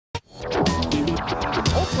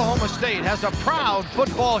Oklahoma State has a proud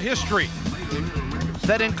football history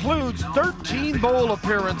that includes 13 bowl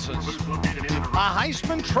appearances, a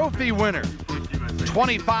Heisman Trophy winner,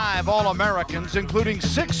 25 All-Americans, including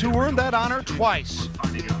 6 who earned that honor twice,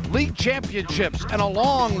 league championships, and a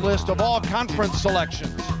long list of all-conference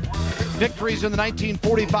selections. Victories in the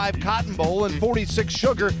 1945 Cotton Bowl and 46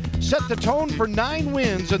 Sugar set the tone for 9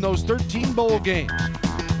 wins in those 13 bowl games.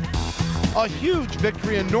 A huge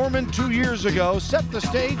victory in Norman 2 years ago set the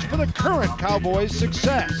stage for the current Cowboys'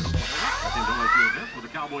 success.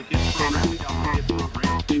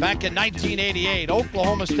 Back in 1988,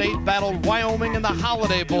 Oklahoma State battled Wyoming in the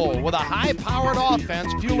Holiday Bowl with a high-powered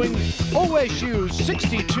offense fueling OSU's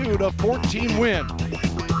 62-14 win.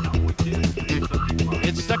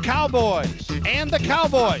 It's the Cowboys and the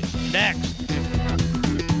Cowboys next.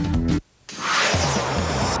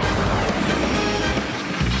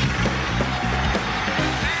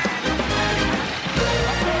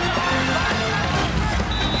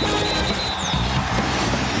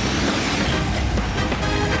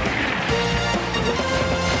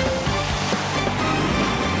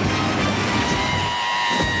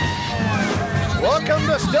 Welcome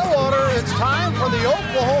to Stillwater. It's time for the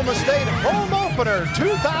Oklahoma State home opener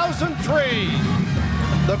 2003.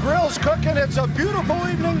 The grill's cooking. It's a beautiful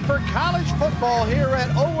evening for college football here at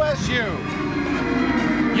OSU.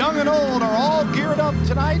 Young and old are all geared up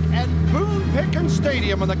tonight at Boone Pickens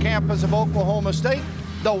Stadium on the campus of Oklahoma State.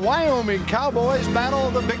 The Wyoming Cowboys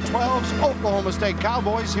battle the Big 12's Oklahoma State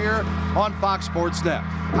Cowboys here on Fox Sports Net.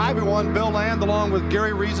 Hi everyone, Bill Land along with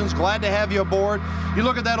Gary Reasons. Glad to have you aboard. You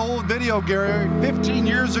look at that old video, Gary, 15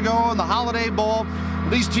 years ago in the Holiday Bowl.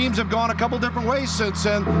 These teams have gone a couple different ways since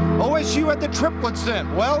then. OSU had the triplets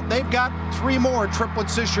then. Well, they've got 3 more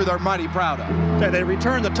triplets this year they're mighty proud of. Yeah, they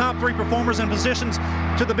returned the top 3 performers and positions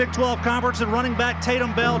to the Big 12 Conference, and running back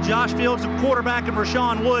Tatum Bell, Josh Fields, the quarterback, and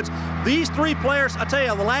Rashawn Woods. These 3 players, I tell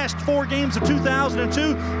you, the last 4 games of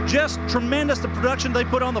 2002, just tremendous, the production they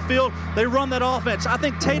put on the field. They run that offense. I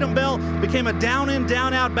think Tatum Bell became a down-in,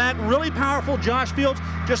 down-out back, really powerful. Josh Fields,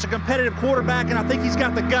 just a competitive quarterback, and I think he's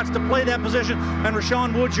got the guts to play that position. And Rashawn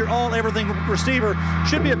Woods, your all-everything receiver.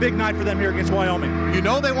 Should be a big night for them here against Wyoming. You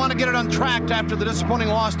know they want to get it untracked after the disappointing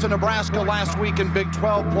loss to Nebraska last week in Big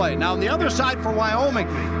 12 play. Now, on the other side for Wyoming,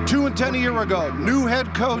 2-10 a year ago, new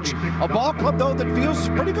head coach, a ball club, though, that feels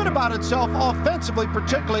pretty good about itself offensively,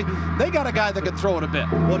 particularly. They got a guy that can throw it a bit.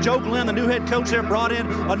 Well, Joe Glenn, the new head coach there, brought in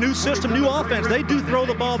a new system, new offense. They do throw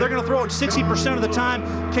the ball. They're going to throw it 60% of the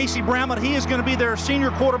time. Casey Bramlett, he is going to be their senior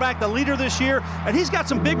quarterback, the leader this year, and he's got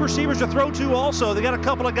some big receivers to throw to also. They got a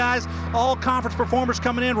couple of guys, all conference performers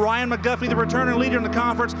coming in. Ryan McGuffey, the returning leader in the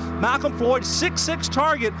conference. Malcolm Floyd, 6'6"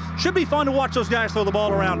 target. Should be fun to watch those guys throw the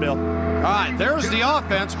ball around, Bill. All right, there's the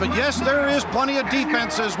offense, but yes, there is plenty of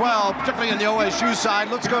defense as well, particularly in the OSU side.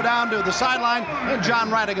 Let's go down to the sideline and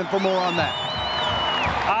John Radigan for more on that.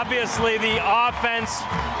 Obviously, the offense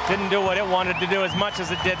didn't do what it wanted to do as much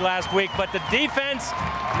as it did last week, but the defense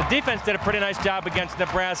did a pretty nice job against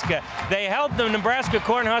Nebraska. They held the Nebraska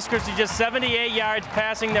Cornhuskers to just 78 yards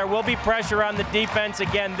passing. There will be pressure on the defense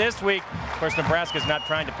again this week. Of course, Nebraska's not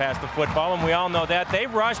trying to pass the football, and we all know that. They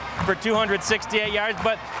rushed for 268 yards,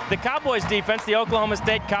 but the Cowboys defense, the Oklahoma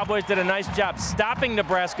State Cowboys, did a nice job stopping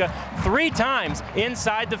Nebraska 3 times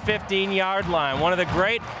inside the 15-yard line. One of the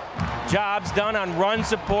great jobs done on run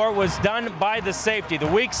support was done by the safety, the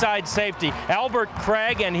weak side safety, Albert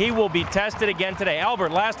Craig, and he will be tested again today.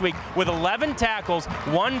 Albert last week with 11 tackles,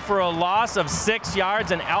 1 for a loss of 6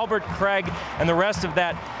 yards, and Albert Craig and the rest of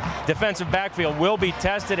that defensive backfield will be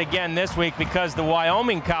tested again this week because the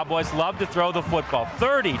Wyoming Cowboys love to throw the football.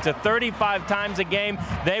 30 to 35 times a game,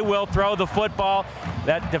 they will throw the football.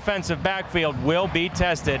 That defensive backfield will be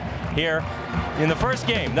tested here in the first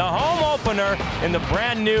game, the home opener in the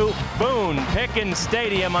brand new Boone Pickens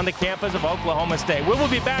Stadium on the campus of Oklahoma State. We will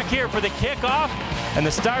be back here for the kickoff and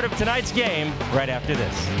the start of tonight's game right after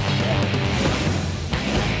this.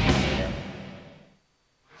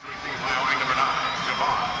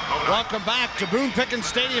 Welcome back to Boone Pickens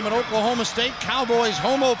Stadium at Oklahoma State. Cowboys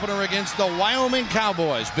home opener against the Wyoming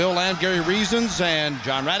Cowboys. Bill Land, Gary Reasons, and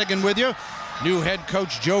John Radigan with you. New head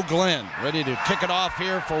coach Joe Glenn ready to kick it off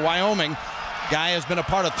here for Wyoming. Guy has been a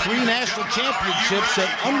part of 3 national championships at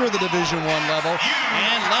under the Division I level.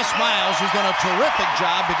 And Les Miles, who's done a terrific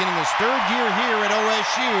job beginning his 3rd year here at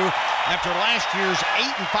OSU after last year's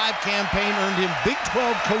 8-5 campaign earned him Big 12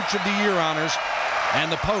 Coach of the Year honors. And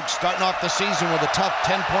the Pokes starting off the season with a tough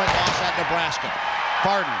 10-point loss at Nebraska.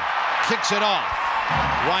 Farden kicks it off.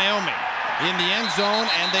 Wyoming in the end zone,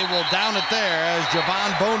 and they will down it there as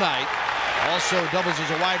Javon Bonite, also doubles as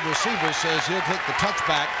a wide receiver, says he'll take the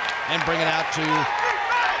touchback and bring it out to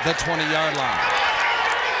the 20-yard line.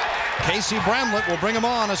 Casey Bramlett will bring him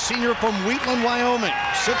on, a senior from Wheatland, Wyoming.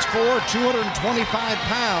 6'4", 225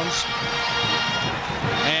 pounds.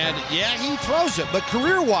 And yeah, he throws it, but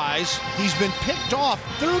career-wise, he's been picked off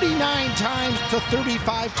 39 times to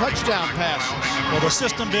 35 touchdown passes. Well, the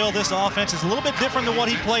system, Bill, this offense is a little bit different than what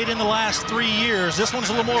he played in the last 3 years. This one's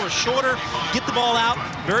a little more of a shorter, get the ball out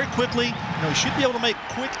very quickly. He should be able to make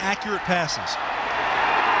quick, accurate passes.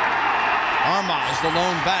 Armaz, the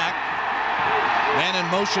lone back. Man in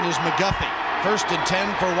motion is McGuffey. 1st and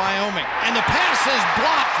 10 for Wyoming. And the pass is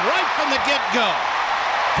blocked right from the get-go.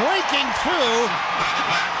 Breaking through,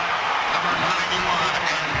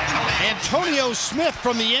 Antonio Smith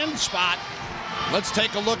from the end spot. Let's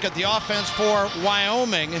take a look at the offense for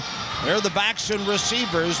Wyoming. They're the backs and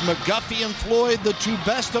receivers. McGuffey and Floyd, the two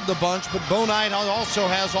best of the bunch, but Bonite also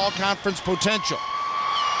has all-conference potential.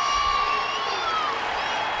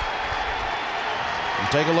 We'll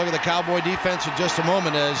take a look at the Cowboy defense in just a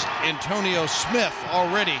moment as Antonio Smith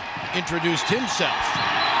already introduced himself.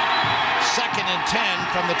 2nd and 10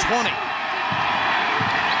 from the 20.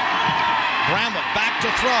 Bramlett back to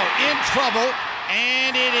throw, in trouble,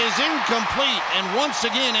 and it is incomplete. And once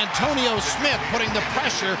again, Antonio Smith putting the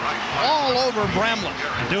pressure all over Bramlett.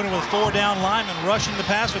 Doing it with 4 down linemen rushing the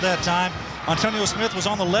passer that time. Antonio Smith was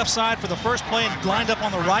on the left side for the first play and lined up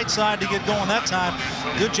on the right side to get going that time.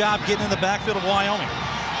 Good job getting in the backfield of Wyoming.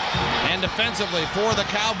 And defensively for the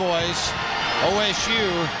Cowboys,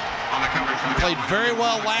 OSU played very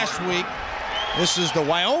well last week. This is the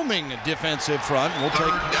Wyoming defensive front. We'll take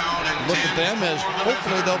a look at them as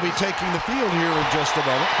hopefully they'll be taking the field here in just a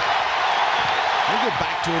moment. We'll get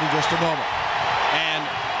back to it in just a moment. And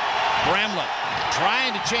Bramlett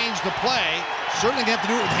trying to change the play. Certainly going to have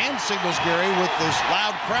to do it with hand signals, Gary, with this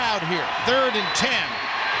loud crowd here. 3rd and 10,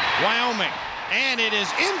 Wyoming. And it is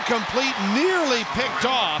incomplete, nearly picked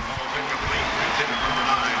off.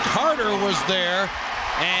 Carter was there.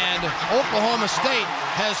 And Oklahoma State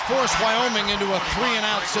has forced Wyoming into a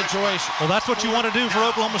 3-and-out situation. Well, that's what you want to do for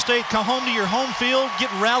Oklahoma State. Come home to your home field,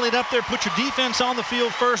 get rallied up there, put your defense on the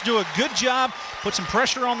field first, do a good job, put some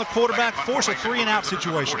pressure on the quarterback, force a 3-and-out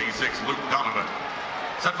situation. 46, Luke Donovan,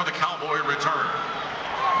 set for the Cowboy return.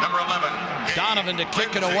 Number 11. Donovan to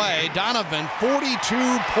kick it away. Donovan,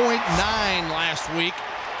 42.9 last week.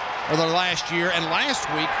 Or the last year, and last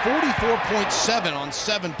week 44.7 on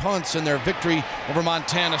 7 punts in their victory over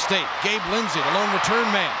Montana State. Gabe Lindsey, the lone return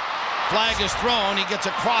man. Flag is thrown. He gets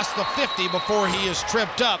across the 50 before he is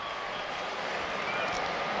tripped up.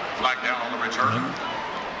 Flag down on the return.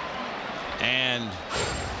 And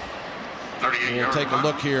we'll take a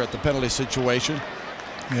look here at the penalty situation.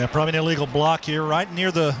 Yeah, probably an illegal block here right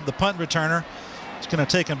near the punt returner. It's going to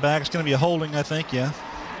take him back. It's going to be a holding, I think, yeah.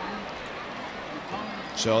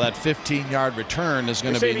 So that 15-yard return is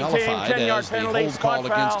going to be nullified as the hold call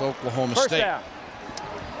against Oklahoma State.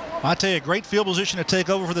 I tell you, great field position to take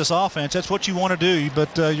over for this offense. That's what you want to do,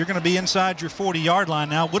 but you're going to be inside your 40-yard line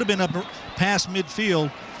now. Would have been up past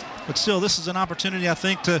midfield, but still, this is an opportunity, I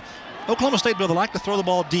think, to Oklahoma State will like to throw the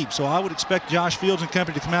ball deep, so I would expect Josh Fields and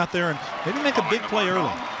company to come out there and maybe make a big play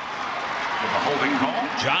early.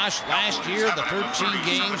 Josh, last year, the 13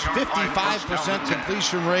 games, 55%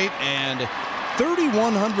 completion rate, and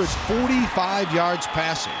 3,145 yards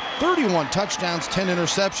passing, 31 touchdowns, 10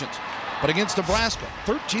 interceptions. But against Nebraska,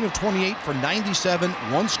 13 of 28 for 97,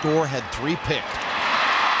 1 score, had 3 picked.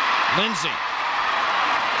 Lindsey,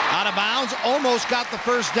 out of bounds, almost got the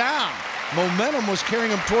first down. Momentum was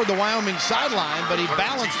carrying him toward the Wyoming sideline, but he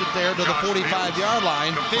balanced it there to the 45-yard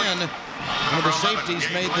line. Finn, one of the safeties,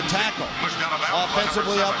 made the tackle.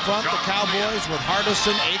 Offensively up front, the Cowboys with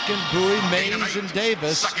Hardison, Aiken, Bowie, Mays, and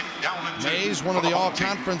Davis. Mays, one of the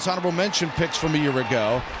all-conference honorable mention picks from a year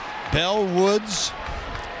ago. Bell, Woods,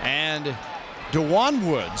 and DeJuan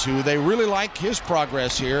Woods, who they really like his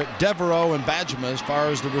progress here. Devereaux and Badgema as far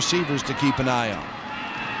as the receivers to keep an eye on.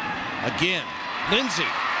 Again, Lindsey.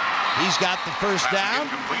 He's got the first down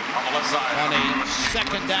on a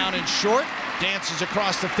 2nd down and short. Dances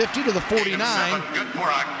across the 50 to the 49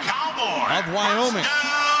 of Wyoming.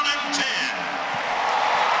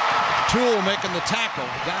 Toole making the tackle.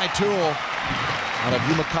 Guy Toole out of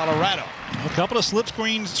Yuma, Colorado. A couple of slip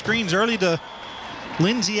screens early to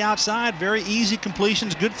Lindsey outside. Very easy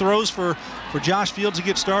completions. Good throws for Josh Fields to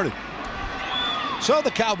get started. So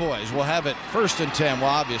the Cowboys will have it 1st and 10. Well,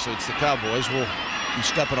 obviously it's the Cowboys. We'll be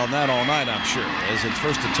stepping on that all night, I'm sure, as it's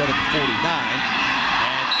 1st and 10 at the 49.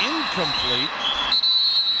 And incomplete.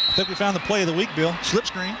 I think we found the play of the week, Bill. Slip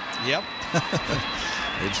screen. Yep.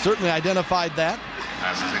 They've certainly identified that.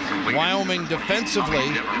 Wyoming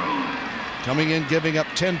defensively coming in, giving up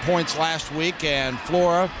 10 points last week, and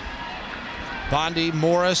Flora, Bondi,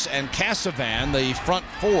 Morris, and Cassavan, the front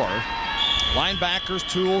four. Linebackers,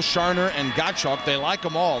 Toole, Sharner, and Gottschalk, they like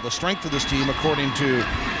them all. The strength of this team, according to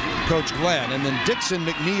Coach Glenn. And then Dixon,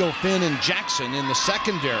 McNeil, Finn, and Jackson in the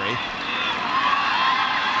secondary.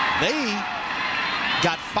 They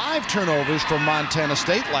got 5 turnovers from Montana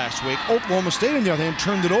State last week. Oklahoma State, on the other hand,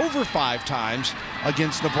 turned it over 5 times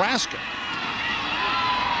against Nebraska.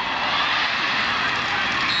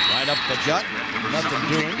 Right up the gut, nothing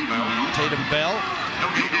doing. Tatum Bell.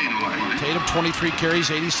 Tatum, 23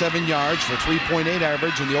 carries, 87 yards for 3.8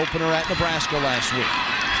 average in the opener at Nebraska last week.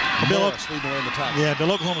 Morris leading the way in the top. Yeah,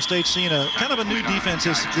 Bill, Oklahoma State's seeing a kind of a new defense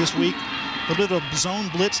this week. A bit of a zone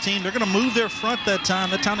blitz team. They're going to move their front that time.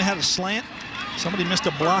 That time they had a slant. Somebody missed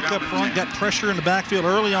a block up front, got pressure in the backfield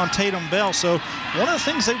early on Tatum Bell. So one of the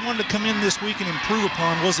things they wanted to come in this week and improve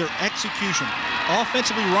upon was their execution.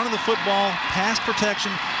 Offensively running the football, pass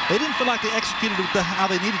protection. They didn't feel like they executed it how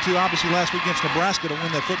they needed to, obviously, last week against Nebraska to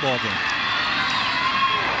win that football game.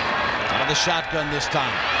 Out of the shotgun this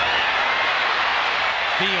time.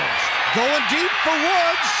 Fields going deep for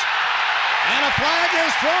Woods. And a flag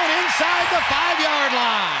is thrown inside the 5-yard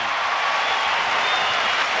line.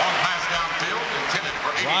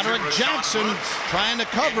 Roderick Jackson trying to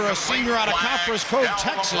cover a senior out of Conference Code,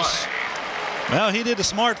 Texas. Well, he did a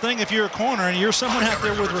smart thing. If you're a corner and you're someone out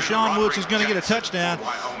there with Rashawn Woods who's going to get a touchdown,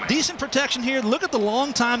 decent protection here. Look at the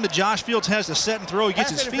long time that Josh Fields has to set and throw. He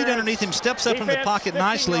gets his feet underneath him, steps up in the pocket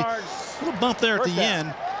nicely. A little bump there at the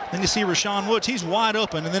end. Then you see Rashawn Woods. He's wide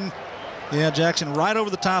open. And then, yeah, Jackson right over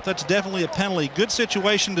the top. That's definitely a penalty. Good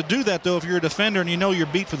situation to do that, though, if you're a defender and you know you're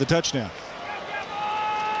beat for the touchdown.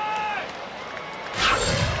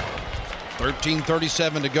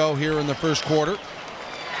 13:37 to go here in the first quarter.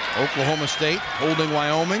 Oklahoma State holding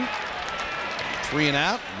Wyoming. 3 and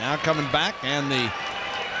out. Now coming back, and the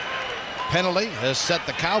penalty has set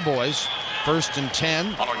the Cowboys 1st and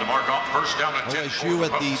 10. Following the mark off, first down and 10. OSU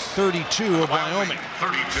at the 32 of Wyoming.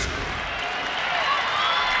 32.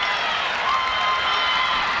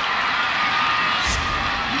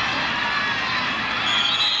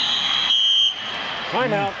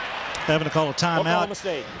 Timeout. Having to call a timeout. Oklahoma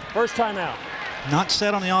State. First timeout. Not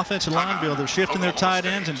set on the offensive line, Bill. They're shifting their tight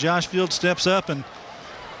ends, and Josh Fields steps up and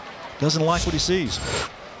doesn't like what he sees.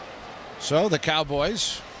 So the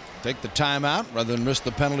Cowboys take the timeout rather than risk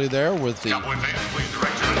the penalty there with the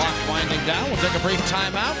clock winding down. We'll take a brief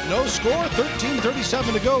timeout. No score.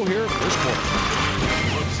 13:37 to go here in the first quarter.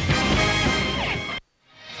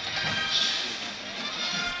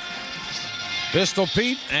 Pistol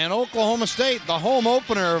Pete and Oklahoma State, the home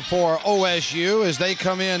opener for OSU as they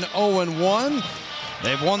come in 0-1.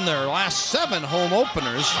 They've won their last 7 home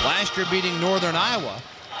openers, last year beating Northern Iowa.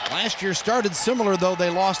 Last year started similar, though. They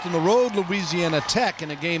lost on the road Louisiana Tech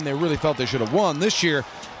in a game they really felt they should have won. This year,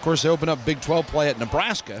 of course, they open up Big 12 play at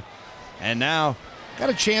Nebraska. And now got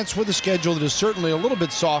a chance with a schedule that is certainly a little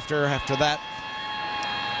bit softer after that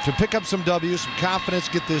to pick up some W's, some confidence,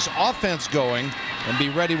 get this offense going, and be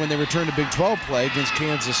ready when they return to Big 12 play against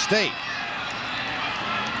Kansas State.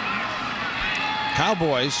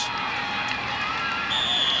 Cowboys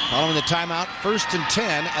following the timeout, 1st and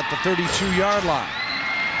 10 at the 32-yard line.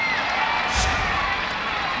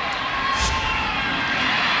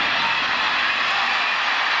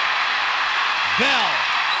 Bell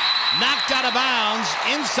knocked out of bounds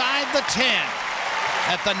inside the 10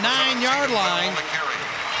 at the 9-yard line.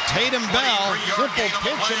 Tatum Bell, simple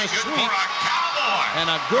pitch and a sweep, and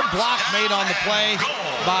a good block made on the play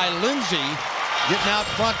by Lindsey, getting out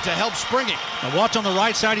front to help spring it. Now watch on the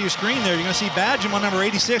right side of your screen there. You're going to see Badgham on number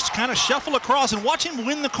 86 kind of shuffle across, and watch him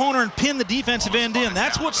win the corner and pin the defensive end in.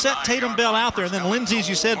 That's what set Tatum Bell out there. And then Lindsey, as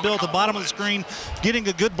you said, Bill, at the bottom of the screen, getting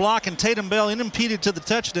a good block, and Tatum Bell unimpeded to the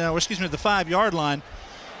touchdown, or excuse me, the 5-yard line.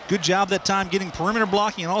 Good job that time getting perimeter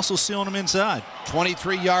blocking and also sealing them inside.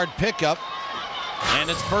 23-yard pickup, and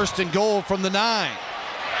it's 1st and goal from the 9.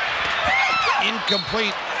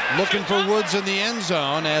 Incomplete. Looking for Woods in the end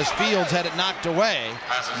zone as Fields had it knocked away.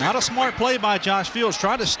 Not a smart play by Josh Fields.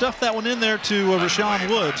 Tried to stuff that one in there to Rashawn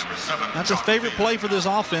Woods. That's a favorite play for this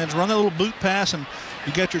offense. Run that little boot pass, and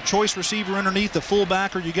you got your choice receiver underneath, the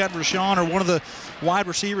fullback, or you got Rashawn or one of the wide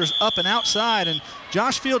receivers up and outside. And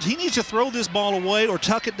Josh Fields, he needs to throw this ball away or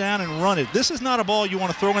tuck it down and run it. This is not a ball you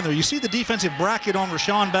want to throw in there. You see the defensive bracket on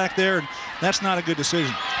Rashawn back there, and that's not a good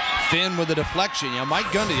decision. Finn with a deflection. You know, Mike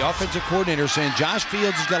Gundy, the offensive coordinator, saying Josh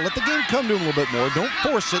Fields has got to let the game come to him a little bit more. Don't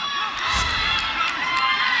force it.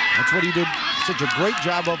 That's what he did such a great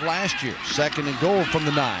job of last year. 2nd and goal from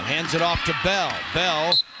the 9. Hands it off to Bell.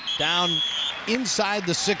 Bell down inside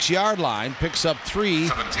the 6-yard line, picks up 3.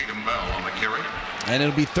 Tatum Bell on the carry. And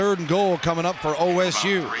it'll be 3rd and goal coming up for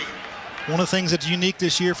OSU. One of the things that's unique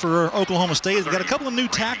this year for Oklahoma State is they've got a couple of new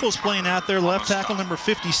tackles playing out there. Left tackle number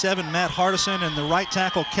 57, Matt Hardison, and the right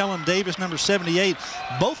tackle, Kellen Davis, number 78.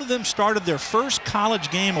 Both of them started their first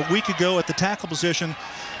college game a week ago at the tackle position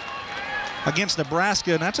against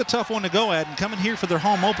Nebraska, and that's a tough one to go at. And coming here for their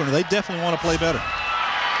home opener, they definitely want to play better.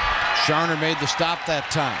 Sharner made the stop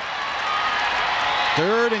that time.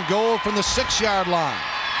 3rd and goal from the 6-yard line.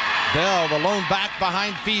 Bell, the lone back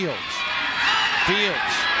behind Fields. Fields.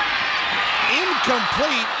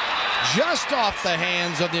 Incomplete, just off the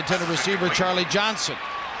hands of the intended receiver, Charlie Johnson.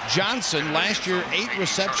 Johnson, last year, 8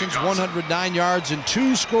 receptions, 109 yards, and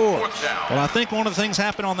 2 scores. Well, I think one of the things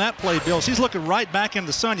happened on that play, Bill, is he's looking right back in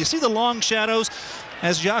the sun. You see the long shadows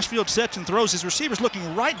as Josh Fields sets and throws. His receiver's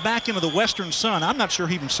looking right back into the western sun. I'm not sure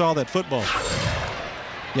he even saw that football.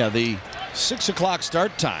 Yeah, the 6 o'clock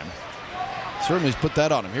start time certainly has put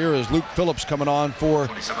that on him. Here is Luke Phillips coming on for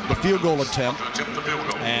the field goal attempt.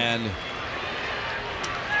 And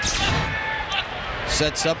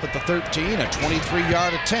sets up at the 13, a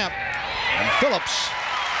 23-yard attempt. And Phillips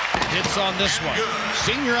hits on this one.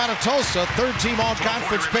 Senior out of Tulsa, 3rd-team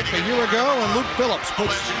all-conference pick a year ago, and Luke Phillips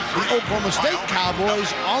puts the Oklahoma State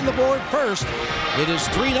Cowboys on the board first. It is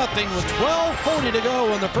 3-0 with 12:40 to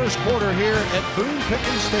go in the first quarter here at Boone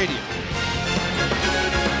Pickens Stadium.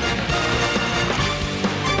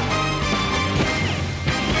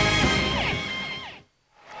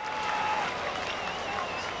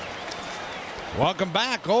 Welcome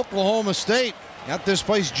back, Oklahoma State. Got this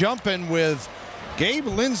place jumping with Gabe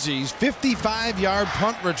Lindsey's 55-yard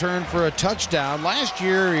punt return for a touchdown. Last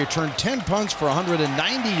year, he returned 10 punts for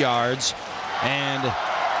 190 yards. And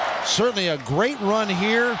certainly a great run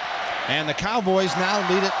here. And the Cowboys now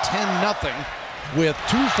lead it 10-0 with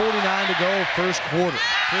 2:49 to go first quarter.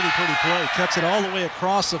 Pretty play. Cuts it all the way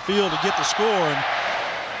across the field to get the score. And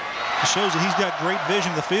it shows that he's got great vision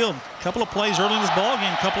of the field. A couple of plays early in this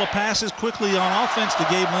ballgame, a couple of passes quickly on offense to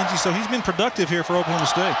Gabe Lindsey, so he's been productive here for Oklahoma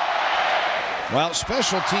State. Well,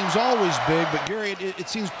 special teams always big, but Gary, it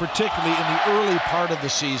seems particularly in the early part of the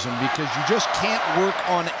season because you just can't work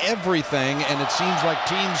on everything, and it seems like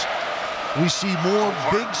teams, we see more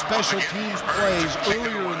big special teams plays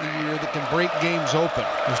earlier in the year that can break games open.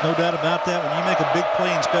 There's no doubt about that. When you make a big play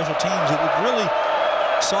in special teams, it really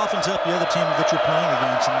softens up the other team that you're playing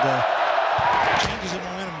against and changes the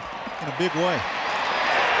momentum in a big way.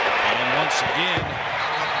 And once again,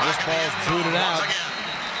 this ball's booted out.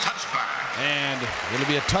 And it'll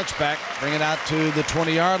be a touchback, bring it out to the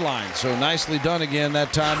 20-yard line. So nicely done again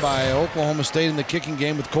that time by Oklahoma State in the kicking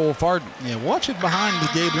game with Cole Farden. Yeah, watch it behind the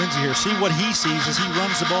Gabe Lindsey here. See what he sees as he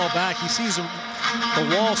runs the ball back. He sees the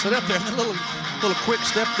wall set up there, and a little quick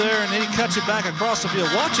step there, and then he cuts it back across the field.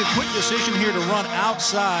 Watch a quick decision here to run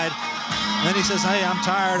outside. And then he says, hey, I'm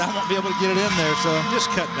tired. I won't be able to get it in there. So just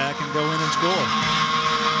cut back and go in and score.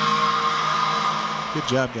 Good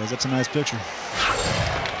job, guys. That's a nice picture.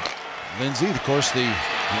 Lindsey, of course, the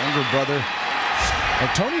younger brother of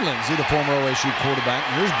Tony Lindsey, the former OSU quarterback.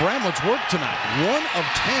 And here's Bramlett's work tonight. 1 of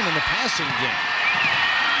 10 in the passing game.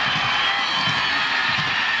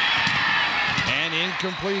 And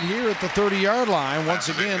incomplete here at the 30-yard line. Once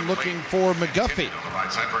again, looking for McGuffey.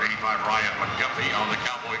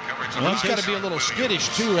 Well, he's got to be a little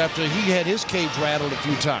skittish, too, after he had his cage rattled a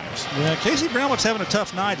few times. Yeah, Casey Bramlett's having a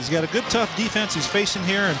tough night. He's got a good, tough defense he's facing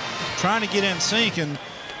here and trying to get in sync. And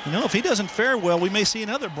you know, if he doesn't fare well, we may see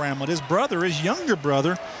another Bramlett. His brother, his younger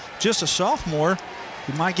brother, just a sophomore,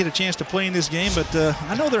 who might get a chance to play in this game. But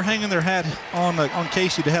I know they're hanging their hat on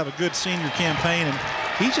Casey to have a good senior campaign, and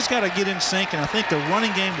he's just got to get in sync. And I think the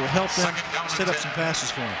running game will help them set up some passes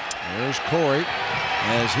for him. There's Corey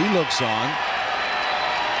as he looks on.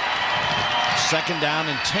 2nd down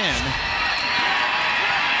and 10.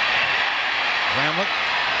 Bramlett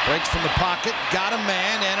breaks from the pocket, got a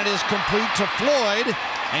man, and it is complete to Floyd.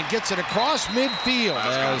 And gets it across midfield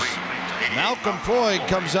as Malcolm Floyd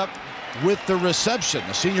comes up with the reception.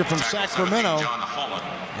 The senior from Sacramento.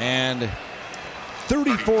 And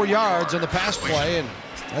 34 yards on the pass play, and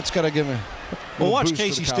that's got to give him a well, watch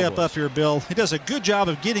Casey step up here, Bill. He does a good job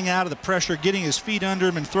of getting out of the pressure, getting his feet under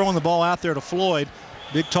him, and throwing the ball out there to Floyd.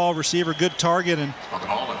 Big, tall receiver, good target, and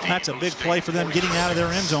that's a big play for them getting out of their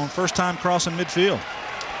end zone. First time crossing midfield.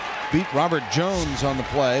 Beat Robert Jones on the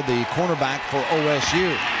play, the cornerback for OSU.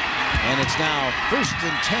 And it's now 1st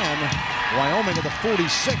and 10, Wyoming at the 46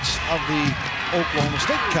 of the Oklahoma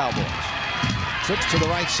State Cowboys. Trips to the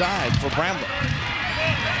right side for Bramlett.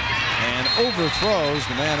 And overthrows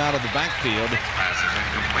the man out of the backfield.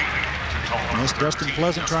 And it's Dustin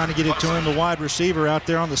Pleasant trying to get it to him, the wide receiver out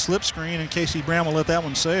there on the slip screen, and Casey Brown will let that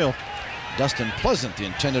one sail. Dustin Pleasant, the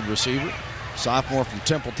intended receiver, sophomore from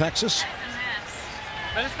Temple, Texas.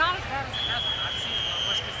 But it's not as bad as it has been. I've seen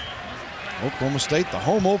it. Oklahoma State, the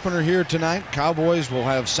home opener here tonight. Cowboys will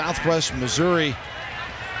have Southwest Missouri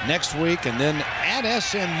next week, and then at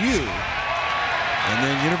SMU, and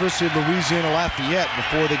then University of Louisiana Lafayette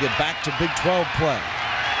before they get back to Big 12 play.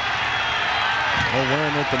 They're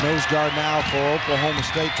wearing at the nose guard now for Oklahoma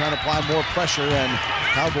State, trying to apply more pressure, and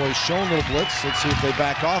Cowboys showing a little blitz. Let's see if they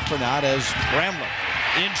back off or not, as Bramlett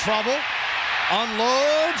in trouble.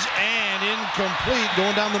 Unloads and incomplete,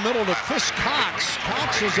 going down the middle to Chris Cox.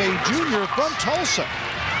 Cox is a junior from Tulsa.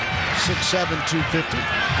 6'7", 250.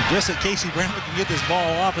 Just that Casey Bramlett can get this ball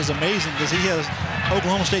off is amazing, because he has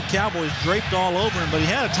Oklahoma State Cowboys draped all over him, but he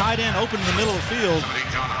had a tight end open in the middle of the field.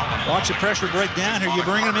 Watch the pressure break down here. You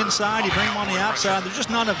bring him inside, you bring him on the outside. There's just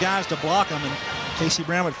not enough guys to block him, and Casey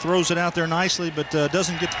Bramlett throws it out there nicely, but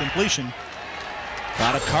doesn't get the completion.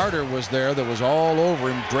 Connor Carter was there that was all over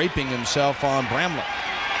him, draping himself on Bramlett.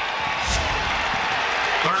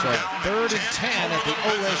 So 3rd and 10 at the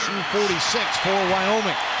OSU 46 for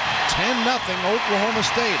Wyoming. 10-0 Oklahoma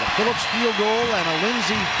State. A Phillips field goal and a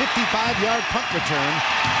Lindsey 55-yard punt return.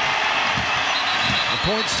 The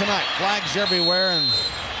points tonight. Flags everywhere, and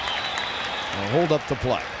they'll hold up the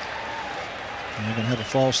play. And they're going to have a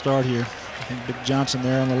false start here. I think Big Johnson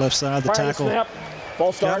there on the left side. The tackle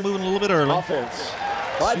got moving a little bit early. Offense.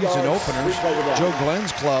 Season openers. Joe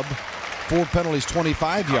Glenn's club, 4 penalties,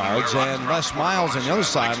 25 yards, and Les Miles on the other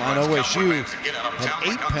sideline. OSU had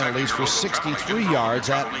 8 penalties for 63 yards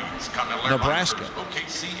at Nebraska.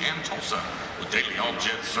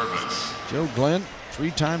 Joe Glenn,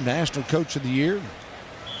 3-time National Coach of the Year.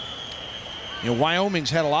 You know,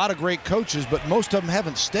 Wyoming's had a lot of great coaches, but most of them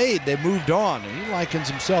haven't stayed. They moved on. And he likens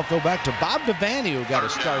himself, though, back to Bob Devaney, who got a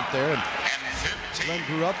start there. And Glenn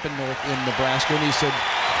grew up in Nebraska, and he said,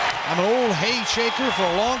 I'm an old hay shaker for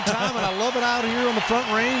a long time, and I love it out here on the Front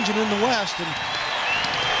Range and in the West. And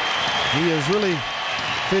he has really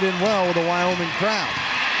fit in well with the Wyoming crowd.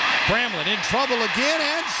 Bramlett in trouble again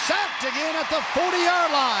and sacked again at the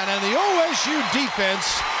 40-yard line. And the OSU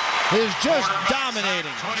defense is just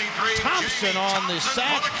dominating. Thompson on the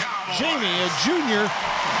sack. Jamie, a junior.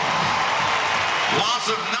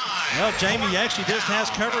 Loss of 9. Well, Jamie actually just has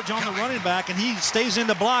coverage on the running back, and he stays in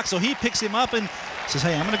the block, so he picks him up and says,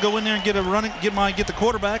 hey, I'm going to go in there and get the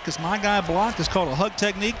quarterback, because my guy blocked. It's called a hug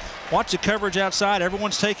technique. Watch the coverage outside.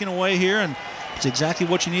 Everyone's taken away here, and it's exactly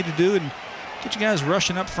what you need to do, and get you guys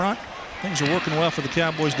rushing up front. Things are working well for the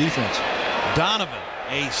Cowboys defense. Donovan,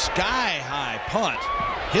 a sky-high punt,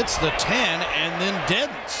 hits the 10 and then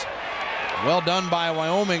deadens. Well done by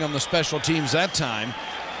Wyoming on the special teams that time,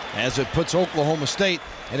 as it puts Oklahoma State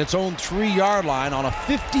at its own 3-yard line on a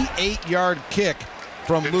 58-yard kick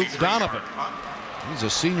from Luke Donovan. He's a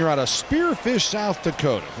senior out of Spearfish, South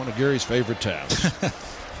Dakota, one of Gary's favorite towns.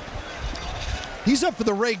 He's up for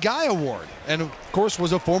the Ray Guy Award, and of course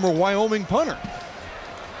was a former Wyoming punter.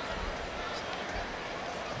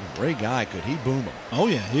 Ray Guy, could he boom him? Oh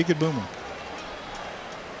yeah, he could boom him.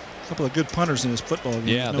 A couple of good punters in his football game.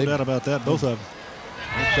 Yeah, no doubt about that, both of them.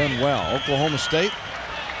 They've done well. Oklahoma State.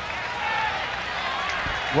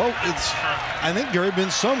 Well, it's, I think, Gary, been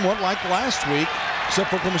somewhat like last week,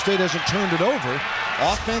 except Oklahoma State hasn't turned it over.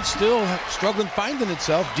 Offense still struggling finding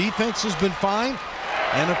itself. Defense has been fine.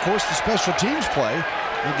 And, of course, the special teams play.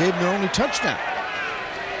 They gave them their only touchdown.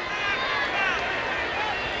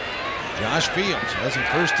 Josh Fields has him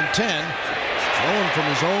 1st and 10. Throwing from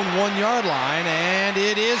his own 1-yard line. And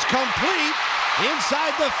it is complete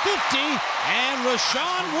inside the 50. And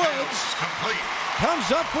Rashawn Woods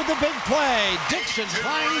comes up with the big play. Dixon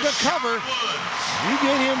trying to cover. You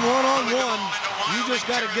get him one-on-one, you just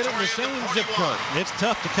got to get it in the same zip code. It's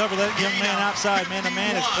tough to cover that young man outside,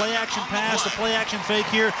 man-to-man. It's play-action pass, the play-action fake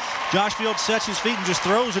here. Josh Fields sets his feet and just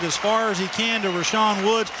throws it as far as he can to Rashawn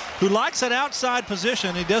Woods, who likes that outside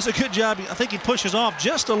position. He does a good job. I think he pushes off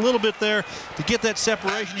just a little bit there to get that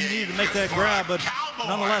separation he needed to make that grab, but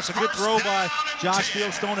nonetheless, a good throw by Josh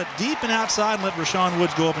Fields, throwing it deep and outside and let Rashawn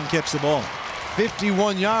Woods go up and catch the ball.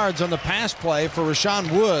 51 yards on the pass play for Rashawn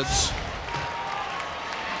Woods.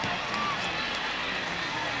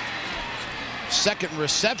 Second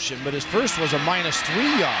reception, but his first was a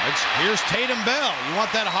 -3 yards. Here's Tatum Bell. You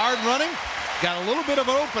want that hard running? Got a little bit of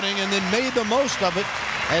an opening and then made the most of it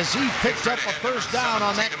as he picked up a first down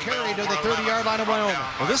on that carry to the 30-yard line of Wyoming.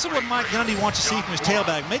 Well, this is what Mike Gundy wants to see from his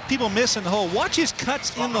tailback. Make people miss in the hole. Watch his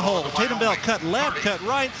cuts in the hole. Tatum Bell cut left, cut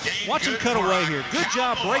right. Watch him cut away here. Good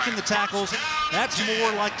job breaking the tackles. That's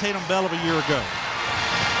more like Tatum Bell of a year ago.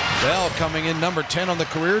 Bell coming in number 10 on the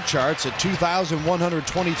career charts at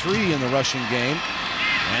 2,123 in the rushing game.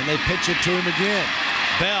 And they pitch it to him again.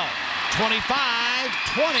 Bell, 25,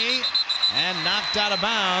 20, and knocked out of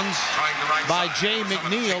bounds by Jay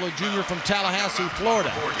McNeil, a junior from Tallahassee,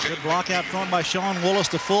 Florida. Good block out front by Sean Willis,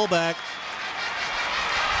 the fullback.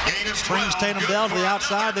 Springs Tatum Bell to the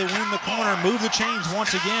outside. They win the corner, move the chains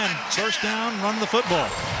once again. First down, run the football.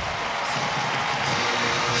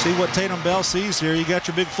 See what Tatum Bell sees here. You got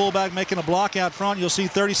your big fullback making a block out front. You'll see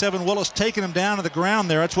 37 Willis taking him down to the ground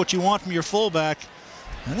there. That's what you want from your fullback.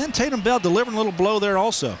 And then Tatum Bell delivering a little blow there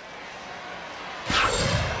also.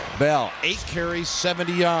 Bell, 8 carries,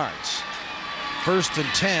 70 yards. 1st and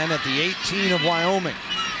 10 at the 18 of Wyoming.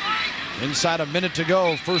 Inside a minute to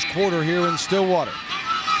go, first quarter here in Stillwater.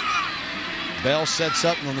 Bell sets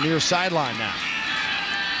up on the near sideline now.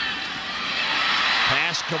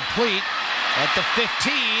 Pass complete at the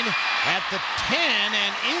 15, at the 10,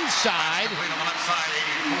 and inside.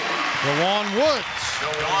 DeJuan Woods.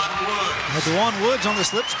 DeJuan Woods on the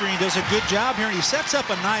slip screen does a good job here, and he sets up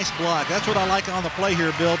a nice block. That's what I like on the play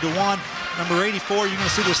here, Bill. DeJuan, number 84, you're going to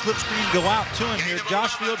see the slip screen go out to him here.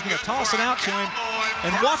 Josh Fields going to toss it out to him.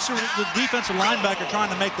 And watch the defensive linebacker trying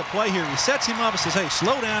to make the play here. He sets him up and says, hey,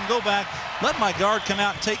 slow down, go back, let my guard come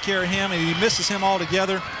out and take care of him, and he misses him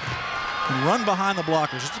altogether and run behind the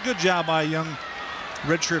blockers. It's a good job by a young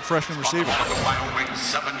redshirt freshman receiver. Wyoming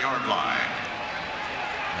 7-yard line.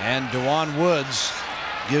 And DeJuan Woods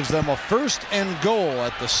gives them a 1st and goal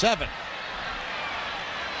at the 7.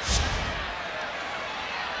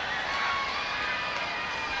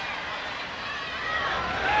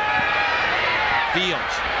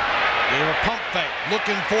 Fields gave a pump fake,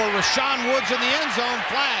 looking for Rashawn Woods in the end zone.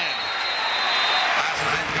 Flag.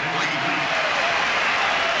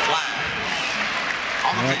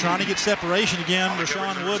 Trying to get separation again.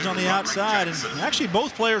 Rashawn Woods on the outside, and actually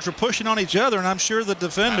both players are pushing on each other, and I'm sure the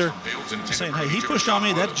defender is saying, hey, he pushed on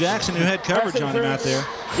me. That's Jackson who had coverage on him out there.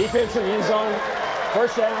 Defense in the end zone,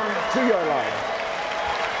 first down, 2-yard line.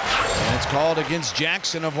 And it's called against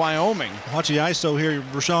Jackson of Wyoming. Watch the ISO here.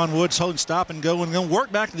 Rashawn Woods holding stop and go and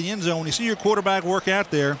work back to the end zone. When you see your quarterback work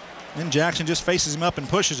out there, then Jackson just faces him up and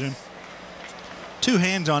pushes him. 2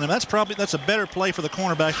 hands on him. That's a better play for the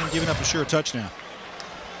cornerback than giving up a sure touchdown.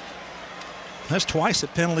 That's twice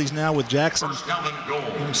at penalties now with Jackson. He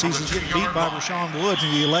sees he's getting beat by Rashawn Woods,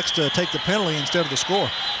 and he elects to take the penalty instead of the score.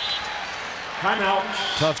 Timeout.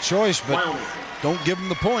 Tough choice, but don't give him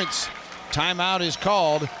the points. Timeout is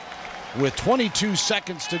called with 22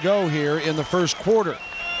 seconds to go here in the first quarter.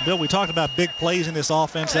 Bill, we talked about big plays in this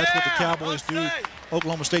offense. That's what the Cowboys do.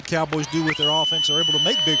 Oklahoma State Cowboys do with their offense. They're able to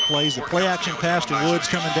make big plays. The play action pass to Woods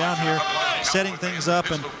coming down here, setting things up,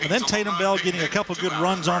 and then Tatum Bell getting a couple good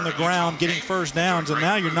runs on the ground, getting first downs, and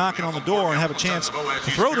now you're knocking on the door and have a chance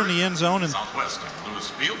to throw it in the end zone. And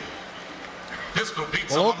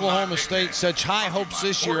well, Oklahoma State such high hopes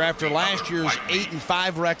this year after last year's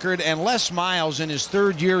 8-5 record, and Les Miles in his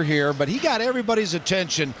 3rd year here, but he got everybody's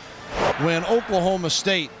attention when Oklahoma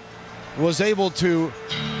State was able to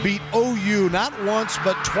beat OU not once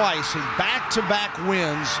but twice in back-to-back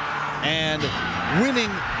wins, and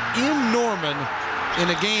winning in Norman in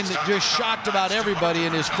a game that just shocked about everybody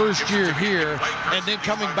in his first year here, and then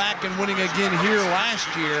coming back and winning again here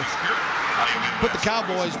last year. Put the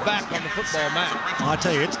Cowboys back on the football map. Well, I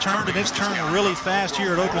tell you, it's turned, and it's turned really fast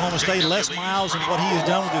here at Oklahoma State. Les Miles and what he has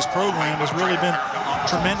done with this program has really been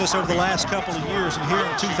tremendous over the last couple of years. And here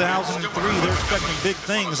in 2003, they're expecting big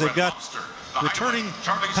things. They've got returning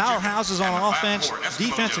powerhouses on offense.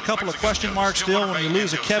 Defense, a couple of question marks still when you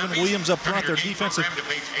lose a Kevin Williams up front, their defensive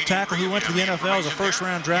tackle who went to the NFL as a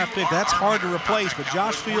first-round draft pick. That's hard to replace, but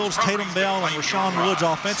Josh Fields, Tatum Bell, and Rashawn Woods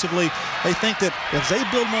offensively, they think that if they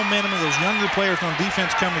build momentum and those younger players on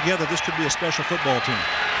defense come together, this could be a special football team.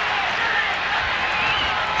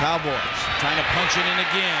 Cowboys trying to punch it in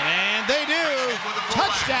again, and they do.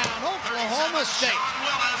 Touchdown, Oklahoma State.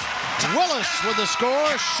 Willis with the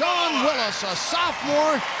score. Sean Willis, a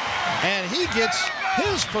sophomore, and he gets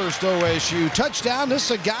his first OSU touchdown. This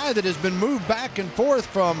is a guy that has been moved back and forth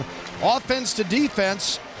from offense to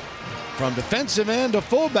defense, from defensive end to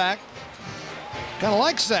fullback. Kind of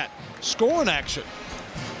likes that scoring action.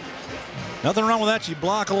 Nothing wrong with that. You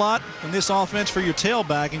block a lot in this offense for your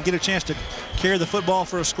tailback and get a chance to carry the football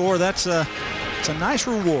for a score. It's a nice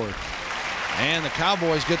reward. And the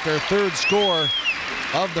Cowboys get their 3rd score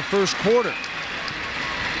of the first quarter.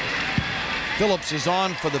 Phillips is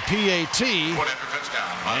on for the PAT.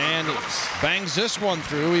 And bangs this one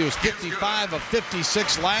through. He was 55 of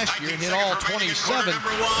 56 last year and hit all 27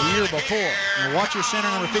 the year before. Now watch your center,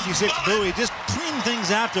 number 56, Bowie. Just clean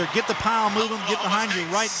things out there. Get the pile moving. Get behind your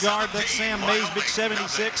right guard. That's Sam Mays, big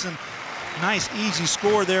 76. And nice, easy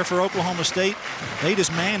score there for Oklahoma State. They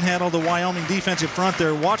just manhandled the Wyoming defensive front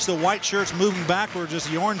there. Watch the white shirts moving backwards as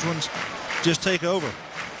the orange ones just take over.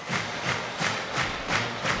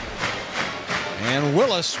 And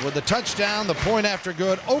Willis with the touchdown, the point after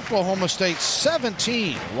good. Oklahoma State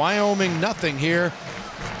 17, Wyoming nothing here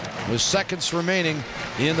with seconds remaining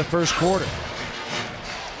in the first quarter.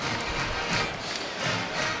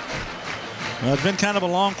 Well, it's been kind of a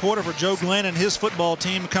long quarter for Joe Glenn and his football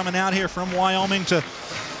team coming out here from Wyoming to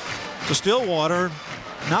Stillwater.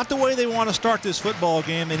 Not the way they want to start this football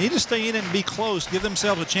game. They need to stay in it and be close, give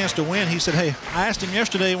themselves a chance to win. He said, hey, I asked him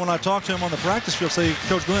yesterday when I talked to him on the practice field, say,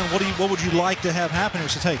 Coach Glenn, what would you like to have happen? He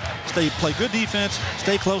says, hey, play good defense,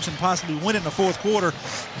 stay close, and possibly win it in the fourth quarter.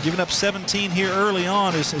 Giving up 17 here early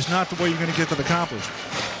on is not the way you're going to get that accomplished.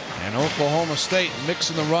 And Oklahoma State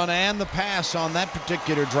mixing the run and the pass on that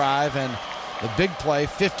particular drive. And the big play,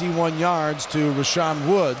 51 yards to Rashawn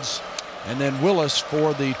Woods. And then Willis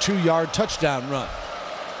for the 2-yard touchdown run.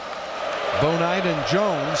 Bonite and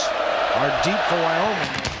Jones are deep for Wyoming.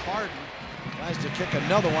 Harden tries to kick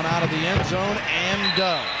another one out of the end zone and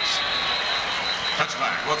does.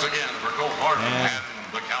 Touchback once again for Colt Harden and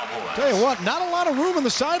the Cowboys. Tell you what, not a lot of room in the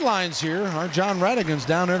sidelines here. Our John Radigan's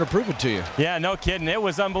down there to prove it to you. Yeah, no kidding. It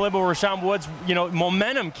was unbelievable. Rashawn Woods,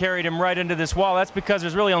 momentum carried him right into this wall. That's because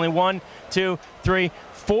there's really only 1, 2, 3,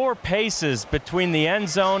 4 paces between the end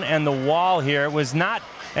zone and the wall here. It was not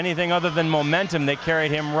anything other than momentum that carried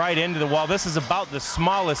him right into the wall. This is about the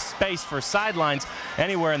smallest space for sidelines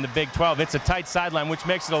anywhere in the Big 12. It's a tight sideline, which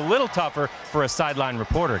makes it a little tougher for a sideline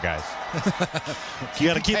reporter, guys. You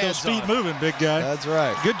got to keep those feet moving, big guy. That's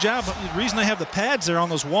right. Good job. The reason they have the pads there on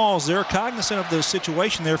those walls, they're cognizant of the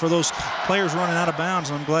situation there for those players running out of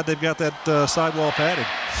bounds. I'm glad they've got that sidewall padded.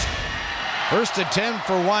 1st and 10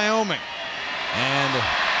 for Wyoming. And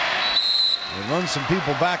they run some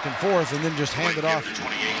people back and forth and then just hand it off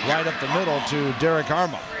right up the middle to Derek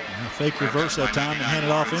Arma. Fake reverse that time and hand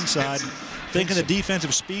it off inside. Thinking the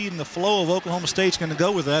defensive speed and the flow of Oklahoma State's going to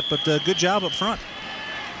go with that, but good job up front.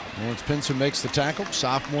 Lawrence Pinson makes the tackle,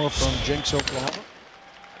 sophomore from Jenks, Oklahoma.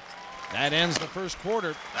 That ends the first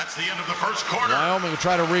quarter. That's the end of the first quarter. Wyoming will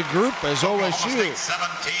try to regroup as OSU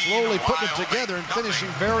slowly putting it together and finishing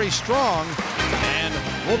very strong. And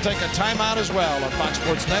we'll take a timeout as well on Fox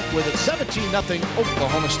Sports Net with it 17-0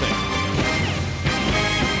 Oklahoma State.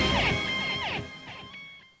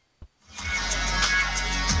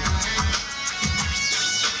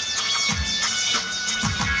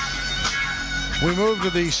 We move to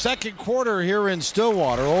the second quarter here in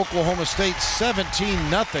Stillwater. Oklahoma State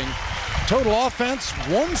 17-0. Total offense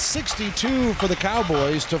 162 for the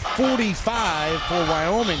Cowboys to 45 for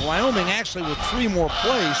Wyoming. Wyoming actually with 3 more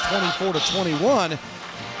plays, 24-21.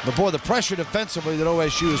 But boy, the pressure defensively that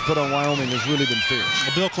OSU has put on Wyoming has really been fierce.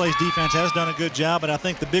 Well, Bill Clay's defense has done a good job, but I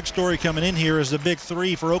think the big story coming in here is the big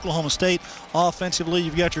 3 for Oklahoma State. Offensively,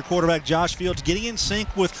 you've got your quarterback Josh Fields getting in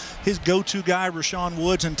sync with his go-to guy Rashawn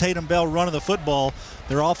Woods and Tatum Bell running the football.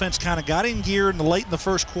 Their offense kind of got in gear late in the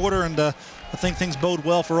first quarter, and I think things bode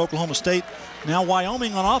well for Oklahoma State. Now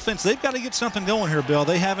Wyoming on offense, they've got to get something going here, Bill.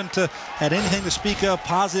 They haven't had anything to speak of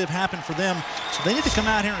positive happen for them. So they need to come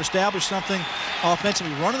out here and establish something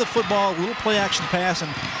offensively, running the football, a little play action pass,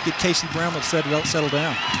 and get Casey Brownlet settled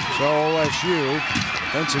down. So OSU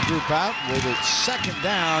defensive group out with its second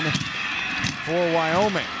down for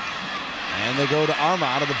Wyoming. And they go to Arma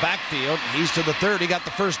out of the backfield. He's to the 30, got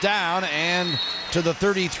the first down, and to the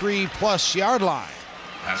 33-plus yard line.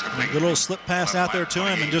 Good little slip pass out there to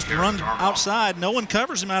him and just run outside. No one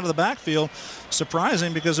covers him out of the backfield.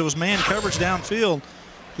 Surprising because it was man coverage downfield.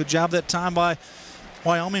 Good job that time by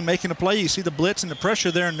Wyoming making a play. You see the blitz and the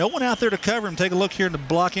pressure there. No one out there to cover him. Take a look here in the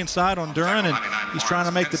block inside on Duran, and he's trying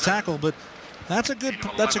to make the tackle. But that's a good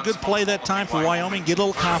play that time for Wyoming. Get a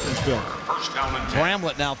little confidence built.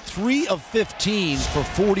 Bramlett now 3 of 15 for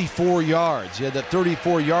 44 yards. He had that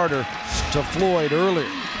 34-yarder to Floyd earlier.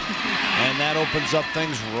 And that opens up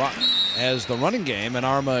things as the running game. And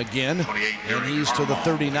Arma again, and he's to the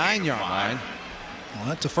 39-yard line. Well,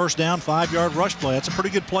 that's a first down, 5-yard rush play. That's a pretty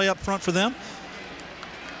good play up front for them.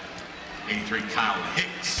 83, Kyle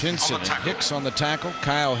Hicks. Pinson and Hicks on the tackle.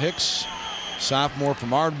 Kyle Hicks, sophomore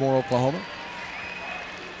from Ardmore, Oklahoma.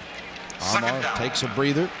 Arma takes a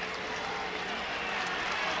breather.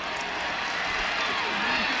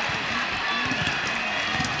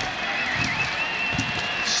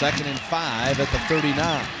 Second and 5 at the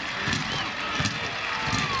 39.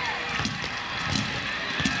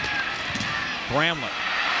 Bramlett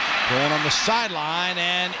going on the sideline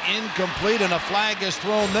and incomplete, and a flag is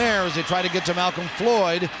thrown there as they try to get to Malcolm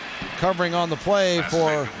Floyd. Covering on the play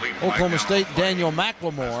for Oklahoma State, Daniel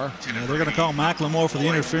McLemore. Yeah, they're going to call McLemore for the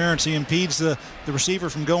interference. He impedes the receiver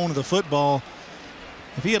from going to the football.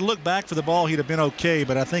 If he had looked back for the ball, he'd have been okay,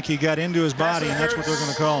 but I think he got into his body, and that's what they're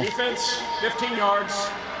going to call. Defense, 15 yards,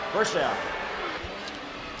 first down.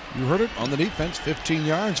 You heard it on the defense, 15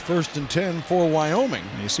 yards, 1st and 10 for Wyoming.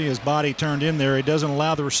 You see his body turned in there. He doesn't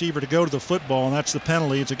allow the receiver to go to the football, and that's the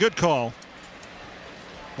penalty. It's a good call.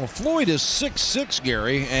 Well, Floyd is 6'6",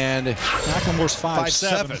 Gary, and McLemore's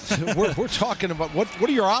 5'7". we're talking about what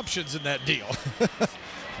are your options in that deal?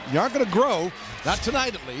 You aren't going to grow, not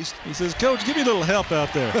tonight at least. He says, Coach, give me a little help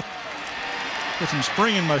out there. Get some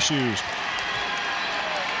spring in my shoes.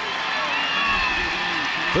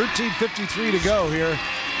 13:53 to go here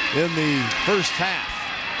in the first half.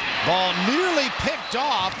 Ball nearly picked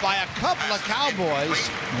off by a couple of Cowboys.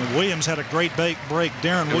 And Williams had a great break.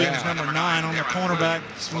 Darren Williams, number 9, on the cornerback,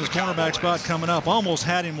 in his cornerback spot coming up. Almost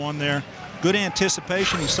had him one there. Good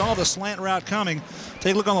anticipation. He saw the slant route coming.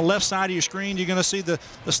 Take a look on the left side of your screen. You're going to see the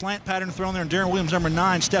slant pattern thrown there, and Darren Williams, number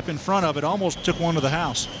 9, step in front of it. Almost took one to the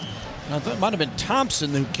house. Now, that might have been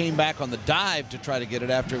Thompson who came back on the dive to try to get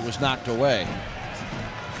it after it was knocked away.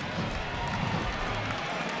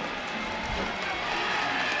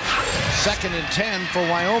 Second and 10 for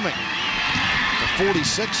Wyoming. The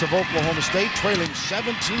 46 of Oklahoma State, trailing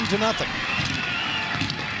 17-0.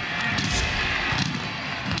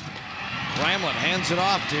 Bramlett hands it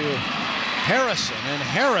off to Harrison, and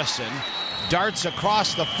Harrison darts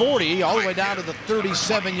across the 40 all the way down to the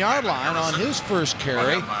 37-yard line on his first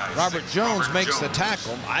carry. Robert Jones makes the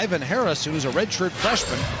tackle. Ivan Harris, who's a redshirt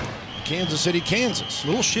freshman, Kansas City, Kansas. A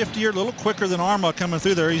little shiftier, a little quicker than Arma coming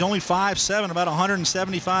through there. He's only 5'7", about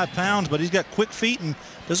 175 pounds, but he's got quick feet and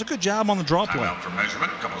does a good job on the draw play. Timeout for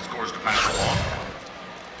measurement, a couple of scores to pass along.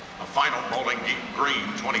 A final Bowling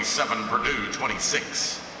Green 27, Purdue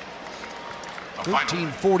 26.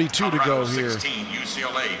 13:42 to go here. 16,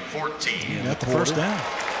 UCLA 14. Got the first down.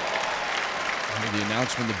 The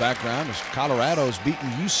announcement in the background is Colorado's beaten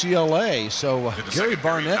UCLA. So Gary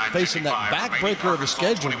Barnett facing that backbreaker of the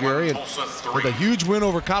schedule, Gary, and with a huge win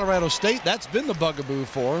over Colorado State. That's been the bugaboo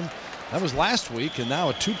for him. That was last week, and now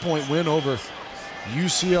a 2-point win over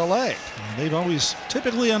UCLA. They've always,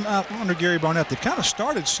 typically under Gary Barnett, they've kind of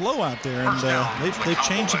started slow out there, and they've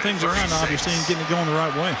changed some things around, obviously, and getting it going the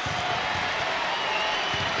right way.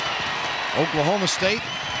 Oklahoma State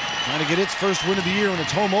trying to get its first win of the year in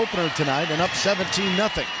its home opener tonight, and up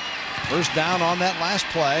 17-0. First down on that last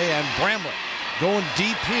play, and Bramlett going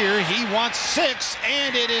deep here. He wants 6,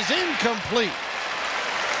 and it is incomplete.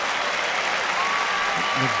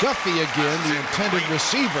 McGuffey again, the intended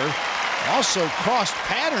receiver. Also crossed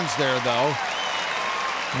patterns there, though.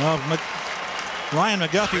 Well, Ryan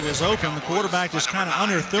McGuffey was open. The quarterback just kind of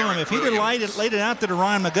underthrew him. If he'd have laid it out there to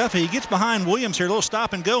Ryan McGuffey, he gets behind Williams here. A little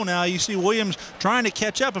stop and go now. You see Williams trying to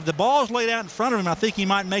catch up. If the ball's laid out in front of him, I think he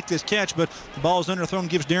might make this catch, but the ball's underthrown,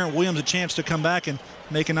 gives Darren Williams a chance to come back and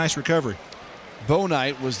make a nice recovery. Bo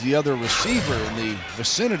Knight was the other receiver in the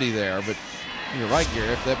vicinity there, but you're right, Gary.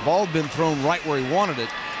 If that ball had been thrown right where he wanted it,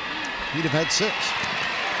 he'd have had 6.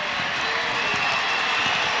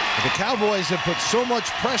 The Cowboys have put so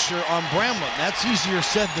much pressure on Bramlett. That's easier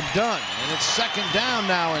said than done. And it's second down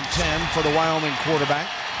now and 10 for the Wyoming quarterback.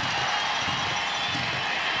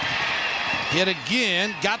 Hit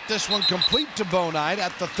again. Got this one complete to Bo Knight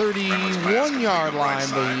at the 31-yard line,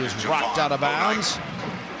 but he is rocked out of bounds.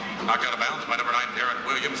 Knocked out of bounds by number 9, Darren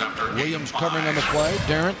Williams, after Williams covering on the play.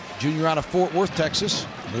 Darren, junior out of Fort Worth, Texas.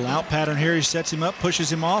 Little out pattern here. He sets him up,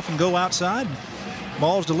 pushes him off, and go outside.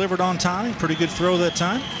 Ball's delivered on time. Pretty good throw that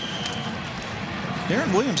time.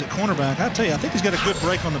 Darren Williams at cornerback, I tell you, I think he's got a good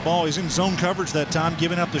break on the ball. He's in zone coverage that time,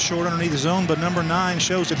 giving up the short underneath the zone, but number 9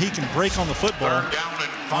 shows that he can break on the football.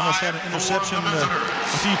 Almost had an interception a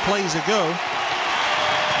few plays ago.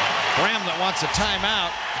 Bramlett wants a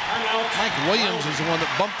timeout. Mike Williams is the one that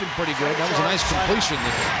bumped him pretty good. That was a nice completion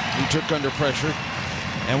that he took under pressure.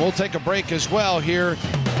 And we'll take a break as well here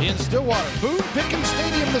in Stillwater. Boone Pickens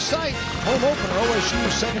Stadium, the site. Home opener, OSU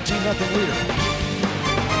 17-0 leader.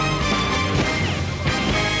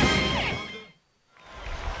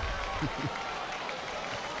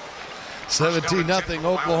 17-0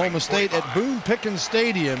 Oklahoma State at Boone Pickens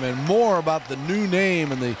Stadium, and more about the new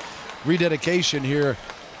name and the rededication here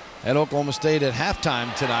at Oklahoma State at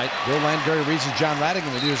halftime tonight. Bill Landry, Reese's John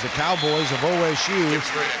Radigan with you as the Cowboys of OSU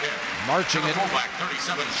marching it,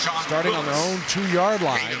 starting on their own 2-yard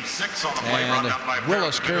line. And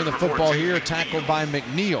Willis carrying the football here, tackled by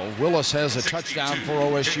McNeil. Willis has a touchdown for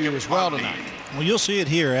OSU as well tonight. Well, you'll see it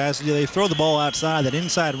here as they throw the ball outside. That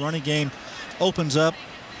inside running game opens up.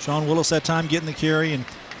 Sean Willis that time getting the carry, and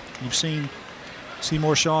you've seen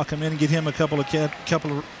Seymour Shaw come in and get him a couple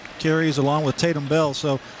of carries along with Tatum Bell.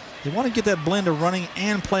 So they want to get that blend of running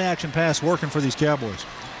and play action pass working for these Cowboys.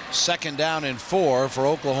 2nd down and 4 for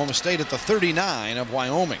Oklahoma State at the 39 of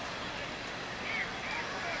Wyoming.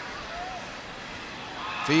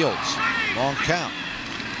 Fields, long count.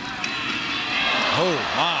 Oh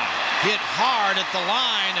my, hit hard at the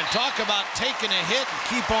line, and talk about taking a hit and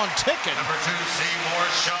keep on ticking. Number 2, Seymour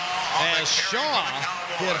Shaw. As Shaw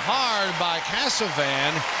hit hard by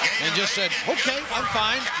Cassavan and just said, okay, I'm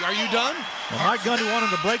fine. Are you done? Well, Mike Gundy wanted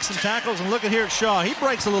to break some tackles, and look at here at Shaw. He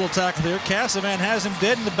breaks a little tackle there. Cassavan has him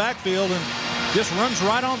dead in the backfield and just runs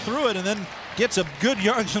right on through it, and then gets some good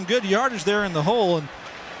yardage there in the hole. And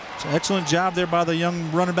it's an excellent job there by the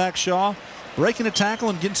young running back Shaw, breaking a tackle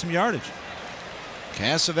and getting some yardage.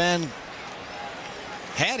 Cassavan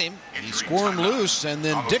had him. He squirmed loose, and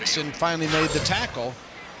then Dixon finally made the tackle.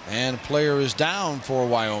 And player is down for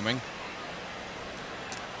Wyoming.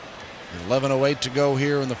 11:08 to go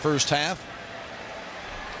here in the first half.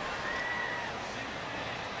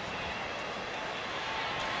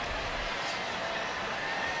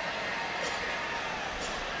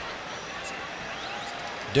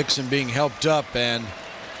 Dixon being helped up and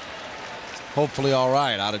hopefully all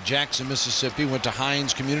right. Out of Jackson, Mississippi. Went to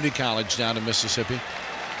Hines Community College down in Mississippi.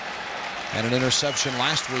 Had an interception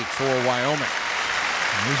last week for Wyoming.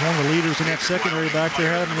 And he's one of the leaders in that secondary back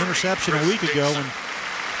there. Had an interception a week ago and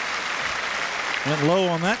went low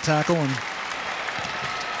on that tackle, and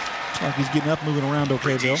looks like he's getting up, moving around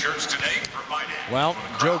okay, Bill. Well,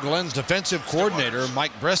 Joe Glenn's defensive coordinator,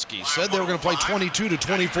 Mike Bresky, said they were going to play 22 to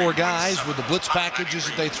 24 guys with the blitz packages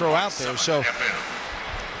that they throw out there. So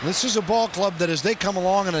this is a ball club that as they come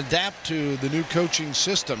along and adapt to the new coaching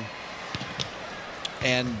system,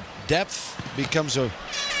 and depth becomes a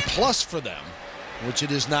plus for them, which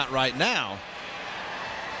it is not right now,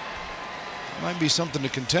 it might be something to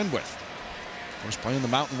contend with. Of course, playing the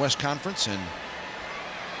Mountain West Conference and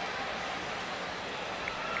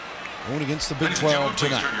going against the Big 12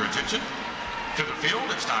 tonight. Turn your attention to the field.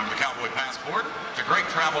 It's time for the Cowboy Passport to great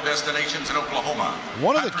travel destinations in Oklahoma.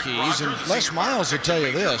 One of the keys, and Les Miles will tell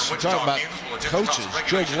you this, you talk about coaches.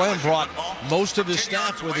 Joe Glenn brought most of his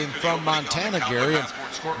staff with him from Montana, Gary, and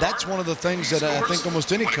that's one of the things that I think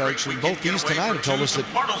almost any coach, and both these tonight have told us that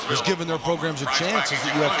has given their programs a chance, is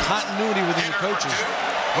that you have continuity within your coaches.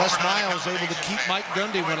 Les Miles able to keep Mike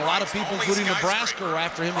Gundy when a lot of people, including Nebraska, are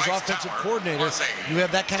after him as offensive coordinator. You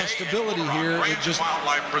have that kind of stability here. It just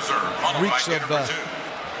reeks of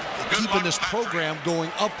keeping this program going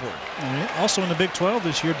upward. Also in the Big 12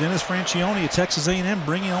 this year, Dennis Francione at Texas A&M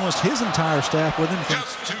bringing almost his entire staff with him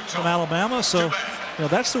from Alabama. So you know,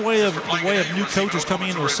 that's the way of new coaches coming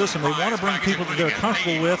into the system. They want to bring people that they're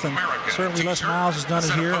comfortable with, and certainly Les Miles has done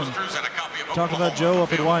it here. And talk about Joe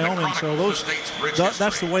up at Wyoming. So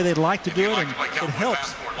that's the way they'd like to do it, and it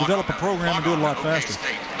helps develop a program and do it a lot faster.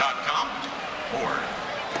 Or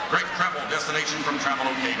great travel destination from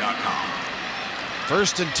travelok.com.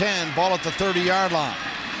 1st and 10, ball at the 30-yard line.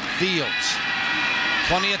 Fields,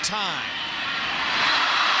 plenty of time.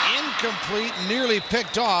 Incomplete, nearly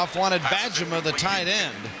picked off. Wanted Badgema, the tight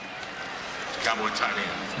end. Cowboy tight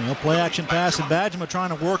end. You know, play action pass, and Badgema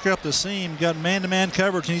trying to work up the seam. Got man-to-man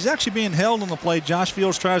coverage, and he's actually being held on the play. Josh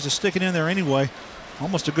Fields tries to stick it in there anyway.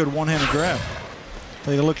 Almost a good one-handed grab.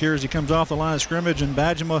 Take a look here as he comes off the line of scrimmage, and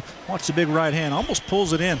Badgema wants the big right hand, almost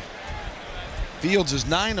pulls it in. Fields is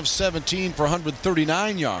 9 of 17 for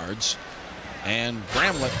 139 yards. And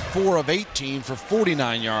Bramlett 4 of 18 for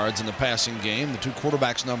 49 yards in the passing game. The two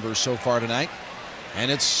quarterbacks' numbers so far tonight. And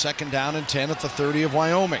it's 2nd down and 10 at the 30 of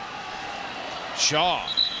Wyoming. Shaw.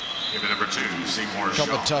 Give it number 2, Seymour Shaw.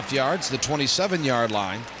 Couple of tough yards, the 27-yard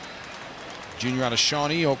line. Junior out of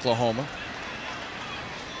Shawnee, Oklahoma.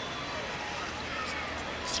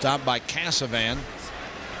 Stopped by Cassavan.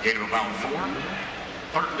 Gain of about 4.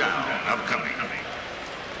 3rd down, upcoming.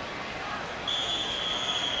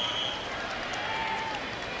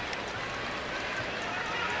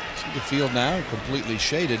 See the field now completely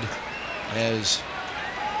shaded as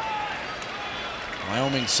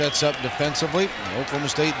Wyoming sets up defensively. The Oklahoma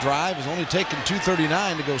State drive has only taken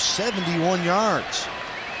 2:39 to go 71 yards.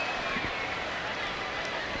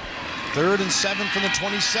 3rd and 7 from the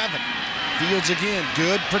 27. Fields again,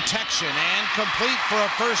 good protection and complete for a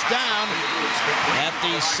 1st down at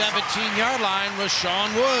the 17-yard line. Rashawn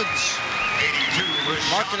Woods.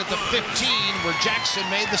 Marked it at the 15 where Jackson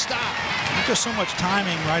made the stop. Just so much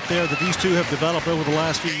timing right there that these two have developed over the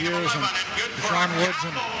last few years. And Rashawn Woods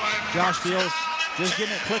and Josh Fields just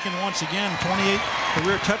getting it clicking once again. 28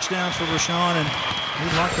 career touchdowns for Rashawn, and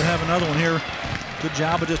we'd like to have another one here. Good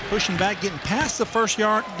job of just pushing back, getting past the first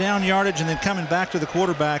down yardage, and then coming back to the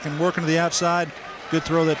quarterback and working to the outside. Good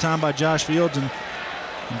throw that time by Josh Fields, and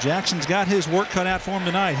Jackson's got his work cut out for him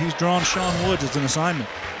tonight. He's drawn Sean Woods as an assignment.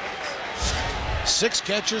 6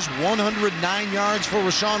 catches, 109 yards for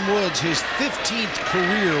Rashawn Woods, his 15th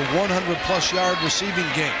career 100-plus yard receiving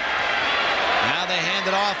game. Now they hand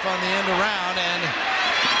it off on the end around and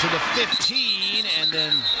to the 15, and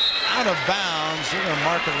then out of bounds. They're going to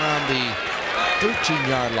mark it around the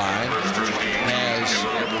 13-yard line as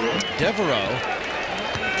Devereaux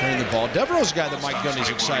carrying the ball. Devereaux's a guy that Mike Gundy's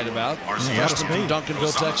excited about. Justin from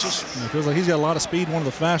Duncanville, Texas. It feels like he's got a lot of speed, one of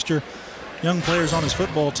the faster young players on his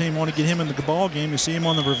football team. Want to get him in the ball game. You see him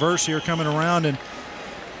on the reverse here coming around, and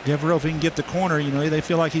Devereaux, if he can get the corner, you know, they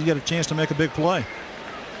feel like he's got a chance to make a big play.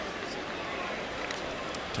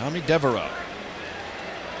 Tommy Devereaux.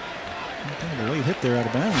 Kind of a late hit there out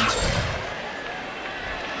of bounds.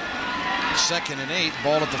 2nd and 8,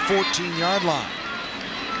 ball at the 14-yard line.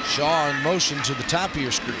 Shaw in motion to the top of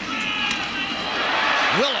your screen.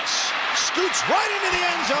 Willis scoots right into the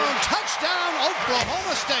end zone. Touchdown,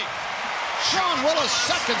 Oklahoma State. Sean Willis,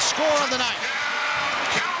 2nd score of the night.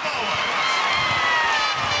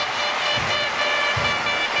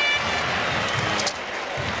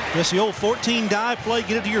 Yes, the old 14 dive play,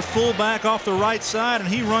 get it to your fullback off the right side, and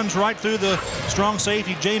he runs right through the strong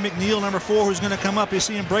safety, Jay McNeil, number 4, who's going to come up. You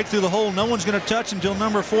see him break through the hole. No one's going to touch him until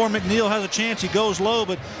number 4, McNeil, has a chance. He goes low,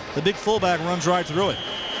 but the big fullback runs right through it.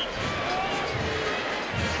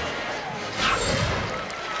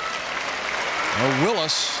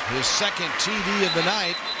 Willis, his 2nd TD of the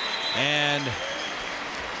night, and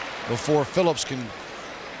before Phillips can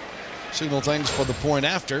signal things for the point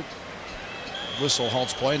after, whistle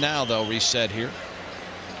halts play. Now they'll reset here.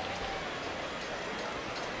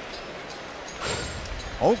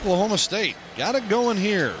 Oklahoma State got it going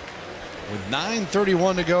here with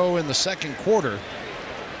 9:31 to go in the 2nd quarter.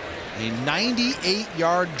 A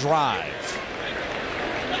 98-yard drive.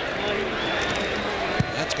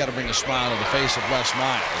 That's got to bring a smile to the face of Les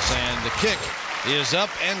Miles, and the kick is up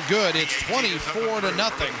and good. It's 24-0.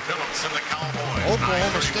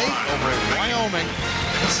 Oklahoma State over at Wyoming.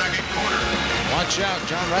 In the 2nd quarter. Watch out,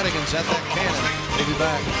 John Radigan's at that cannon. He'll be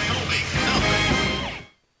back.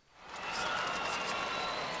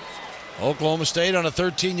 Oklahoma State on a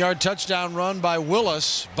 13-yard touchdown run by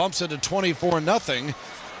Willis bumps it to 24-0.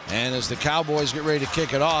 And as the Cowboys get ready to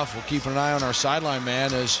kick it off, we're keeping an eye on our sideline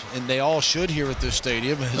man, and they all should here at this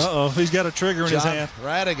stadium. Uh-oh, he's got a trigger in his hand.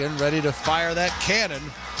 Radigan ready to fire that cannon.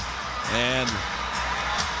 And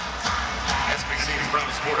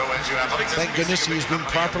thank goodness he's been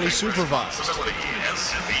properly supervised.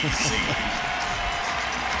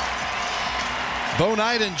 Bo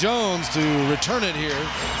Knight and Jones to return it here.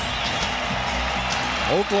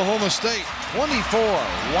 Oklahoma State 24,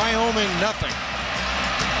 Wyoming nothing.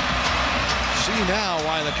 See now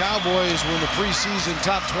why the Cowboys were in the preseason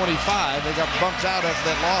top 25. They got bumped out after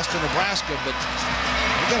that loss to Nebraska, but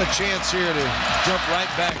they got a chance here to jump right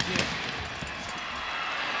back in.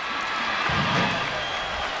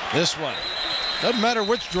 This one. Doesn't matter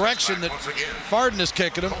which direction that Farden is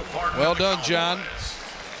kicking him. Well done, John.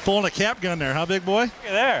 Pulling a cap gun there, huh, big boy? Look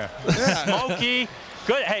at there. Yeah. Smoky.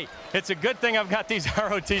 Good. Hey, it's a good thing I've got these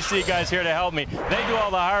ROTC guys here to help me. They do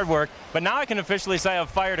all the hard work, but now I can officially say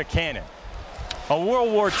I've fired a cannon. A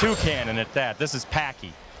World War II cannon at that. This is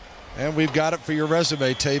Packy. And we've got it for your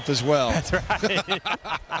resume tape as well. That's right.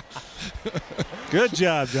 Good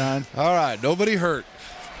job, John. All right, nobody hurt.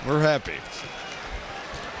 We're happy.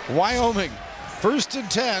 Wyoming, 1st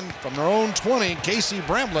and 10 from their own 20. Casey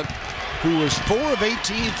Bramlett, who was 4 of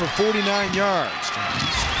 18 for 49 yards.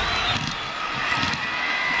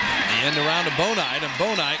 The end around to Bonite, and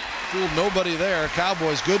Bonite fooled nobody there.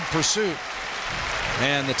 Cowboys, good pursuit.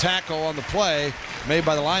 And the tackle on the play made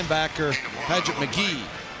by the linebacker, Paget McGee.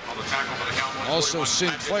 Also,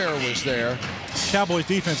 Sinclair was there. Cowboys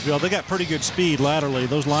defense, Bill, they got pretty good speed laterally.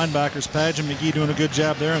 Those linebackers, Paget McGee doing a good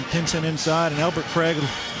job there, and Pinson inside, and Albert Craig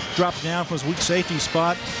drops down from his weak safety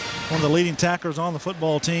spot. One of the leading tacklers on the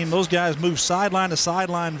football team. Those guys move sideline to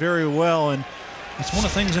sideline very well, and it's one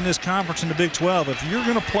of the things in this conference in the Big 12. If you're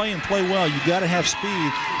going to play and play well, you've got to have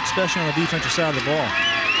speed, especially on the defensive side of the ball.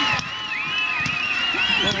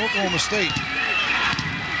 Well, Oklahoma State,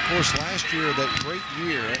 of course, last year, that great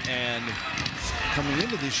year, and coming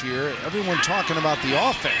into this year, everyone talking about the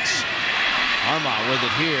offense. Armah with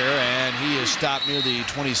it here, and he is stopped near the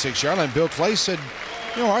 26-yard line. Bill Clay said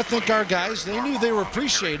You know, I think our guys, they knew they were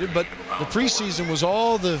appreciated, but the preseason was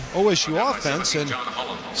all the OSU offense, and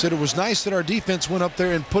said it was nice that our defense went up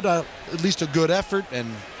there and put out at least a good effort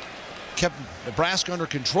and kept Nebraska under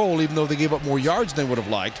control, even though they gave up more yards than they would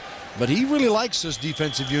have liked. But he really likes this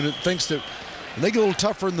defensive unit, thinks that when they get a little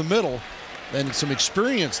tougher in the middle and some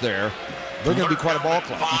experience there, they're going to be quite a ball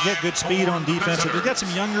club. You get good speed on defense. They've got some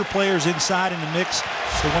younger players inside in the mix.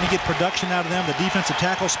 They want to get production out of them, the defensive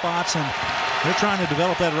tackle spots, and they're trying to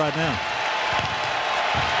develop that right now.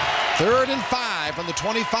 3rd and 5 from the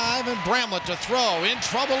 25, and Bramlett to throw. In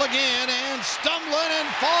trouble again, and stumbling and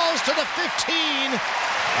falls to the 15.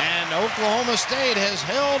 And Oklahoma State has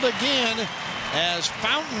held again as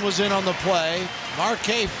Fountain was in on the play.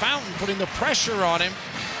 Marquet Fountain putting the pressure on him.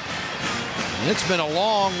 And it's been a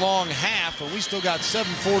long, long half, and we still got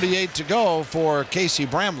 7:48 to go for Casey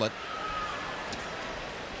Bramlett.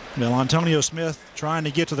 Well, Antonio Smith trying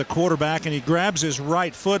to get to the quarterback, and he grabs his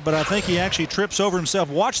right foot, but I think he actually trips over himself.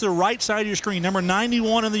 Watch the right side of your screen, number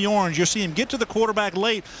 91 in the orange. You'll see him get to the quarterback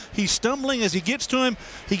late. He's stumbling as he gets to him.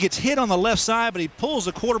 He gets hit on the left side, but he pulls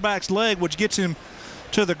the quarterback's leg, which gets him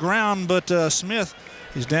to the ground. But Smith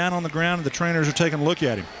is down on the ground, and the trainers are taking a look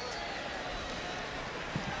at him.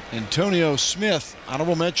 Antonio Smith,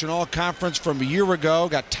 honorable mention all-conference from a year ago,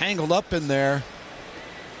 got tangled up in there.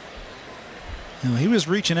 You know, he was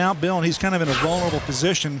reaching out, Bill, and he's kind of in a vulnerable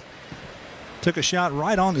position. Took a shot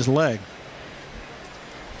right on his leg.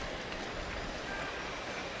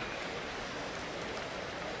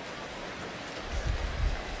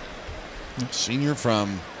 Senior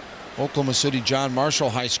from Oklahoma City John Marshall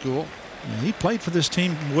High School. Yeah, he played for this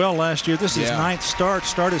team well last year. This is his 9th start.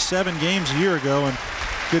 Started 7 games a year ago, and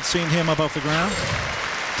good seeing him up off the ground.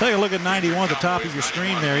 Take a look at 91 at the top of your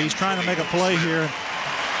screen there. He's trying to make a play here.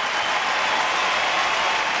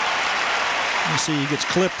 You see he gets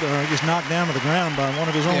clipped, he gets knocked down to the ground by one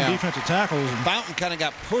of his own defensive tackles. Fountain kind of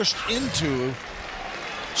got pushed into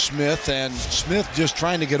Smith, and Smith just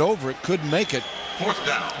trying to get over it, couldn't make it. 4th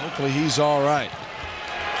down. Hopefully he's all right.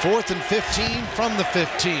 4th and 15 from the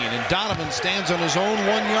 15, and Donovan stands on his own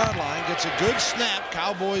 1-yard line, gets a good snap.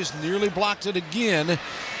 Cowboys nearly blocked it again,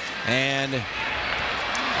 and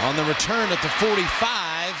on the return at the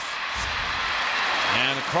 45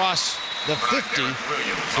 and across the 50,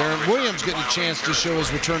 Darren Williams getting a chance to show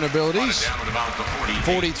his return abilities.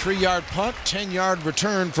 43-yard punt, 10-yard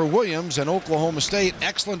return for Williams, and Oklahoma State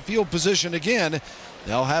excellent field position again.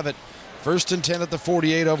 They'll have it 1st and 10 at the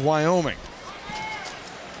 48 of Wyoming.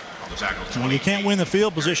 When you can't win the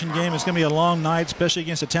field position game, it's going to be a long night, especially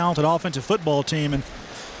against a talented offensive football team. And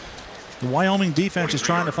the Wyoming defense is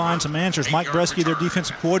trying to find some answers. Mike Bresky, their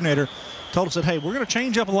defensive coordinator, told us that, hey, we're going to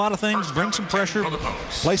change up a lot of things, bring some pressure,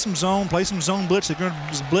 play some zone blitz. They're going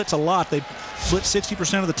to blitz a lot. They blitz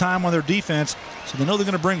 60% of the time on their defense, so they know they're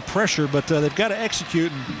going to bring pressure, but they've got to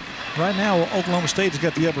execute. And right now, Oklahoma State has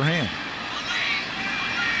got the upper hand.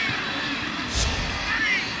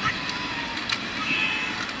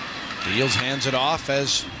 Fields hands it off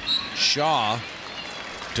as Shaw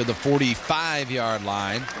to the 45-yard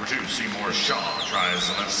line. Number 2, Seymour Shaw tries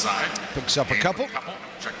the left side. Picks up a couple.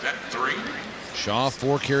 Check that, 3. Shaw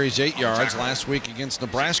 4 carries 8 yards last week against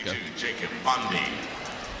Nebraska. Jacob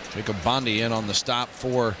Bondi in on the stop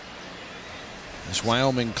for this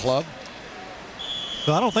Wyoming club.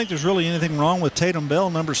 Well, I don't think there's really anything wrong with Tatum Bell,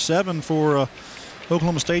 number 7 for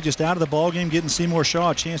Oklahoma State, just out of the ball game, getting Seymour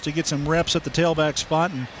Shaw a chance to get some reps at the tailback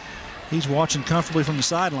spot, and he's watching comfortably from the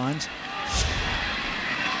sidelines.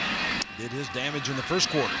 Did his damage in the first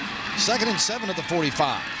quarter. 2nd and 7 at the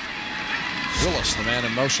 45. Willis, the man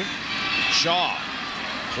in motion. Shaw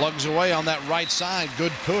plugs away on that right side.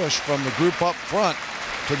 Good push from the group up front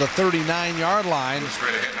to the 39-yard line.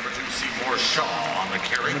 Straight ahead, number 2, Seymour Shaw on the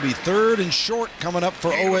carry. Going to be 3rd and short coming up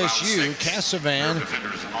for OSU. Cassavan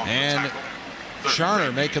and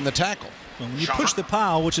Charner making the tackle. Well, when you push the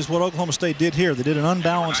pile, which is what Oklahoma State did here, they did an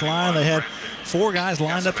unbalanced line. They had 4 guys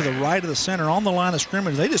lined up to the right of the center on the line of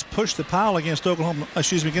scrimmage. They just pushed the pile against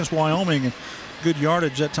against Wyoming, and good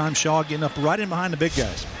yardage that time. Shaw getting up right in behind the big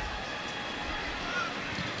guys.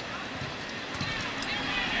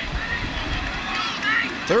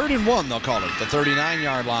 Third and 1, they'll call it, the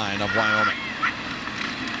 39-yard line of Wyoming.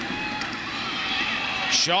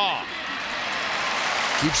 Shaw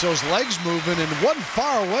keeps those legs moving and wasn't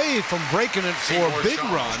far away from breaking it for a big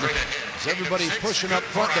run. As everybody's pushing up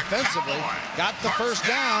front defensively. Got the first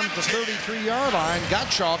down at the 33-yard line.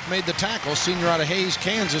 Gottschalk made the tackle, senior out of Hays,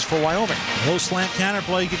 Kansas for Wyoming. Low slant counter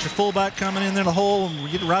play. Get your fullback coming in there in the hole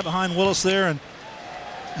and get right behind Willis there. And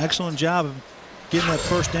excellent job of getting that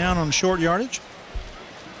first down on short yardage.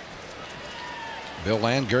 Bill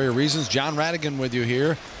and Gary Reasons, John Radigan with you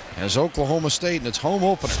here as Oklahoma State and its home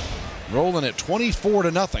opener rolling at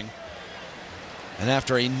 24-0. And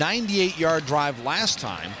after a 98-yard drive last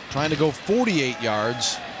time, trying to go 48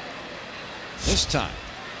 yards this time.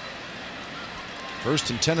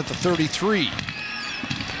 1st and 10 at the 33.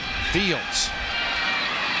 Fields.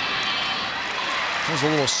 There's a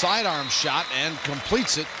little sidearm shot and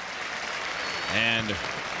completes it. And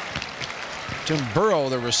Tim Burrow,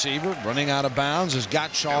 the receiver, running out of bounds, has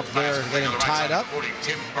got Gottschalk there getting tied up.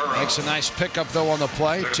 Makes a nice pickup, though, on the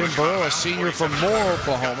play. Tim Burrow, a senior from Moore,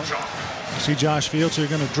 Oklahoma. See Josh Fields here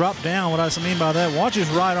going to drop down. What I mean by that, watch his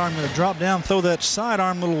right arm going to drop down, throw that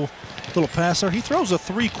sidearm little pass there. He throws a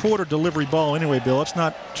 3/4 delivery ball anyway, Bill. It's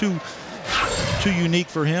not too unique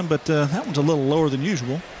for him, but that one's a little lower than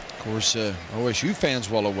usual. Of course, OSU fans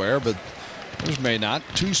well aware, but others may not.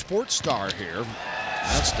 2 sports star here.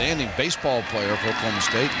 Outstanding baseball player for Oklahoma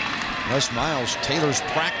State. Les Miles tailors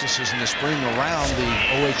practices in the spring around the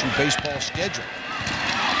OSU baseball schedule.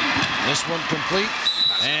 This one complete.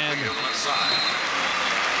 And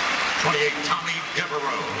 28, Tommy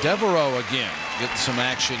Devereaux. Devereaux again getting some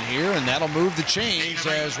action here, and that'll move the chains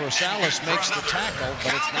as Rosales makes the tackle,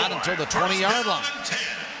 but it's not until the 20-yard line.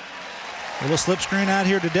 A little slip screen out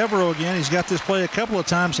here to Devereaux again. He's got this play a couple of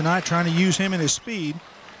times tonight, trying to use him and his speed.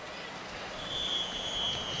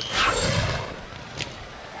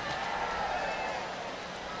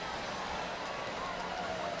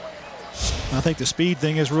 I think the speed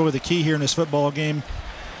thing is really the key here in this football game.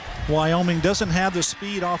 Wyoming doesn't have the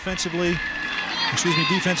speed defensively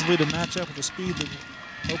to match up with the speed that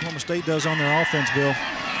Oklahoma State does on their offense, Bill.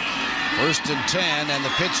 1st and 10, and the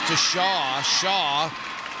pitch to Shaw. Shaw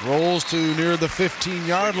rolls to near the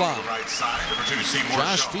 15-yard line.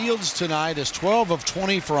 Josh Fields tonight is 12 of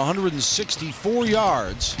 20 for 164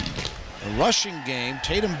 yards. The rushing game,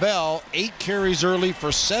 Tatum Bell, 8 carries early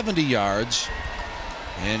for 70 yards.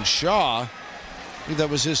 And Shaw, I believe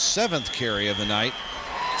that was his 7th carry of the night.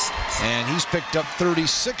 And he's picked up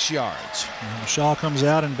 36 yards. And Shaw comes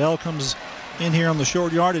out and Bell comes in here on the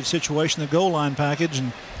short yardage situation, the goal line package,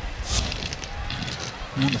 and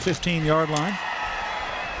on the 15-yard line.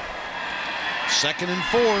 2nd and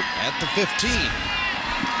 4 at the 15.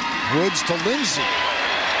 Woods to Lindsey.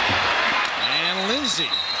 And Lindsey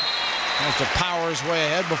has to power his way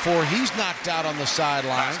ahead before he's knocked out on the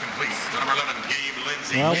sideline.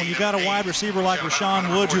 Well, when you got a wide receiver like Rashawn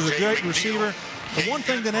Woods, who's a great receiver, the one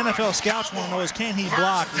thing that NFL scouts want to know is, can he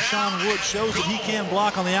block? Rashawn Woods shows that he can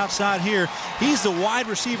block on the outside here. He's the wide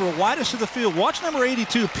receiver, widest of the field. Watch number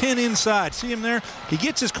 82 pin inside. See him there? He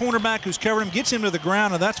gets his cornerback who's covering him, gets him to the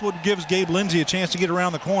ground, and that's what gives Gabe Lindsey a chance to get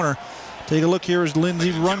around the corner. Take a look here as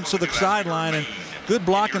Lindsey runs to the sideline, and good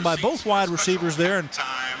blocking by both wide receivers there. And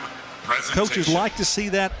coaches like to see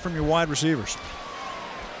that from your wide receivers.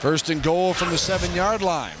 1st and goal from the 7-yard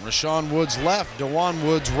line. Rashawn Woods left, DeJuan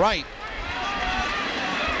Woods right.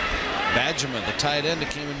 Badgerman, the tight end,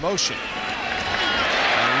 came in motion.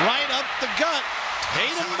 And right up the gut,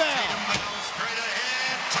 Tatum Bell.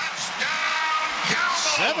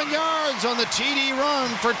 7 yards on the TD run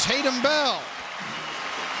for Tatum Bell.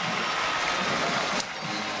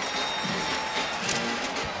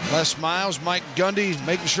 Les Miles, Mike Gundy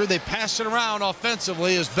making sure they pass it around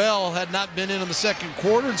offensively as Bell had not been in the 2nd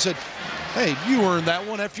quarter, and said, hey, you earned that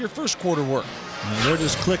one after your 1st quarter work. And they're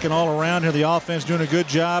just clicking all around here. The offense doing a good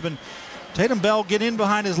job. And Tatum Bell get in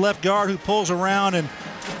behind his left guard, who pulls around, and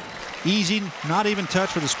easy, not even touch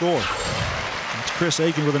for the score. It's Chris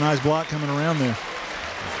Aiken with a nice block coming around there.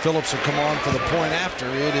 Phillips will come on for the point after.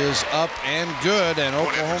 It is up and good, and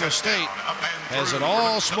Oklahoma State has it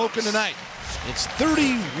all smoking tonight. It's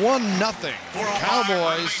 31-0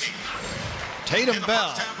 Cowboys. Tatum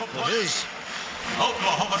Bell for his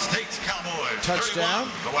Oklahoma State's Cowboys touchdown.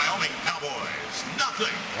 31, the Wyoming Cowboys,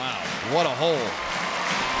 nothing. Wow, what a hole.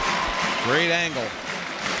 Great angle.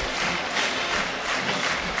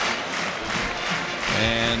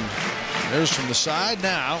 And there's from the side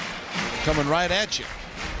now, coming right at you.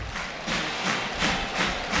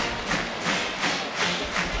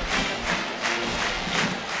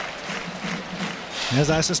 As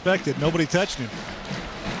I suspected, nobody touched him.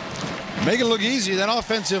 Make it look easy. That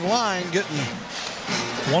offensive line getting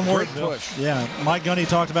one word push. Yeah, Mike Gundy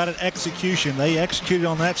talked about it, execution. They executed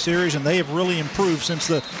on that series, and they have really improved since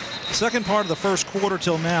the second part of the 1st quarter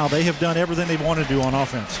till now. They have done everything they wanted to do on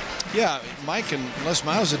offense. Yeah, Mike and Les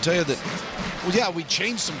Miles would tell you that, well, yeah, we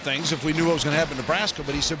changed some things if we knew what was going to happen in Nebraska,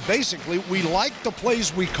 but he said basically we liked the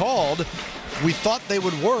plays we called. We thought they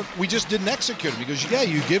would work. We just didn't execute them. He goes, yeah,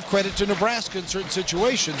 you give credit to Nebraska in certain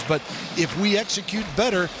situations, but if we execute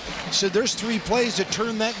better, so there's 3 plays that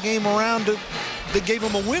turned that game around to that gave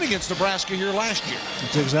them a win against Nebraska here last year.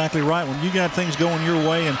 That's exactly right. When you got things going your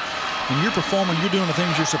way and you're performing, you're doing the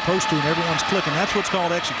things you're supposed to, and everyone's clicking. That's what's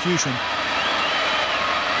called execution.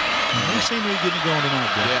 And they seem to be getting it going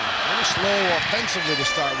tonight, Bill. Yeah, a little slow offensively to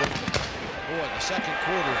start with. Boy, the second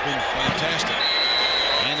quarter has been fantastic.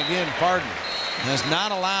 And again, Barden has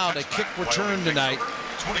not allowed a kick return tonight.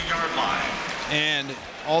 20-yard line. And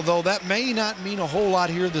although that may not mean a whole lot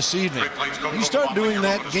here this evening, you start doing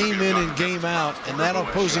that game in and game out, and that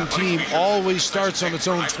opposing team always starts on its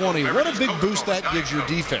own 20. What a big boost that gives your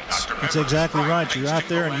defense. That's exactly right. You're out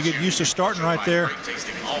there, and you get used to starting right there.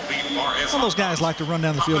 Some of those guys like to run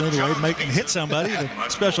down the field anyway, make and hit somebody, the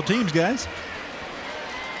special teams guys.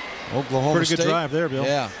 Oklahoma State. Pretty good drive there, Bill.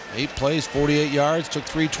 Yeah, 8 plays, 48 yards, took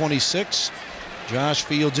 3:26. Josh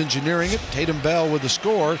Fields engineering it. Tatum Bell with the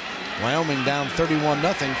score. Wyoming down 31-0.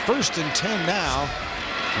 1st and 10 now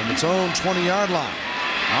from its own 20-yard line.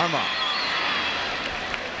 Armah.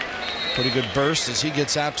 Pretty good burst as he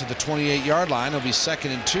gets out to the 28-yard line. It'll be 2nd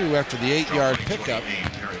and 2 after the 8-yard pickup.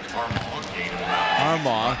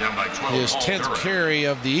 Armah, his 10th carry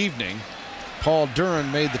of the evening. Paul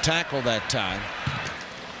Duran made the tackle that time.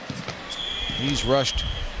 He's rushed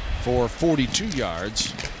for 42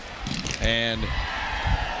 yards. And with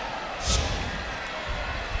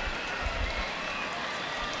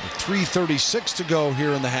 3:36 to go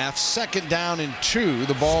here in the half. 2nd down and 2.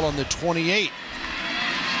 The ball on the 28.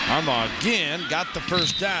 Armah again got the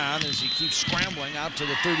first down as he keeps scrambling out to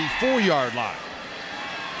the 34-yard line.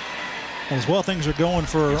 Well, as well things are going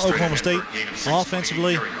for Oklahoma State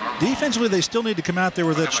offensively. Defensively, they still need to come out there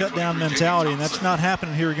with that shutdown mentality, and that's not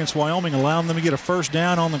happening here against Wyoming, allowing them to get a first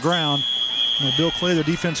down on the ground. You know, Bill Clay, their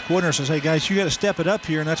defense coordinator, says, hey, guys, you got to step it up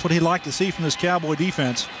here, and that's what he'd like to see from this Cowboy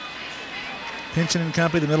defense. Pinson and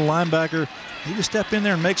company, the middle linebacker, he just step in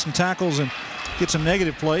there and make some tackles and get some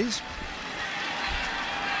negative plays.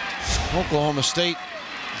 Oklahoma State,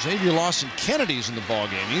 Xavier Lawson Kennedy's in the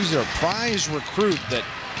ballgame. He's their prize recruit that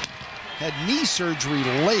had knee surgery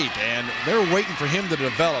late, and they're waiting for him to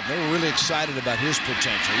develop. They were really excited about his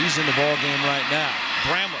potential. He's in the ballgame right now.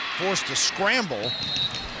 Bramlett forced to scramble.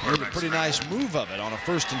 Made a pretty nice move of it on a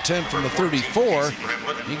 1st and 10 from the 34.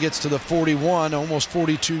 He gets to the 41, almost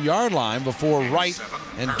 42-yard line before Wright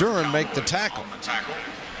and Duran make the tackle. It's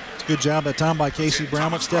a good job that time by Casey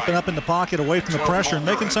Bramlett, stepping up in the pocket away from the pressure and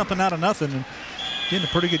making something out of nothing and getting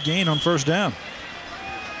a pretty good gain on 1st down.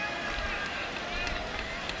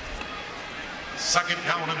 2nd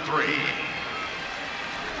down and 3.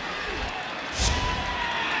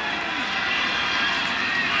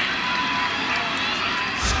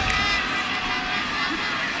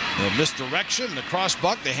 The misdirection, the cross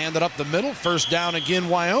buck, they hand it up the middle. 1st down again,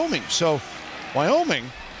 Wyoming. So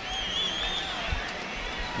Wyoming,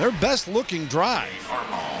 their best looking drive.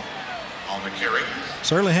 On the carry.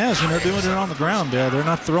 Certainly has, and they're doing it on the ground. They're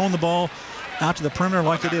not throwing the ball out to the perimeter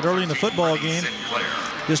like they did early in the football game.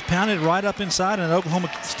 Just pounded right up inside an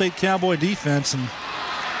Oklahoma State Cowboy defense and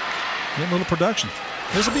get a little production.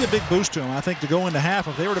 This will be a big boost to them, I think, to go into half.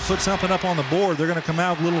 If they were to put something up on the board, they're going to come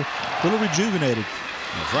out a little rejuvenated.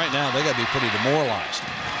 Right now, they got to be pretty demoralized.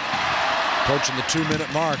 Approaching the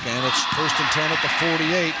 2-minute mark, and it's 1st and 10 at the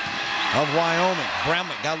 48 of Wyoming.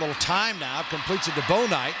 Bramlett got a little time now, completes it to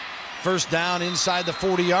Bonight. 1st down inside the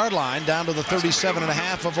 40-yard line, down to the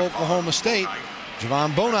 37.5 of Oklahoma State.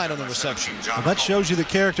 Javon Bonight on the reception. Well, that shows you the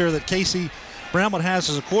character that Casey Bramlett has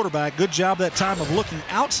as a quarterback. Good job that time of looking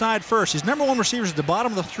outside first. His #1 receiver is at the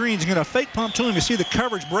bottom of the screen. He's going to fake pump to him. You see the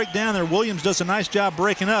coverage break down there. Williams does a nice job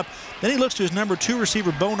breaking up. Then he looks to his #2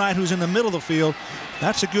 receiver, Bonight, who's in the middle of the field.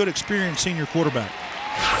 That's a good, experienced senior quarterback.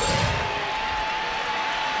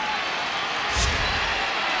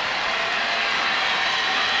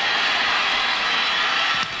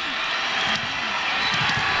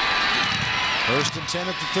 First and 10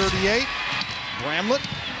 at the 38. Bramlett,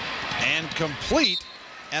 and complete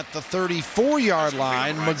at the 34-yard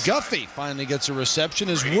line. McGuffey finally gets a reception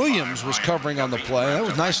as Williams was covering on the play. That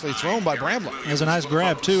was nicely thrown by Bramlett. There's a nice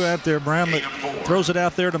grab, too, out there. Bramlett throws it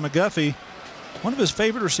out there to McGuffey. One of his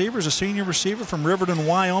favorite receivers, a senior receiver from Riverton,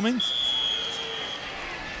 Wyoming.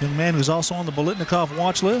 Young man who's also on the Bolitnikoff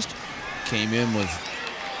watch list. Came in with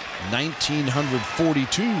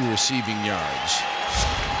 1,942 receiving yards.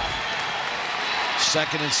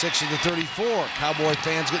 2nd and 6 at the 34. Cowboy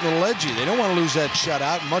fans getting a little edgy. They don't want to lose that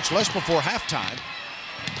shutout, much less before halftime.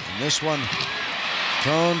 And this one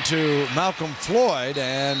thrown to Malcolm Floyd,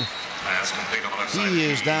 and he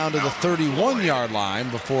is down to the 31-yard line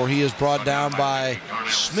before he is brought down by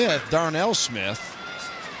Smith, Darnell Smith.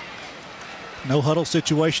 No huddle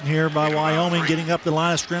situation here by Wyoming, getting up the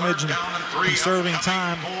line of scrimmage and conserving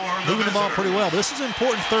time, moving the ball pretty well. This is an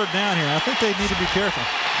important third down here. I think they need to be careful.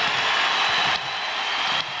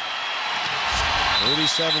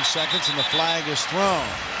 37 seconds and the flag is thrown.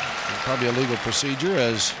 Probably a legal procedure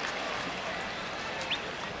as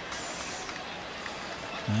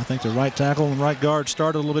I think the right tackle and right guard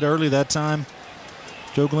started a little bit early that time.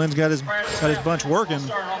 Joe Glenn's got his bunch working.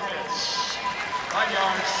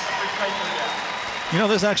 You know,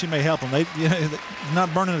 this actually may help them. They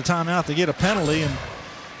not burning the timeout. They get a penalty, and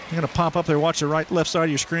you're going to pop up there, watch the left side of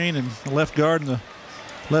your screen, and the left guard and the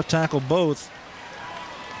left tackle both.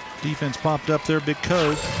 Defense popped up there, big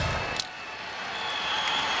code.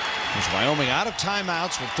 There's Wyoming out of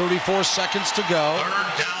timeouts with 34 seconds to go.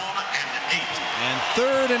 3rd down and 8. And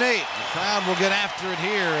 3rd and 8. The crowd will get after it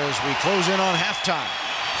here as we close in on halftime.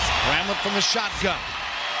 Bramlett from the shotgun.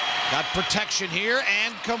 Got protection here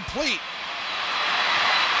and complete.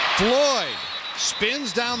 Floyd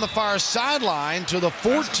spins down the far sideline to the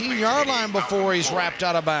 14-yard line before he's wrapped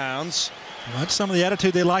out of bounds. Well, that's some of the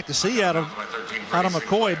attitude they like to see out of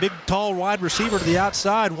McCoy. Big, tall, wide receiver to the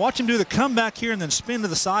outside. Watch him do the comeback here and then spin to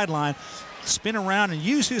the sideline, spin around and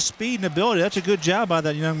use his speed and ability. That's a good job by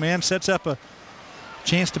that young man. Sets up a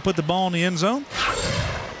chance to put the ball in the end zone.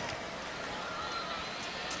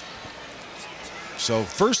 So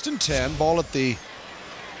 1st and 10, ball at the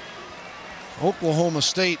Oklahoma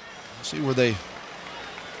State. Let's see where they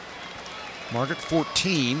mark it.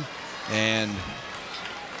 14 and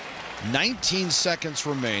 19 seconds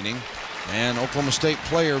remaining, and Oklahoma State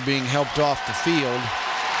player being helped off the field.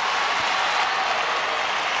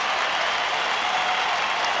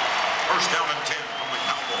 First down and 10 from the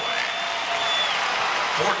Cowboy.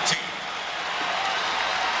 14.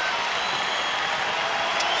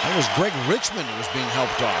 That was Greg Richmond who was being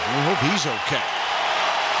helped off. We hope he's okay.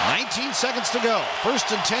 19 seconds to go.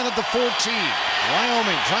 1st and 10 at the 14.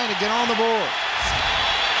 Wyoming trying to get on the board.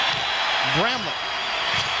 Bramlett.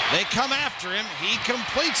 They come after him. He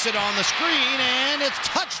completes it on the screen, and it's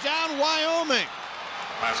touchdown Wyoming.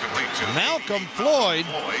 Malcolm Floyd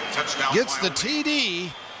gets the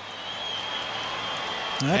TD.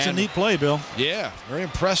 That's a neat play, Bill. Yeah, very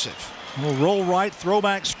impressive. A little roll right,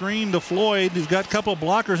 throwback screen to Floyd, who's got a couple of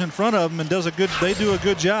blockers in front of him and they do a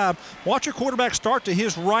good job. Watch your quarterback start to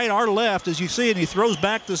his right, our left, as you see it, and he throws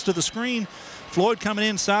back this to the screen. Floyd coming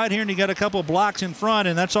inside here, and he got a couple of blocks in front,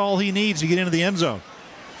 and that's all he needs to get into the end zone.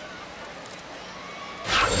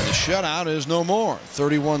 And the shutout is no more.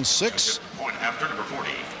 31-6. Point after number 40.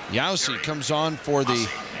 Yowsi comes on for the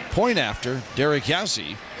point after. Derek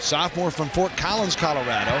Yowsi, sophomore from Fort Collins,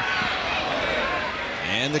 Colorado.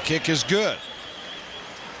 And the kick is good.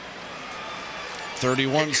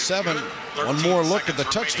 31-7. One more look at the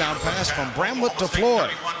touchdown pass from Bramlett to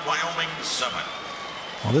Floyd.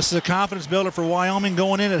 Well, this is a confidence builder for Wyoming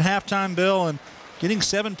going in at halftime, Bill, and getting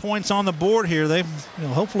 7 points on the board here.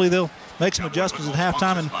 Hopefully they'll make some adjustments at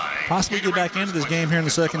halftime and possibly get back into this game here in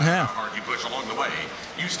the second half. You push along the way.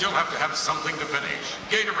 You still have to have something to finish.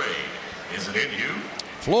 Gatorade, is it in you?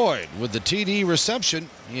 Floyd with the TD reception.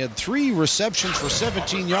 He had 3 receptions for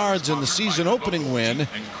 17 yards in the season opening win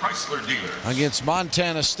against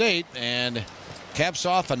Montana State, and caps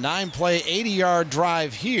off a 9-play, 80-yard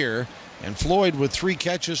drive here. And Floyd with 3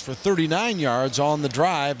 catches for 39 yards on the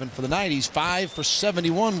drive, and for the night he's 5 for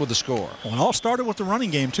 71 with the score. Well, it all started with the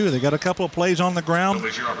running game too. They got a couple of plays on the ground,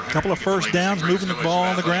 a couple of first downs, moving the ball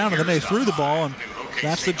on the ground, and then they threw the ball, and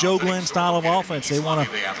that's the Joe Glenn style of offense. They want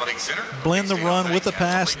to blend the run with the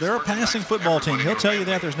pass. They're a passing football team. He'll tell you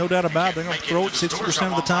that. There's no doubt about it. They're going to throw it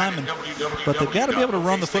 60% of the time, but they've got to be able to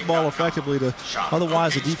run the football effectively.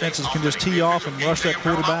 Otherwise, the defenses can just tee off and rush that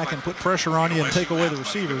quarterback and put pressure on you and take away the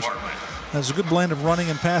receivers. That's a good blend of running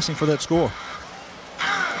and passing for that score.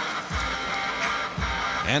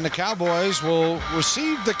 And the Cowboys will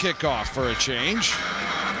receive the kickoff for a change.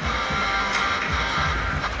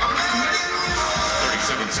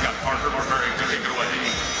 37, Scott Parker preparing to take it away.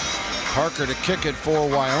 Parker to kick it for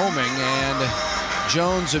Wyoming, and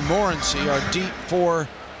Jones and Morency are deep for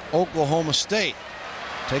Oklahoma State.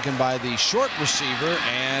 Taken by the short receiver,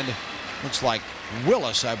 and looks like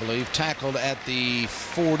Willis, I believe, tackled at the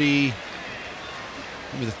 40,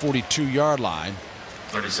 maybe the 42-yard line.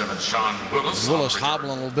 37, Sean Willis. Willis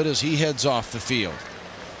hobbling a little bit as he heads off the field.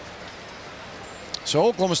 So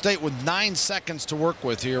Oklahoma State with 9 seconds to work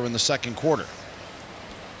with here in the second quarter.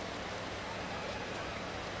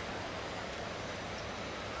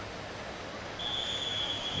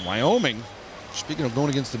 Wyoming, speaking of going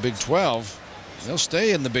against the Big 12, they'll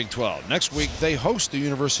stay in the Big 12. Next week they host the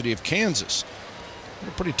University of Kansas.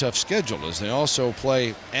 a pretty tough schedule, as they also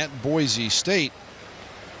play at Boise State.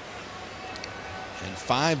 And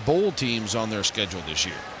 5 bowl teams on their schedule this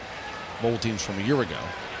year. Bowl teams from a year ago.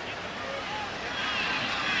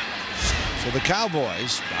 So the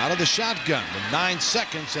Cowboys out of the shotgun with 9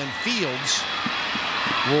 seconds, and Fields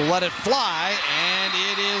will let it fly, and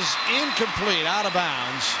it is incomplete, out of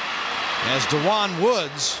bounds, as DeJuan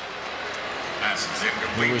Woods,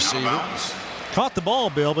 the receiver, caught the ball,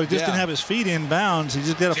 Bill, but he just didn't have his feet in bounds. He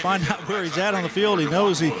just got to find out where he's at on the field. He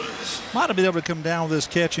knows he might have been able to come down with this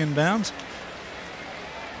catch in bounds.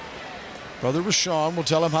 Brother Rashawn will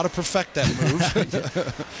tell him how to perfect that move.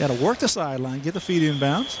 Got to work the sideline, get the feet in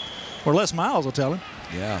bounds. Or Les Miles will tell him.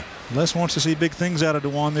 Yeah. Les wants to see big things out of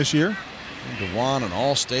DeJuan this year. And DeJuan, an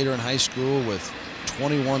all-stater in high school with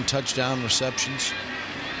 21 touchdown receptions,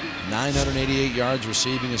 988 yards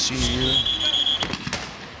receiving his senior year.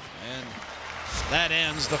 And that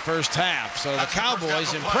ends the first half. So the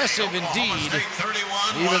Cowboys, impressive indeed,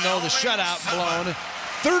 even though the shutout blown.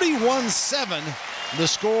 31-7 the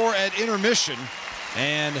score at intermission.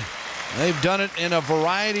 And they've done it in a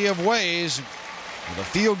variety of ways, with a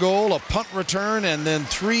field goal, a punt return, and then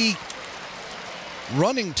 3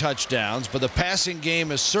 running touchdowns. But the passing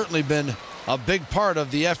game has certainly been a big part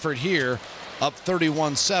of the effort here, up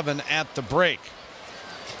 31-7 at the break.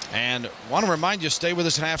 And want to remind you, stay with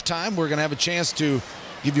us at halftime. We're going to have a chance to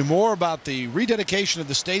give you more about the rededication of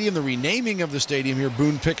the stadium, the renaming of the stadium here,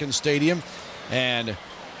 Boone Pickens Stadium. And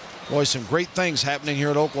boy, some great things happening here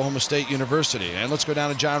at Oklahoma State University. And let's go down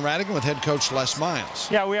to John Radigan with head coach Les Miles.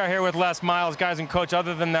 Yeah, we are here with Les Miles, guys, and coach.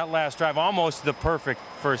 Other than that last drive, almost the perfect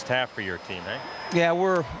first half for your team, eh? Yeah,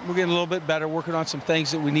 we're getting a little bit better, working on some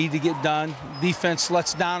things that we need to get done. Defense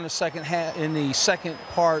lets down the second half in the second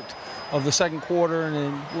part of the second quarter, and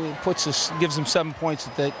then gives them 7 points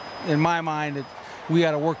that, in my mind, that we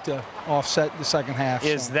got to work to offset the second half.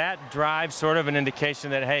 Is that drive sort of an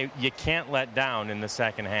indication that, hey, you can't let down in the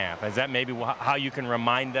second half? Is that maybe how you can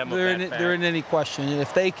remind them of that fact? There isn't any question.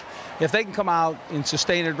 If they can come out and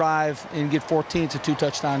sustain a drive and get 14, it's a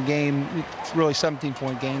 2-touchdown game. It's really a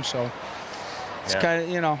 17-point game. So it's kind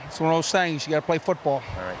of, it's one of those things. You got to play football.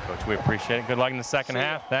 All right, Coach, we appreciate it. Good luck in the second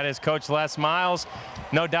half. That is Coach Les Miles,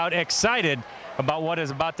 no doubt excited about what is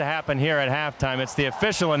about to happen here at halftime. It's the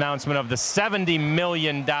official announcement of the $70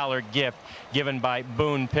 million gift given by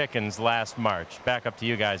Boone Pickens last March. Back up to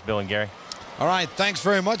you guys, Bill and Gary. All right, thanks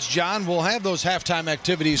very much, John. We'll have those halftime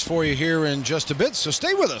activities for you here in just a bit, so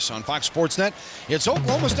stay with us on Fox Sports Net. It's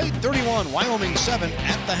Oklahoma State 31, Wyoming 7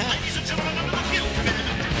 at the half.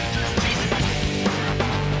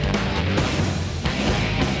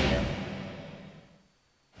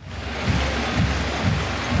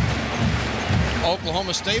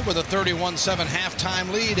 Oklahoma State with a 31-7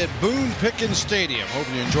 halftime lead at Boone Pickens Stadium.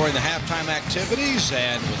 Hoping you're enjoying the halftime activities,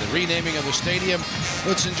 and with the renaming of the stadium,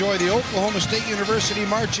 let's enjoy the Oklahoma State University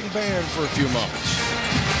Marching Band for a few moments.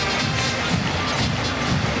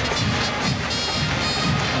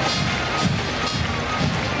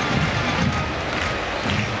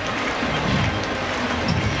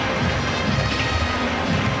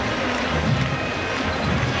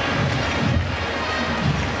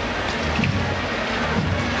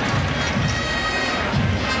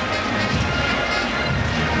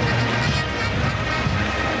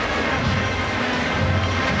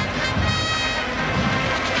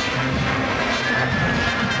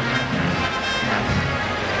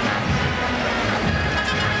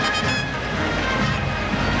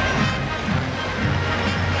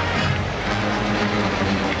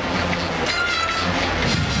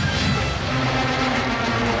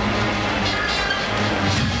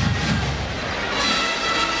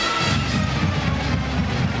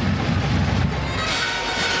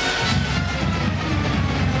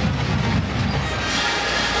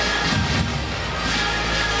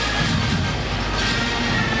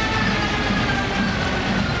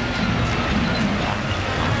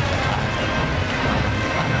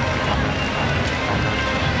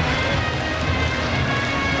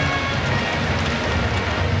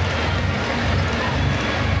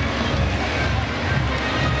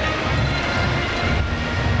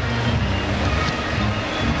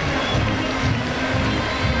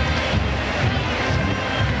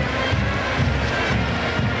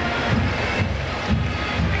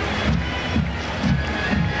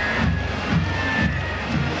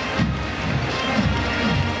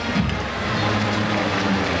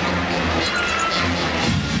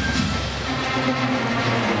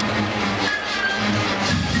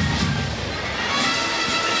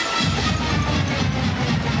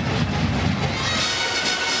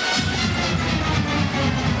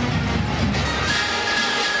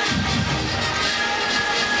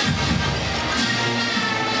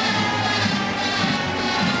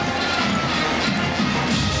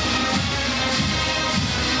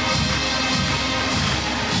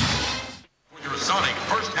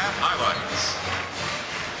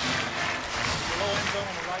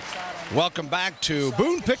 Welcome back to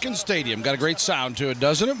Boone Pickens Stadium. Got a great sound to it,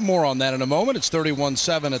 doesn't it? More on that in a moment. It's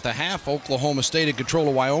 31-7 at the half. Oklahoma State in control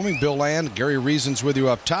of Wyoming. Bill Land, Gary Reasons with you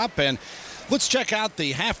up top. And let's check out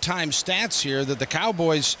the halftime stats here that the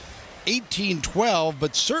Cowboys 18-12,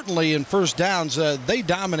 but certainly in first downs, they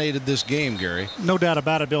dominated this game, Gary. No doubt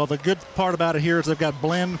about it, Bill. The good part about it here is they've got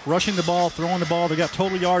Blend rushing the ball, throwing the ball. They've got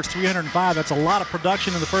total yards 305. That's a lot of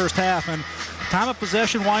production in the first half. And time of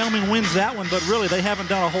possession, Wyoming wins that one, but really they haven't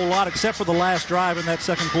done a whole lot except for the last drive in that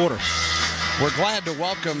second quarter. We're glad to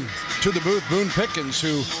welcome to the booth Boone Pickens,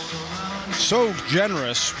 who so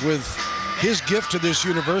generous with his gift to this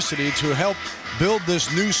university to help build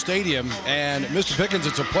this new stadium. And Mr. Pickens,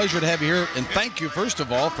 it's a pleasure to have you here, and thank you first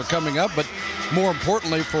of all for coming up, but more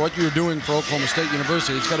importantly for what you're doing for Oklahoma State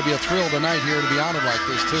University. It's got to be a thrill tonight here to be honored like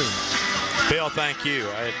this too. Bill, thank you.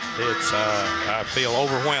 I feel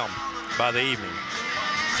overwhelmed by the evening.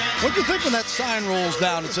 What do you think when that sign rolls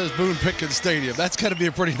down and says Boone Pickens Stadium? That's got to be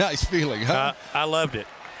a pretty nice feeling, huh? I loved it.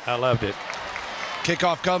 I loved it.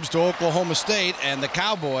 Kickoff comes to Oklahoma State, and the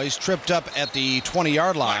Cowboys tripped up at the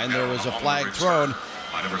 20-yard line. There was a flag thrown.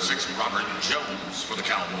 By number 6, Robert Jones for the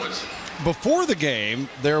Cowboys. Before the game,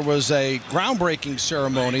 there was a groundbreaking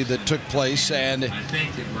ceremony that took place, and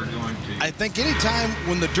I think any time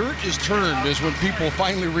when the dirt is turned is when people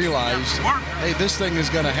finally realize, hey, this thing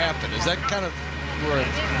is going to happen. Is that kind of where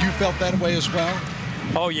you felt that way as well?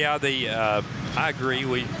 Oh yeah, I agree.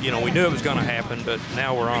 We knew it was going to happen, but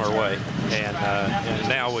now we're on our way, and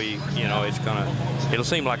now it'll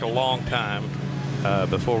seem like a long time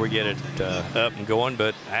before we get it up and going.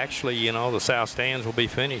 But actually, the south stands will be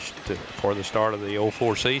finished for the start of the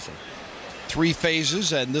 04 season. 3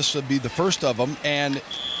 phases, and this will be the first of them. And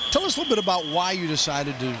tell us a little bit about why you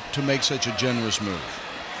decided to make such a generous move.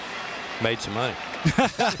 Made some money.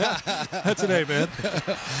 That's an amen.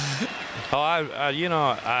 Oh,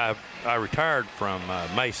 I retired from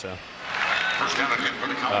Mesa First down and 10 for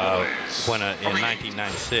the Cowboys. in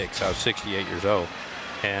 1996. I was 68 years old.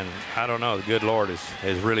 And I don't know, the good Lord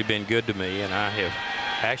has really been good to me, and I have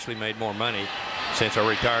actually made more money since I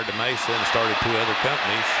retired to Mesa and started 2 other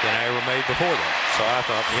companies than I ever made before that. So I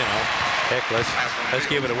thought, heck, let's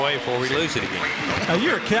give it away before we lose it again. Now,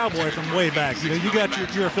 you're a Cowboy from way back. You got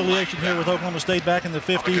your affiliation here with Oklahoma State back in the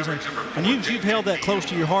 50s, and you've held that close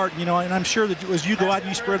to your heart, and I'm sure that as you go out and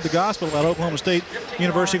you spread the gospel about Oklahoma State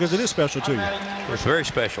University, because it is special to you. It's very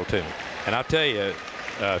special to me. And I'll tell you,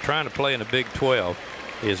 trying to play in the Big 12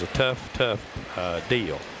 is a tough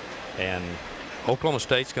deal. And Oklahoma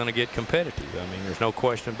State's going to get competitive. I mean, there's no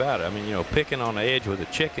question about it. I mean, picking on the edge with the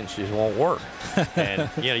chickens just won't work. And,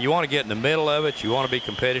 you want to get in the middle of it. You want to be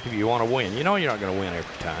competitive. You want to win. You're not going to win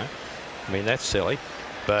every time. I mean, that's silly.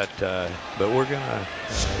 But we're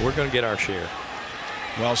going to get our share.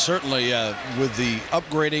 Well, certainly with the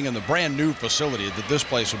upgrading and the brand new facility that this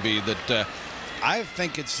place will be, that I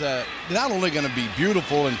think it's not only going to be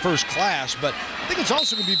beautiful and first class, but I think it's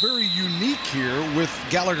also going to be very unique here with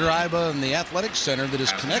Gallagher-Iba and the Athletic Center that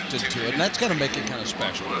is connected to it, and that's going to make it kind of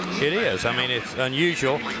special. It is. I mean, it's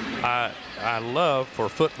unusual. I love for a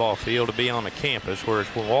football field to be on the campus where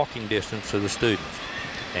it's walking distance to the students,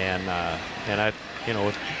 and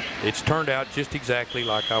it's turned out just exactly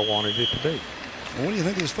like I wanted it to be. Well, what do you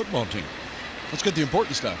think of this football team? Let's get the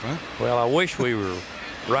important stuff, huh? Well, I wish we were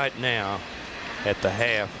right now at the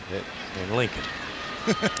half in Lincoln.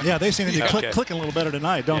 Yeah, they seem to be clicking a little better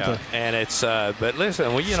tonight, don't they? And it's but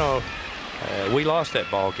listen, we lost that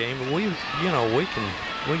ball game, and we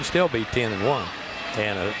can still be 10-1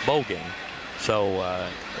 and a bowl game. So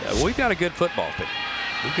we've got a good football team.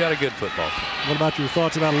 We've got a good football team. What about your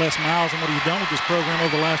thoughts about Les Miles and what he's done with this program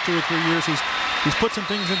over the last 2 or 3 years? He's put some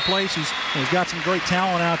things in place. He's got some great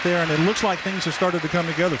talent out there, and it looks like things have started to come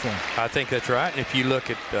together for him. I think that's right. And if you look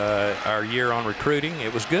at our year on recruiting,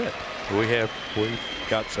 it was good. We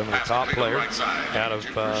got some of the top players out of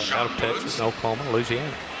Texas, Oklahoma,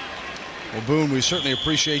 Louisiana. Well, Boone, we certainly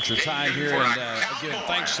appreciate your time here, and again,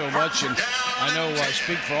 thanks so much. And I know I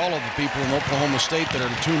speak for all of the people in Oklahoma State that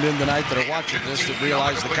are tuned in tonight, that are watching this, that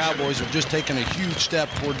realize the Cowboys have just taken a huge step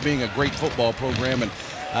toward being a great football program, and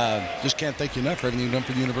just can't thank you enough for everything you've done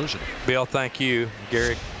for the university. Bill, thank you.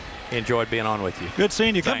 Gary, enjoyed being on with you. Good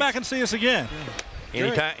seeing you. Come back and see us again.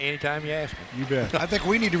 Anytime you ask me. You bet. I think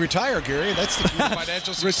we need to retire, Gary. That's the key to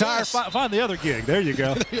financial success. Retire, find the other gig. There you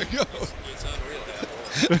go. There you go.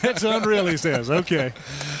 It's unreal, he says. Okay.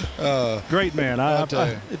 Great man.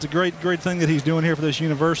 It's a great thing that he's doing here for this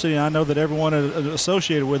university. And I know that everyone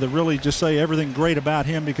associated with it really just say everything great about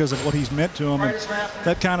him because of what he's meant to them. And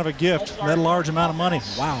that kind of a gift, that large amount of money.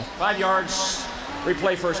 Wow. 5 yards,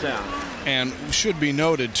 replay first down. And should be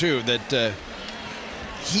noted, too, that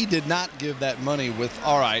he did not give that money with,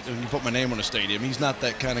 all right, and you put my name on a stadium. He's not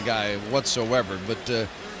that kind of guy whatsoever. But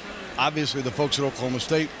obviously the folks at Oklahoma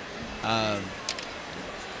State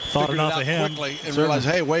thought enough of him quickly and realized,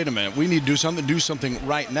 hey, wait a minute, we need to do something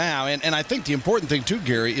right now. And I think the important thing too,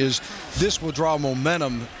 Gary, is this will draw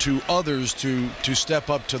momentum to others to step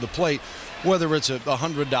up to the plate, whether it's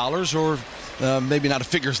 $100 or maybe not a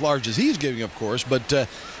figure as large as he's giving, of course, but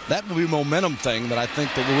that will be a momentum thing that I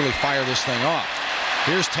think that will really fire this thing off.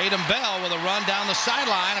 Here's Tatum Bell with a run down the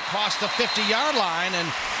sideline across the 50-yard line,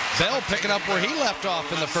 and Bell picking up where he left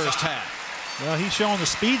off in the first half. Well, he's showing the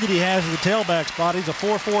speed that he has at the tailback spot. He's a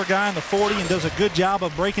 4.4 guy in the 40 and does a good job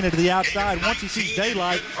of breaking it to the outside. Once he sees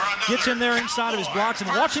daylight, gets in there inside of his blocks, and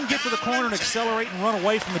watch him get to the corner and accelerate and run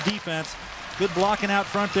away from the defense. Good blocking out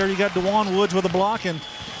front there. You got DeJuan Woods with a block, and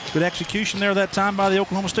good execution there that time by the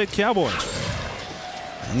Oklahoma State Cowboys.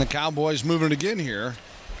 And the Cowboys moving again here.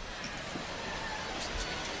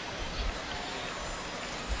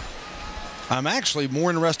 I'm actually more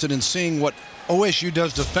interested in seeing what OSU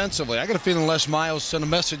does defensively. I got a feeling Les Miles sent a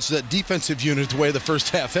message to that defensive unit the way the first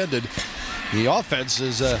half ended. The offense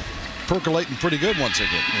is percolating pretty good once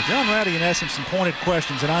again. Well, John Radigan asked him some pointed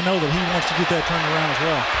questions, and I know that he wants to get that turned around as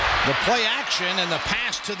well. The play action and the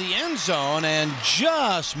pass to the end zone, and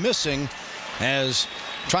just missing as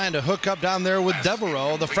trying to hook up down there with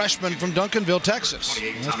Devereaux, the freshman from Duncanville, Texas.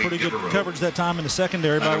 That's pretty good coverage that time in the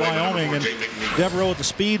secondary by Wyoming. And Devereaux with the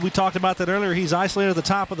speed, we talked about that earlier. He's isolated at the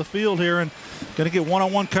top of the field here and going to get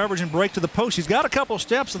one-on-one coverage and break to the post. He's got a couple of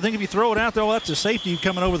steps. I think if you throw it out there, well, that's a safety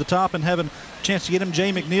coming over the top and having a chance to get him.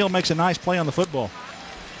 Jay McNeil makes a nice play on the football.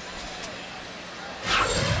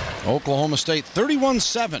 Oklahoma State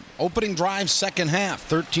 31-7. Opening drive, second half.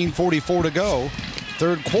 13:44 to go,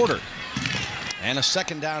 third quarter. And a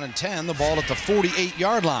second down and 10, the ball at the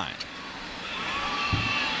 48-yard line.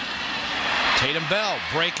 Tatum Bell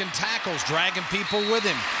breaking tackles, dragging people with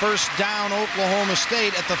him. First down, Oklahoma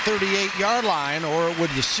State at the 38-yard line, or it would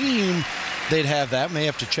seem they'd have that. May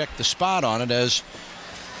have to check the spot on it as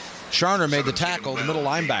Sharner made the tackle, the middle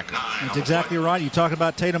linebacker. That's exactly right. You talk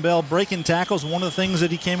about Tatum Bell breaking tackles. One of the things that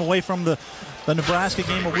he came away from the Nebraska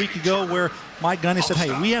game a week ago where Mike Gundy said,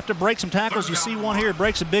 hey, we have to break some tackles. You see one here,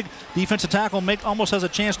 breaks a big defensive tackle, almost has a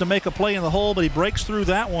chance to make a play in the hole, but he breaks through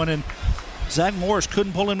that one, and Zach Morris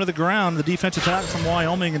couldn't pull him to the ground. The defensive tackle from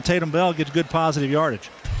Wyoming, and Tatum Bell gets good positive yardage.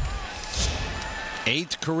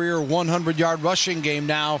 8th career 100-yard rushing game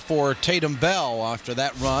now for Tatum Bell after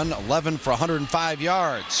that run, 11 for 105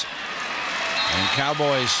 yards. And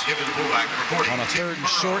Cowboys on a third and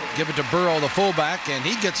short, give it to Burrow, the fullback, and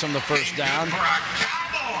he gets him the first down.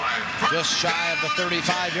 Just shy of the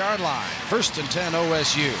 35-yard line. First and 10,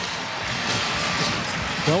 OSU.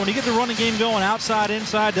 Well, when you get the running game going outside,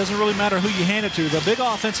 inside, doesn't really matter who you hand it to. The big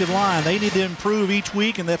offensive line, they need to improve each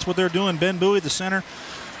week, and that's what they're doing. Ben Bowie, the center,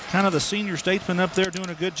 kind of the senior statesman up there, doing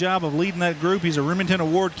a good job of leading that group. He's a Remington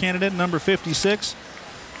Award candidate, number 56.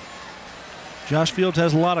 Josh Fields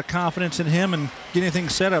has a lot of confidence in him and getting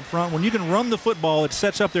things set up front. When you can run the football, it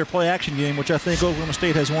sets up their play-action game, which I think Oklahoma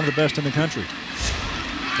State has one of the best in the country.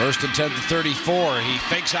 First and 10 to 34. He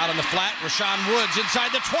fakes out on the flat. Rashawn Woods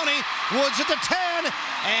inside the 20. Woods at the 10.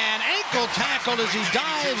 And ankle tackled as he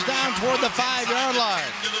dives down toward the 5-yard line.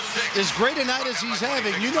 As great a night as he's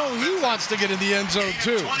having, you know he wants to get in the end zone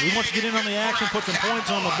too. He wants to get in on the action, put some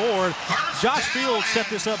points on the board. Josh Fields set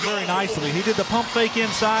this up very nicely. He did the pump fake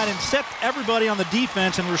inside and set everybody on the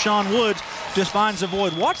defense, and Rashawn Woods just finds the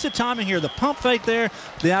void. Watch the timing here. The pump fake there,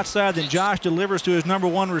 the outside, then Josh delivers to his number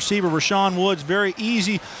one receiver, Rashawn Woods. Very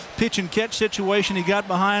easy pitch and catch situation. He got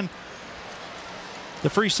behind the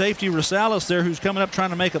free safety Rosales there, who's coming up trying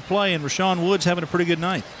to make a play, and Rashawn Woods having a pretty good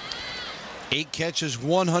night. 8 catches,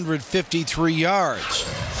 153 yards.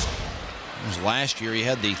 It was last year. He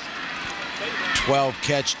had the 12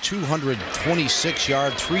 catch, 226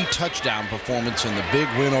 yard, 3 touchdown performance in the big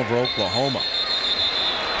win over Oklahoma.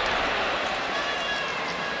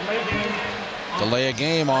 Delay a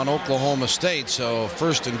game on Oklahoma State, so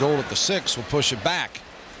first and goal at the 6 will push it back.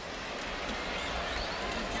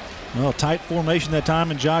 Well, tight formation that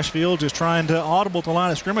time, and Josh Fields is trying to audible the line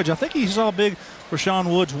of scrimmage. I think he saw big Rashawn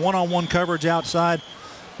Woods one-on-one coverage outside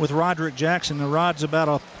with Roderick Jackson. The Rod's about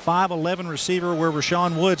a 5'11 receiver, where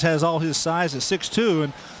Rashawn Woods has all his size at 6'2",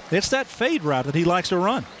 and it's that fade route that he likes to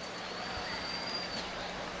run.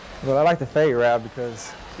 Well, I like the fade route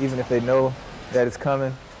because even if they know that it's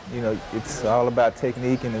coming, you know, it's all about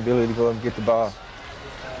technique and the ability to go and get the ball.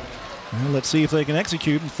 Well, let's see if they can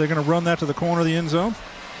execute, if they're going to run that to the corner of the end zone.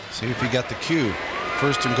 See if he got the cue.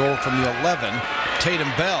 First and goal from the 11, Tatum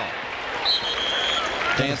Bell.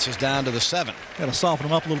 dances down to the 7. Got to soften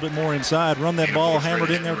them up a little bit more inside. Run that ball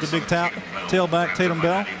hammered in there with the big tailback, Tatum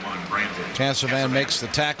Bell. Cassavan makes the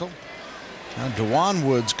tackle. Now DeJuan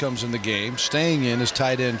Woods comes in the game. Staying in is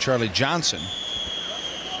tight end Charlie Johnson.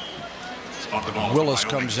 Willis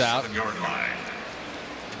comes out.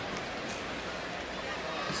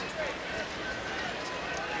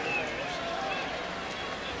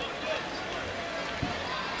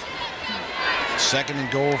 Second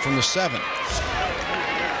and goal from the 7.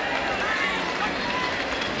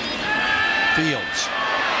 Fields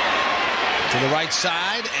to the right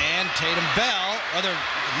side, and Tatum Bell,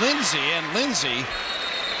 Lindsey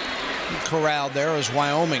corralled there as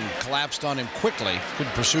Wyoming collapsed on him quickly. Good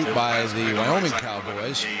pursuit by the Wyoming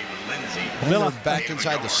Cowboys. Bell back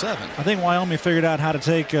inside the 7. I think Wyoming figured out how to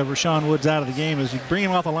take Rashawn Woods out of the game is you bring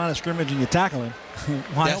him off the line of scrimmage and you tackle him.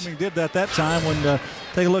 Wyoming did that time when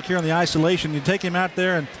take a look here on the isolation. You take him out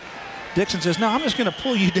there and Dixon says, no, I'm just going to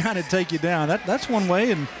pull you down and take you down. That's one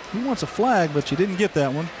way, and he wants a flag, but you didn't get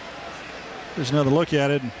that one. There's another look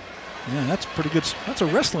at it. And, yeah, that's pretty good. That's a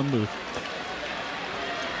wrestling move.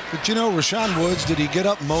 But you know, Rashawn Woods, did he get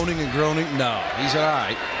up moaning and groaning? No. He said, all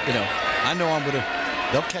right, I know I'm going to,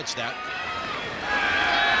 they'll catch that.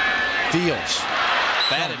 Fields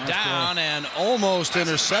batted down and almost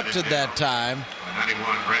intercepted that time.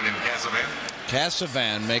 91, Brandon Cassavan.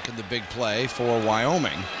 Cassavan making the big play for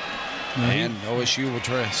Wyoming. And OSU will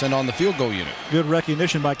try to send on the field goal unit. Good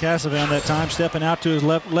recognition by Cassavan that time, stepping out to his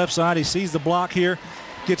left side. He sees the block here,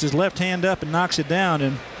 gets his left hand up and knocks it down.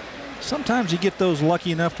 And sometimes you get those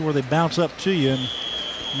lucky enough to where they bounce up to you. And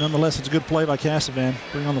nonetheless, it's a good play by Cassavan.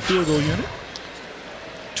 Bring on the field goal unit.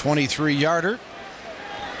 23-yarder.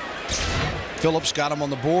 Phillips got him on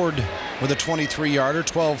the board with a 23-yarder.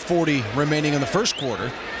 12:40 remaining in the first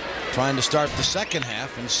quarter. Trying to start the second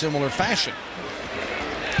half in similar fashion.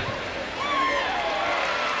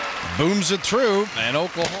 Booms it through, and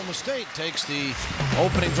Oklahoma State takes the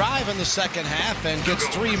opening drive in the second half and gets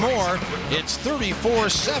 3 more. It's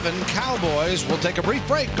 34-7 Cowboys. We'll take a brief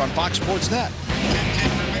break on Fox Sports Net.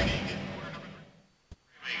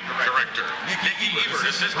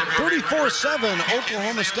 34-7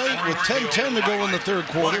 Oklahoma State with 10:10 to go in the third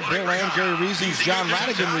quarter. Bill and Gary Reasons, John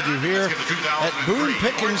Radigan with you here at Boone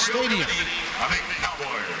Pickens Stadium.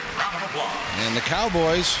 And the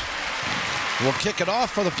Cowboys will kick it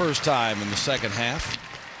off for the first time in the second half.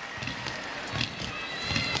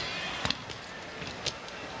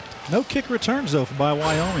 No kick returns, though, by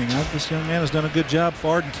Wyoming. This young man has done a good job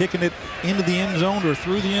forward and kicking it into the end zone or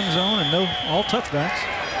through the end zone, and all touchbacks.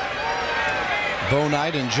 Bo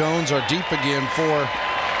Knight and Jones are deep again for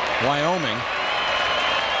Wyoming.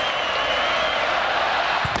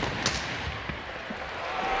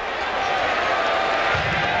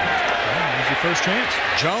 Here's your first chance.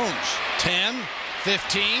 Jones, 10,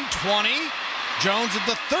 15, 20. Jones at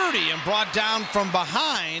the 30 and brought down from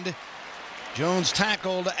behind. Jones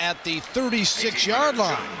tackled at the 36-yard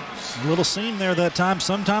line. A little seam there that time.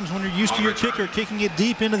 Sometimes when you're used to your kicker kicking it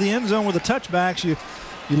deep into the end zone with the touchbacks, you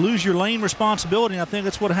lose your lane responsibility. And I think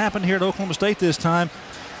that's what happened here at Oklahoma State this time.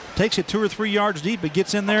 Takes it 2 or 3 yards deep, but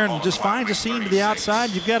gets in there and just finds a seam to the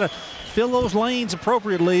outside. You've got to fill those lanes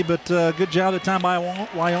appropriately, but good job that time by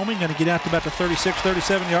Wyoming. Going to get out to about the 36,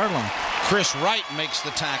 37-yard line. Chris Wright makes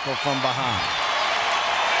the tackle from behind.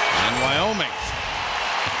 And Wyoming.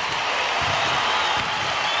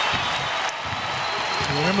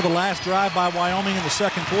 Remember the last drive by Wyoming in the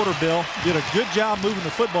second quarter, Bill. Did a good job moving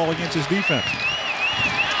the football against his defense.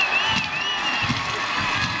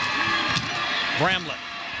 Bramlett.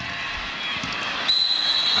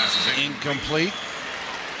 Incomplete.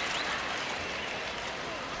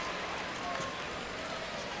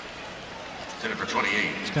 For 28.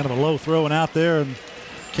 It's kind of a low throwing out there, and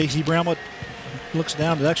Casey Bramlett looks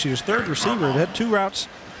down to actually his third receiver. It had 2 routes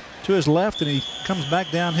to his left, and he comes back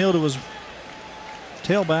downhill to his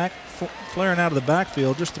tailback, flaring out of the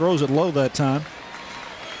backfield. Just throws it low that time.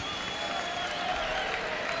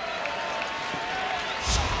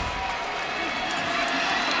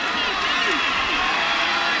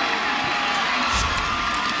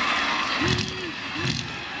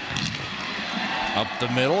 Up the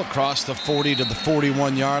middle, across the 40 to the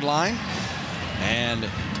 41-yard line. And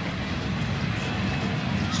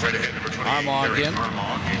straight ahead, number 28, Armagh again.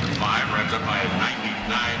 Armagh, 5, wrapped up by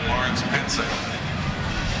 99, Lawrence Pinson.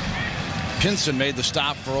 Pinson made the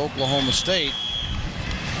stop for Oklahoma State.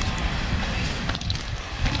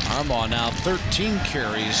 Armagh now 13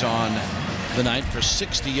 carries on the night for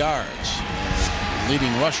 60 yards.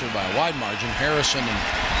 Leading rusher by a wide margin. Harrison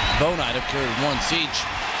and Bo Knight have carried once each.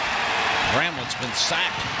 Bramlett's been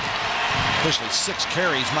sacked. Officially 6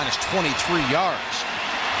 carries, minus 23 yards.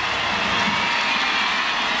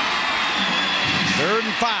 3rd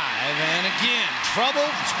and 5, and again, trouble.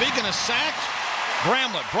 Speaking of sacks,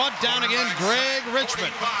 Bramlett brought down again, Greg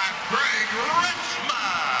Richmond.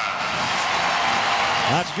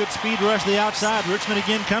 That's a good speed rush to the outside. Richmond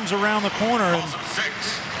again comes around the corner and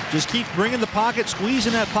just keeps bringing the pocket,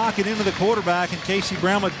 squeezing that pocket into the quarterback, and Casey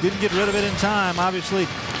Bramlett didn't get rid of it in time. Obviously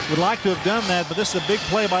would like to have done that, but this is a big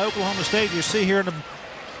play by Oklahoma State. You see here in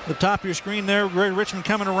the top of your screen there, Greg Richmond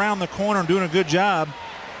coming around the corner and doing a good job.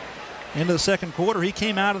 Into the second quarter, he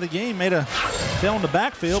came out of the game, fell in the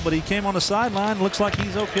backfield, but he came on the sideline. Looks like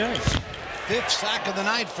he's okay. 5th sack of the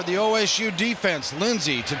night for the OSU defense.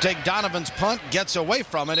 Lindsey to take Donovan's punt, gets away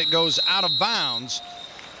from it. It goes out of bounds,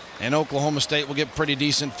 and Oklahoma State will get pretty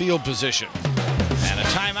decent field position. And a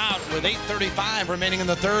timeout with 8:35 remaining in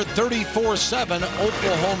the third. 34-7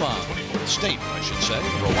 Oklahoma State, I should say,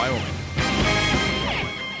 or Wyoming.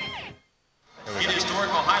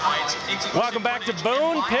 Welcome back to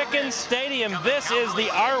Boone Pickens Stadium. This is the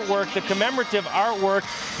artwork, the commemorative artwork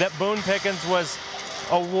that Boone Pickens was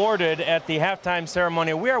awarded at the halftime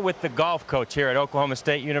ceremony. We are with the golf coach here at Oklahoma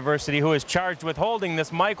State University, who is charged with holding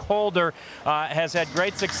this. Mike Holder has had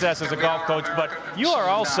great success as a golf coach, but you are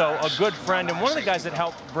also a good friend and one of the guys that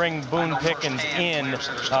helped bring Boone Pickens in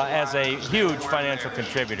as a huge financial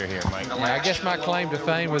contributor here, Mike. Yeah, I guess my claim to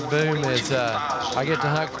fame with Boone is I get to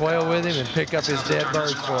hunt quail with him and pick up his dead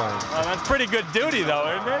birds for him. Well, that's pretty good duty,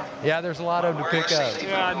 though, isn't it? Yeah, there's a lot of them to pick up.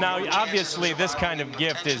 Yeah, now, obviously, this kind of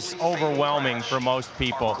gift is overwhelming for most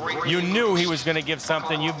people. You knew he was going to give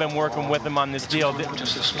something. You've been working with him on this deal. Did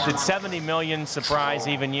 $70 million surprise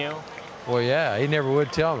even you? Well, yeah, he never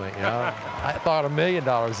would tell me. You know, I thought $1 million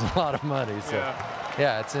was a lot of money. So,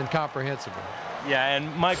 yeah, it's incomprehensible. Yeah,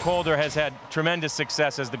 and Mike Holder has had tremendous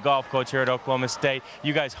success as the golf coach here at Oklahoma State.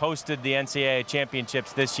 You guys hosted the NCAA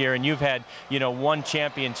championships this year, and you've had, one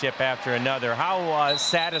championship after another. How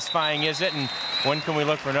satisfying is it, and when can we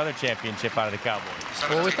look for another championship out of the Cowboys?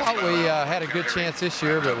 Well, we thought we had a good chance this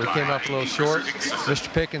year, but we came up a little short.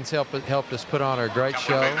 Mr. Pickens helped us put on a great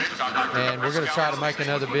show, and we're going to try to make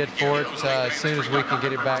another bid for it as soon as we can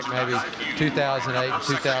get it back, maybe 2008 and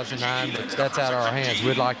 2009, but that's out of our hands.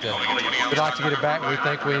 We'd like to get it back. We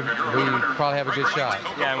think we probably have a good shot.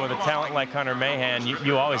 Yeah, and with a talent like Hunter Mahan,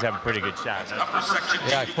 you always have a pretty good shot.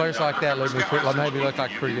 Yeah, players like that maybe look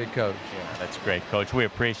like a pretty good coach. Yeah, that's great, Coach. We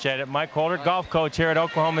appreciate it. Mike Holder, golf coach here at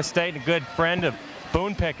Oklahoma State, a good friend of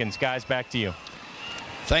Boone Pickens. Guys, back to you.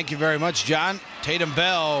 Thank you very much, John. Tatum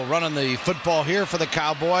Bell running the football here for the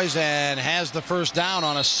Cowboys and has the first down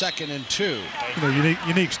on a 2nd and 2.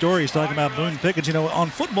 Unique stories talking about Boone Pickens. On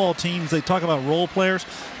football teams, they talk about role players,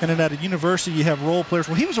 and then at a university, you have role players.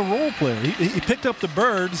 Well, he was a role player. He picked up the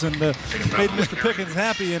birds and made Mr. Pickens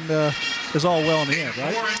happy, and is all well in the end,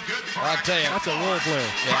 right? I'll tell you. That's a role player.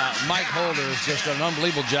 Yeah, Mike Holder has just done an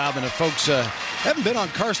unbelievable job, and if folks haven't been on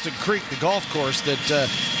Karsten Creek, the golf course that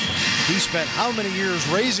he spent how many years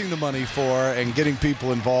raising the money for and getting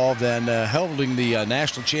people involved, and holding the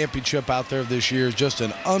national championship out there this year is just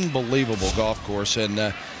an unbelievable golf course, and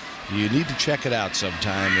you need to check it out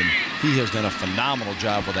sometime, and he has done a phenomenal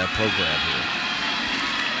job with that program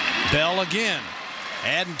here. Bell again,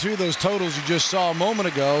 adding to those totals you just saw a moment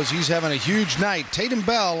ago as he's having a huge night. Tatum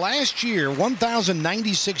Bell last year,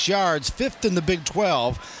 1,096 yards, 5th in the Big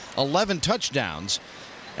 12, 11 touchdowns.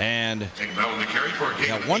 And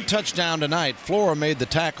got 1 touchdown tonight. Flora made the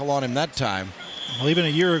tackle on him that time. Well, even a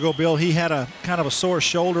year ago, Bill, he had a kind of a sore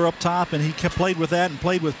shoulder up top, and he played with that and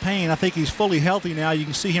played with pain. I think he's fully healthy now. You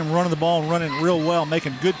can see him running the ball and running real well,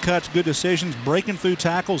 making good cuts, good decisions, breaking through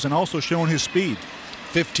tackles, and also showing his speed.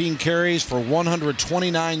 15 carries for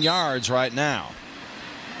 129 yards right now,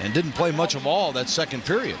 and didn't play much of all that second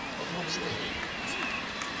period.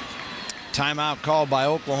 Timeout called by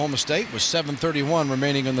Oklahoma State with 7:31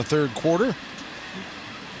 remaining in the third quarter.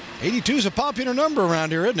 82 is a popular number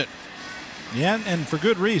around here, isn't it? Yeah, and for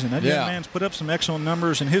good reason. That young man's put up some excellent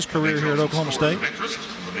numbers in his career here at Oklahoma State.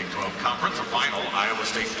 The Big 12 Conference, a final, Iowa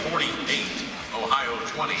State 48, Ohio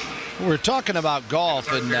 20. We're talking about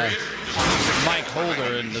golf and Mike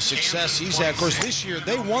Holder and the success he's had. Of course, this year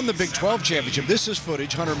they won the Big 12 championship. This is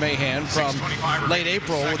footage, Hunter Mahan, from late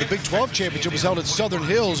April, where the Big 12 championship was held at Southern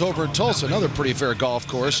Hills over in Tulsa, another pretty fair golf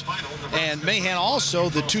course. And Mahan also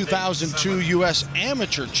the 2002 U.S.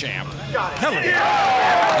 Amateur champ. Hell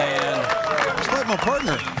and just like my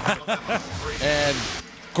partner. And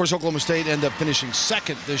of course, Oklahoma State ended up finishing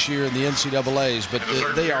 2nd this year in the NCAAs, but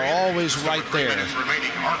they are always right there.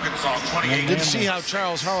 And didn't see how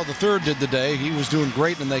Charles Howell III did today. He was doing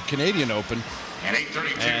great in the Canadian Open.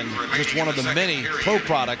 And just one of the many pro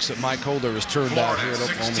products that Mike Holder has turned out here at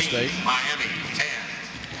Oklahoma State.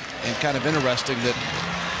 And kind of interesting that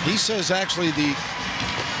He says actually the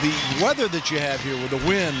weather that you have here with the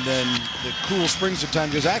wind and the cool springs at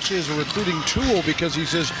times is actually is a recruiting tool, because he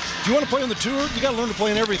says, if you want to play on the tour, you got to learn to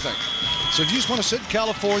play in everything. So if you just want to sit in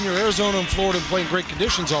California or Arizona and Florida and play in great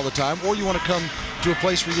conditions all the time, or you want to come to a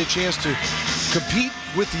place where you get a chance to compete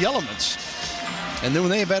with the elements. And then when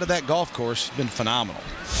they have added that golf course, it's been phenomenal.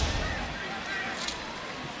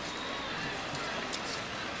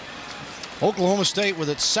 Oklahoma State with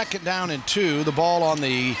its 2nd down and 2. The ball on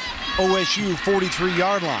the OSU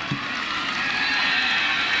 43-yard line.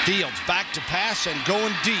 Fields back to pass and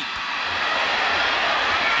going deep.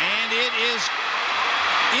 And it is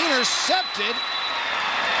intercepted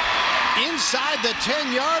inside the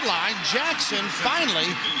 10-yard line. Jackson finally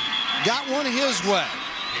got one his way.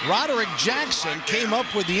 Roderick Jackson came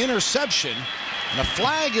up with the interception, and a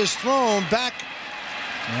flag is thrown back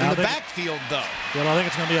in the backfield, though. Well, I think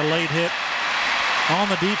it's going to be a late hit on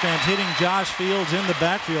the defense, hitting Josh Fields in the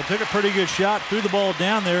backfield. Took a pretty good shot, threw the ball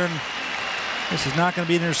down there, and this is not going to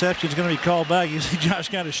be an interception. It's going to be called back. You see Josh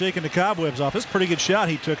kind of shaking the cobwebs off. It's a pretty good shot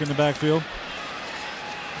he took in the backfield.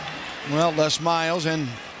 Well, Les Miles and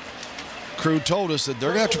crew told us that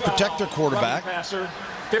they're going to have to protect their quarterback.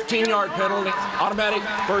 15-yard penalty, automatic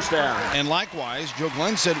first down. And likewise, Joe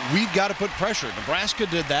Glenn said, we've got to put pressure. Nebraska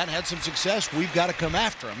did that, had some success. We've got to come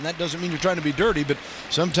after them. That doesn't mean you're trying to be dirty, but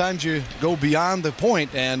sometimes you go beyond the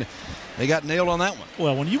point, and they got nailed on that one.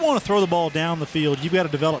 Well, when you want to throw the ball down the field, you've got to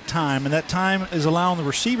develop time, and that time is allowing the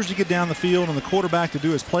receivers to get down the field and the quarterback to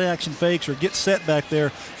do his play-action fakes or get set back there.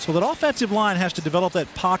 So that offensive line has to develop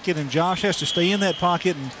that pocket, and Josh has to stay in that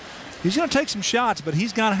pocket, and he's going to take some shots, but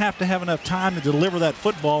he's going to have enough time to deliver that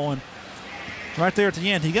football. And right there at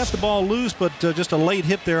the end, he got the ball loose, but just a late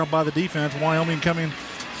hit there by the defense. Wyoming coming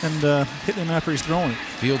and hitting him after he's throwing it.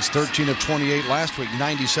 Fields 13 of 28 last week,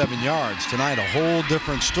 97 yards. Tonight, a whole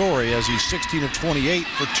different story as he's 16 of 28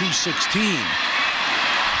 for 216.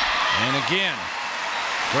 And again,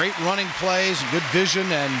 great running plays, good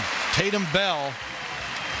vision, and Tatum Bell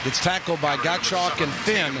gets tackled by Gottschalk and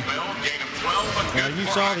Finn. Well, you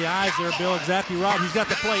saw the eyes there, Bill, exactly right. He's got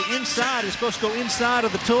the play inside. He's supposed to go inside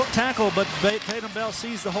of the tackle, but Tatum Bell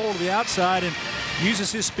sees the hole to the outside and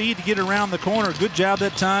uses his speed to get around the corner. Good job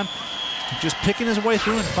that time, just picking his way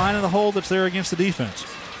through and finding the hole that's there against the defense.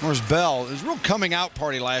 There's Bell. It was a real coming out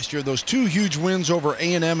party last year. Those 2 huge wins over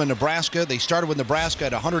A&M and Nebraska. They started with Nebraska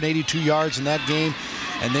at 182 yards in that game,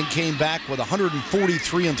 and then came back with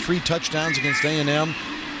 143 and 3 touchdowns against A&M.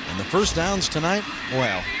 And the first downs tonight,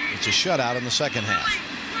 well, it's a shutout in the second half.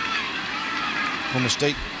 Oklahoma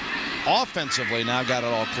State offensively now got it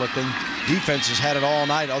all clicking. Defense has had it all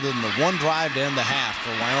night other than the one drive to end the half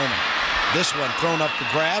for Wyoming. This one thrown up for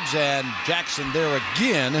grabs, and Jackson there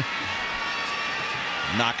again,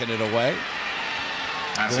 knocking it away.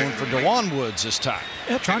 Going for DeJuan Woods this time.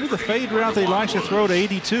 Yeah, trying to do the fade route that he likes to throw to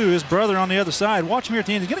 82. His brother on the other side. Watch him here at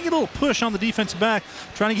the end. He's going to get a little push on the defensive back,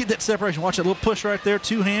 trying to get that separation. Watch that little push right there,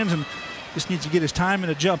 2 hands, and just needs to get his time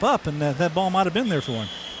and to jump up, and that ball might have been there for him.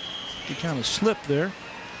 He kind of slipped there.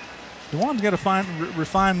 DeJuan's got to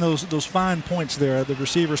refine those fine points there at the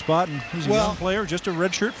receiver spot, and he's a young player, just a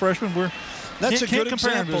redshirt freshman. That's a good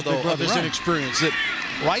example, though, of his inexperience. That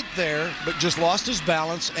right there, but just lost his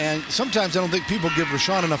balance, and sometimes I don't think people give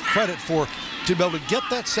Rashawn enough credit to be able to get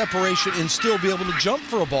that separation and still be able to jump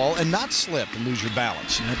for a ball and not slip and lose your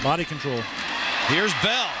balance. And that body control. Here's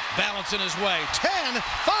Bell, balancing his way. 10,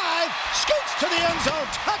 5, scoots to the end zone,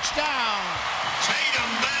 touchdown.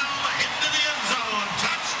 Tatum Bell into the end zone,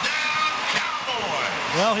 touchdown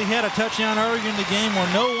Cowboys. Well, he had a touchdown earlier in the game where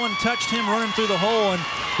no one touched him running through the hole, and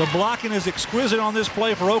the blocking is exquisite on this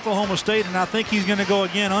play for Oklahoma State, and I think he's going to go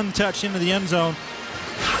again untouched into the end zone.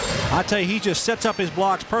 I tell you, he just sets up his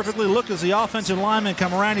blocks perfectly. Look as the offensive linemen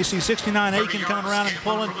come around. You see 69 Aiken coming around and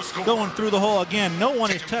pulling, going through the hole again. No one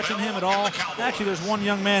is touching him at all. Actually, there's one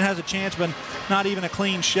young man has a chance, but not even a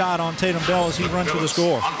clean shot on Tatum Bell as he runs for the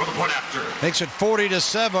score. Makes it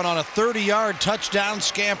 40-7 on a 30-yard touchdown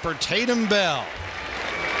scamper. Tatum Bell.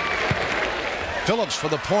 Phillips for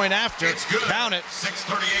the point after. Count it.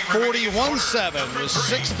 41-7 with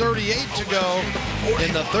 6:38 to go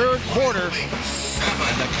in the third quarter.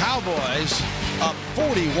 And the Cowboys up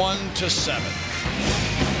 41-7.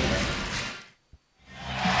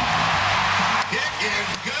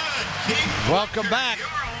 Welcome back.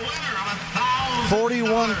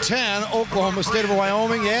 41-10, Oklahoma State over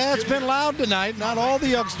Wyoming. Yeah, it's been loud tonight. Not all the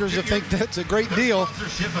youngsters think that's a great deal,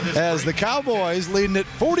 as the Cowboys leading it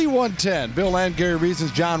 41-10. Bill and Gary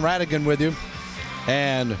Reasons, John Radigan with you.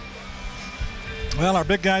 And, well, our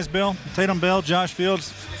big guys, Bill, Tatum Bell, Josh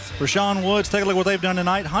Fields, Rashawn Woods. Take a look at what they've done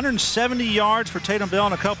tonight. 170 yards for Tatum Bell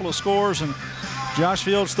and a couple of scores, and Josh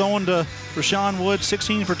Fields throwing to Rashawn Woods,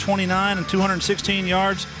 16 for 29 and 216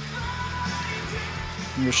 yards.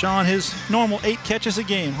 And Rashawn, his normal 8 catches a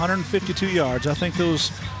game, 152 yards. I think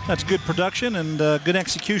that's good production and good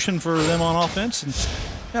execution for them on offense. And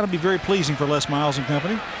that'll be very pleasing for Les Miles and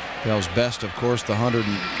company. Bell's best, of course, the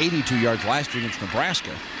 182 yards last year against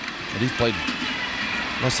Nebraska. But he's played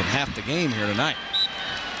less than half the game here tonight.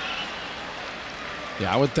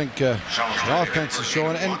 Yeah, I would think the offense is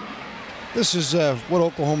showing. And this is what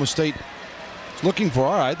Oklahoma State is looking for.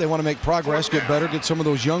 All right, they want to make progress, get better, get some of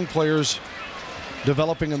those young players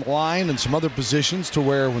developing in the line and some other positions to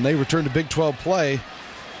where when they return to Big 12 play,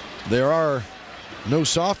 there are no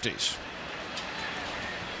softies.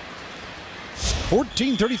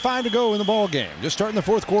 14:35 to go in the ball game. Just starting the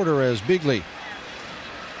fourth quarter as Bigley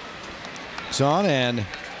is on, and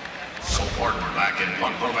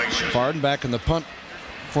Farden back in the punt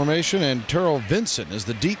formation, and Terrell Vincent is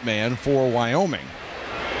the deep man for Wyoming.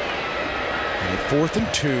 And 4th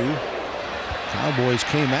and 2. Cowboys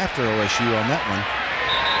came after OSU on that one,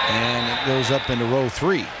 and it goes up into row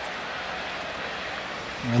 3.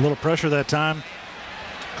 A little pressure that time.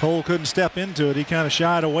 Cole couldn't step into it. He kind of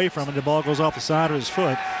shied away from it. The ball goes off the side of his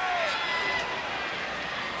foot.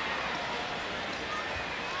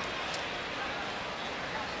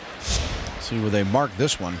 See where they mark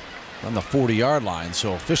this one on the 40-yard line.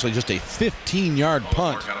 So officially just a 15-yard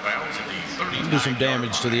punt. Do some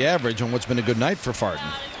damage to the average on what's been a good night for Farden.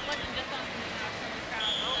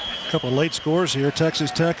 A couple of late scores here. Texas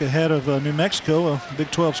Tech ahead of New Mexico, a Big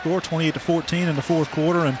 12 score, 28-14 in the fourth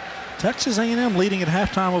quarter, and Texas A&M leading at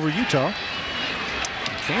halftime over Utah.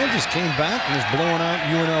 Kansas came back and was blowing out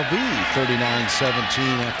UNLV 39-17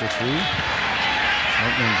 after 3.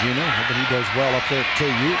 Gino, hoping he does well up there at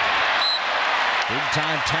KU. Big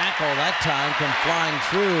time tackle that time, come flying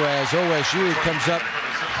through as OSU comes up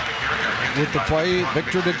with the play.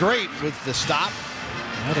 Victor DeGreat with the stop.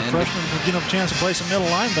 Now the freshman will get a chance to play some middle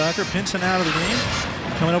linebacker. Pinson out of the game.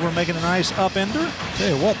 Coming over and making a nice upender. Tell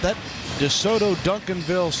you what, that DeSoto,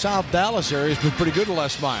 Duncanville, South Dallas area has been pretty good to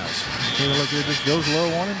Les Miles. Take a look here, just goes low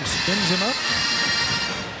on him and spins him up.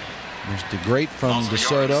 There's DeGreat from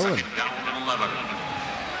DeSoto. And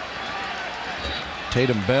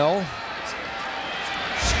Tatum Bell.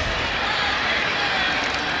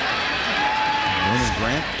 Vernon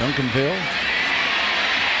Grant, Duncanville.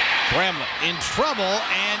 Bramlett in trouble,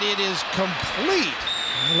 and it is complete.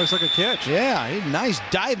 It looks like a catch. Yeah, a nice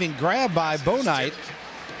diving grab by Bonite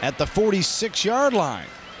at the 46-yard line.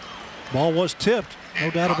 Ball was tipped, no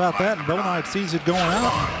doubt about that, and Bonite sees it going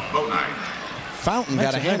out. Fountain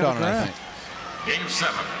got a hand on it, I think. Game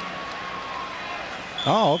 7.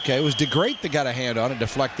 Oh, okay. It was DeGreat that got a hand on it,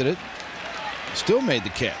 deflected it. Still made the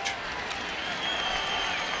catch.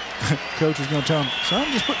 Coach is going to tell him, son,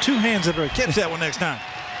 just put 2 hands under it. Catch that one next time.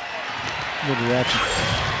 Good reaction.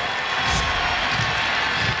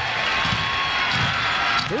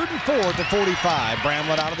 3rd and 4 at the 45.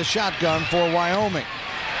 Bramlett out of the shotgun for Wyoming.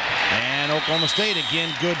 And Oklahoma State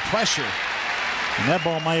again, good pressure. And that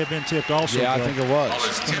ball may have been tipped also. Yeah, I think it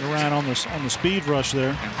was. Coming around on the speed rush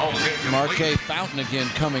there. Marquet Fountain again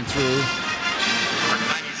coming through.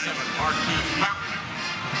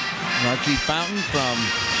 Marquis Fountain from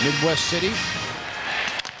Midwest City.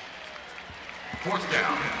 4th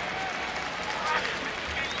down.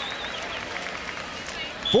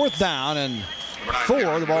 4th down and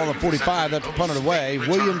 4. The ball on the 45. That's punted away.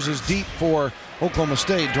 Williams is deep for Oklahoma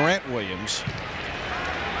State. Durant Williams.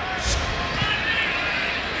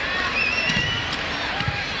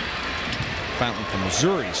 Fountain from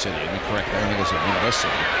Missouri City, to be correct. I think it's Midwest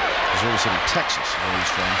City. Missouri City, Texas, where he's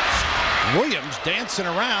from. Williams dancing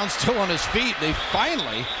around, still on his feet. They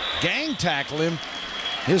finally gang tackle him.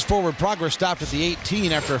 His forward progress stopped at the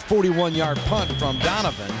 18 after a 41-yard punt from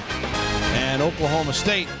Donovan. And Oklahoma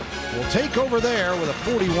State will take over there with a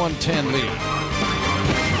 41-10 lead.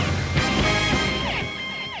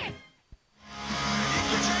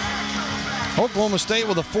 Oklahoma State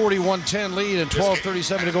with a 41-10 lead and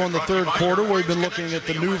 12:37 to go in the third quarter. We've been looking at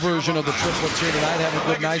the new version of the triplets here tonight,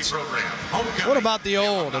 having good nights. What about the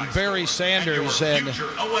old and Barry Sanders and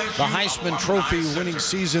the Heisman Trophy winning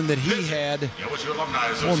season that he had?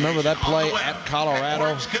 Oh, remember that play at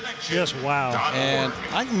Colorado? Yes, wow. And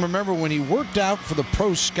I can remember when he worked out for the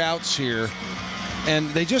pro scouts here,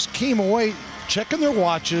 and they just came away checking their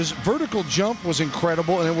watches. Vertical jump was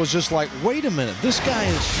incredible, and it was just like, wait a minute, this guy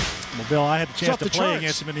is... Well, Bill, I had the chance to play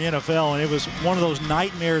against him in the NFL, and it was one of those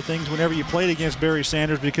nightmare things whenever you played against Barry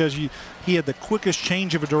Sanders, because he had the quickest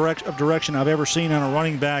change of direction I've ever seen on a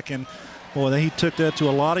running back, and boy, he took that to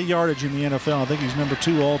a lot of yardage in the NFL. I think he's number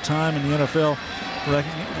 2 all time in the NFL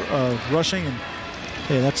rushing, and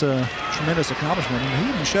Hey, that's a tremendous accomplishment, and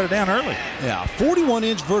he even shut it down early. Yeah,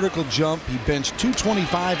 41-inch vertical jump. He benched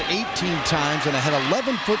 225 18 times, and I had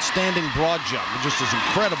 11-foot standing broad jump. It just is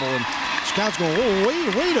incredible, and scouts going, whoa,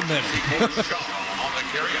 wait a minute.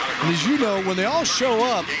 And as you know, when they all show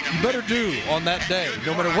up, you better do on that day.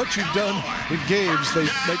 No matter what you've done in games, they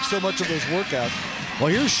make so much of those workouts. Well,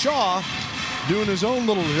 here's Shaw doing his own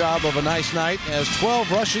little job of a nice night. Has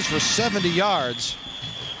 12 rushes for 70 yards.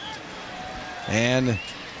 And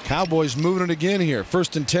Cowboys moving it again here.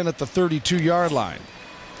 1st and 10 at the 32-yard line.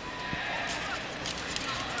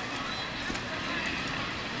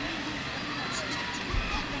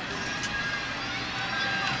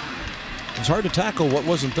 It's hard to tackle what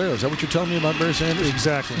wasn't there. Is that what you're telling me about Barry Sanders?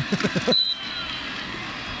 Exactly.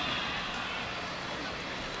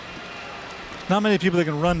 Not many people that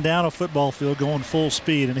can run down a football field going full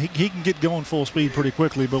speed, and he can get going full speed pretty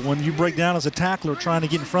quickly, but when you break down as a tackler trying to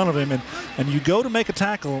get in front of him and you go to make a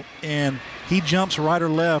tackle and he jumps right or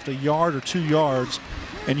left a yard or 2 yards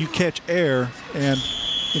and you catch air, and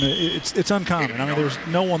you know it's uncommon. I mean, there's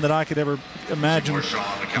no one that I could ever imagine.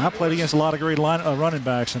 And I played against a lot of great running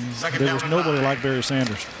backs, and there was nobody like Barry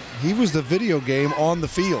Sanders. He was the video game on the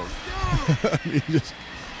field.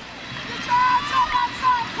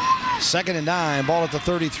 Second and 9, ball at the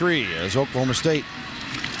 33 as Oklahoma State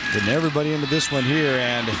getting everybody into this one here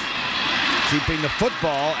and keeping the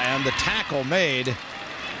football, and the tackle made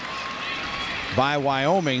by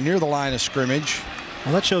Wyoming near the line of scrimmage.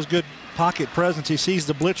 Well, that shows good pocket presence. He sees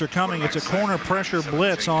the blitzer coming. It's a corner pressure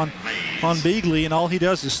blitz on Beagley, and all he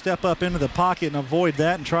does is step up into the pocket and avoid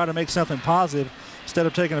that and try to make something positive instead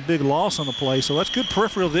of taking a big loss on the play. So that's good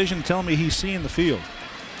peripheral vision telling me he's seeing the field.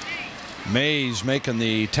 Mays making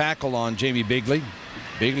the tackle on Jamie Bigley.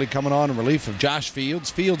 Bigley coming on in relief of Josh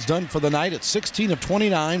Fields. Fields done for the night at 16 of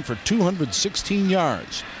 29 for 216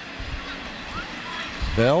 yards.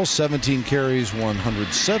 Bell 17 carries,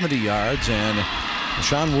 170 yards, and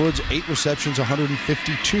Rashawn Woods 8 receptions,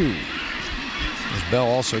 152. As Bell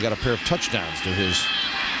also got a pair of touchdowns to his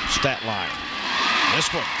stat line.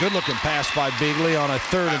 This one, good looking pass by Bigley on a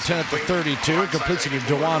 3rd and 10 at the 32. Completes it to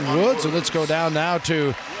DeJuan Woods, and let's go down now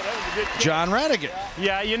to John Radigan.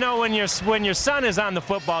 Yeah, you know, when your son is on the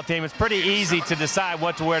football team, it's pretty easy to decide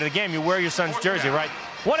what to wear to the game. You wear your son's jersey, right?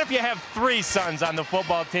 What if you have 3 sons on the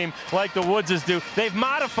football team like the Woodses do? They've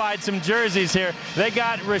modified some jerseys here. They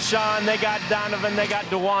got Rashawn, they got Donovan, they got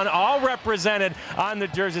DeJuan, all represented on the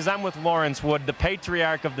jerseys. I'm with Lawrence Wood, the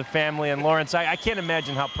patriarch of the family. And Lawrence, I can't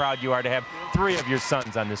imagine how proud you are to have 3 of your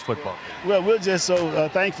sons on this football team. Well, we're just so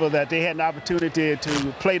thankful that they had an opportunity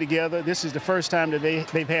to play together. This is the first time that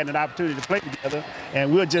they've had an opportunity to play together,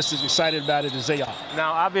 and we're just as excited about it as they are.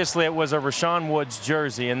 Now, obviously, it was a Rashawn Woods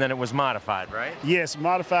jersey, and then it was modified, right? Yes,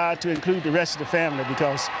 modified to include the rest of the family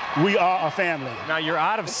because we are a family. Now, you're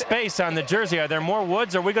out of space on the jersey. Are there more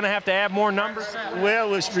Woods? Are we going to have to add more numbers? Well,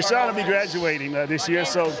 Rashawn will be graduating this year,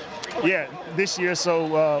 so yeah, this year,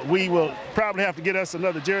 so we will probably have to get us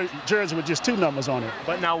another jersey with just 2 numbers on it.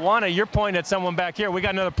 But now, Juana, you're pointing at someone back here. We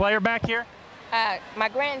got another player back here? My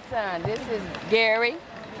grandson, this is Gary,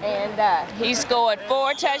 and he scored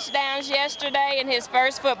 4 touchdowns yesterday in his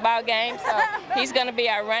first football game, so he's going to be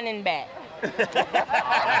our running back.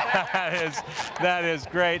 that is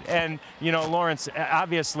great. And, you know, Lawrence,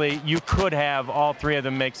 obviously you could have all 3 of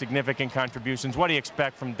them make significant contributions. What do you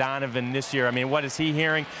expect from Donovan this year? I mean, what is he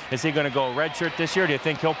hearing? Is he going to go redshirt this year? Do you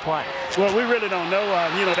think he'll play? Well, we really don't know.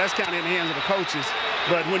 You know, that's kind of in the hands of the coaches.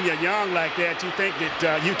 But when you're young like that, you think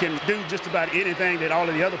that you can do just about anything that all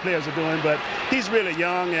of the other players are doing. But he's really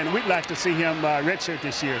young, and we'd like to see him redshirt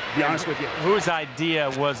this year, to be honest with you. Whose idea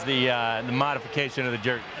was the modification of the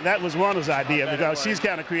jersey? That was Juana's idea because she's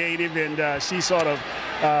kind of creative, and she sort of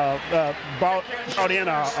brought in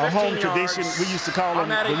a home tradition. We used to call them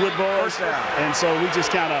the Wood Boys, and so we just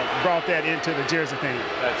kind of brought that into the jersey thing.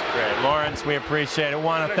 That's great. Lawrence, we appreciate it.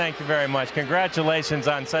 Want to thank you very much. Congratulations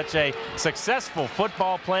on such a successful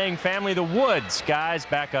football playing family. The Woods, guys,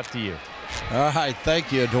 back up to you. All right,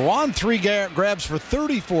 thank you. DeJuan 3 grabs for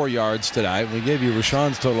 34 yards tonight. We gave you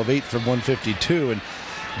Rashawn's total of 8 for 152. And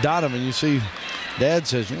Donovan, you see, Dad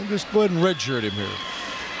says, just go ahead and redshirt him here.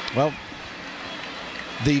 Well,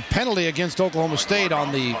 the penalty against Oklahoma State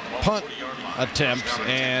on the punt attempt,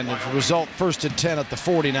 and as a result, 1st and 10 at the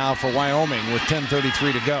 40 now for Wyoming with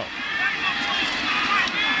 10:33 to go.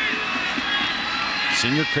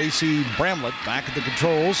 Senior Casey Bramlett back at the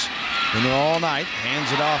controls. Been there all night.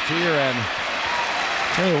 Hands it off here, and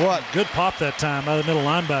tell you what, good pop that time by the middle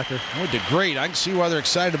linebacker. Oh, did great. I can see why they're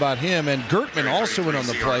excited about him. And Gertman also in on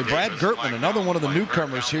the play. Brad Gertman, another one of the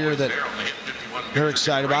newcomers here that they're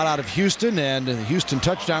excited about out of Houston, and the Houston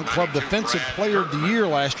Touchdown Club Defensive Player of the Year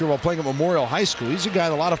last year while playing at Memorial High School. He's a guy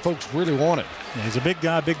that a lot of folks really wanted. Yeah, he's a big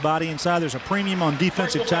guy, big body inside. There's a premium on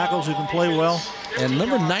defensive tackles who can play well. And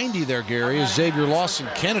number 90 there, Gary, is Xavier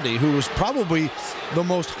Lawson-Kennedy, who was probably the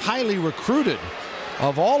most highly recruited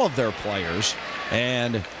of all of their players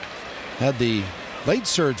and had the late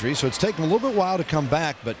surgery, so it's taken a little bit while to come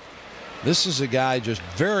back, but this is a guy just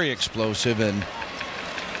very explosive, and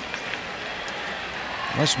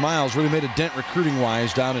Les Miles really made a dent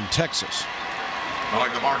recruiting-wise down in Texas. I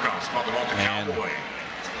like the Marcos, brought the ball to Cowboy.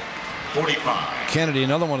 45. Kennedy,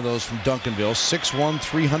 another one of those from Duncanville, 6'1",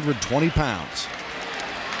 320 pounds.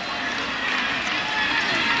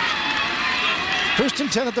 First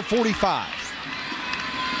and 10 at the 45.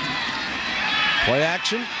 Play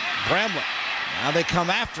action, Bramlett. Now they come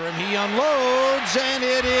after him. He unloads, and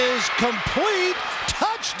it is complete.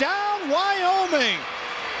 Touchdown, Wyoming.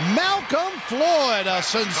 Malcolm Floyd, a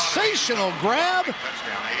sensational grab.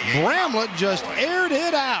 Bramlett just aired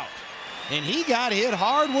it out, and he got hit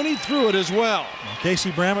hard when he threw it as well. Casey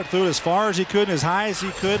Bramlett threw it as far as he could and as high as he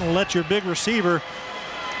could, and let your big receiver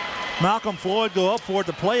Malcolm Floyd go up for it.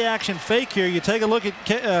 The play action fake here. You take a look at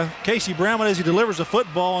Casey Bramlett as he delivers the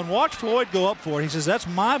football, and watch Floyd go up for it. He says, that's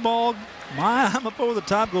my ball. I'm up over the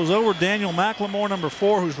top. Goes over Daniel McLemore, number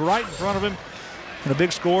 4, who's right in front of him. And a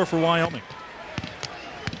big score for Wyoming.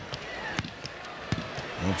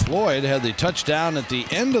 Well, Floyd had the touchdown at the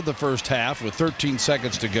end of the first half with 13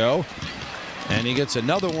 seconds to go. And he gets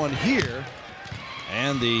another one here.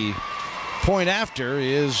 And the point after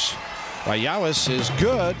is by Yawis is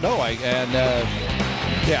good.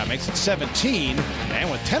 Yeah, makes it 17. And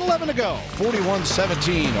with 10-11 to go,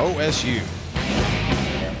 41-17 OSU.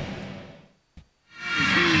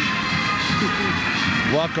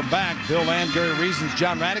 Welcome back. Bill and Gary Reasons,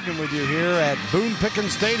 John Radigan with you here at Boone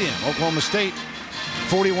Pickens Stadium. Oklahoma State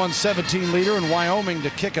 41-17 leader, in Wyoming to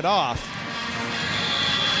kick it off.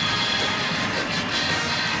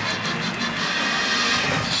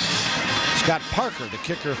 Scott Parker, the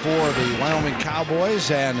kicker for the Wyoming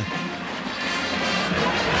Cowboys, and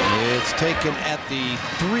it's taken at the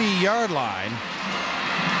 3-yard line.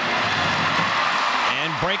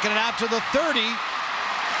 And breaking it out to the 30.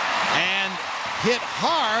 And hit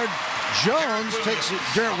hard. Jones takes it,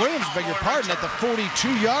 Jarrett Williams, beg your pardon, at the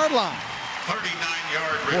 42-yard line.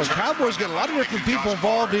 39-yard Boy, Cowboys get a lot of different people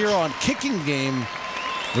involved here on kicking game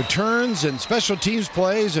returns and special teams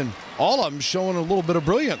plays, and all of them showing a little bit of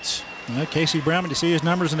brilliance. Casey Bramlett, you see his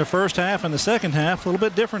numbers in the first half and the second half, a little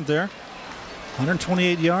bit different there.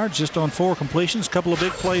 128 yards just on 4 completions, a couple of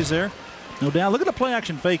big plays there. No doubt. Look at the play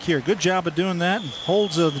action fake here. Good job of doing that.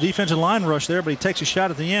 Holds the defensive line rush there, but he takes a shot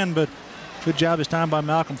at the end. But good job this time by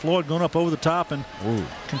Malcolm Floyd going up over the top and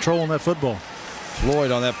controlling that football.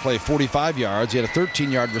 Floyd on that play, 45 yards. He had a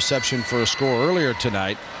 13-yard reception for a score earlier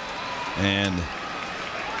tonight. And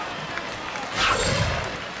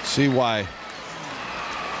see why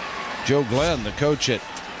Joe Glenn, the coach at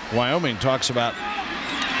Wyoming, talks about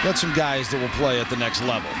got some guys that will play at the next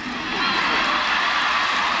level.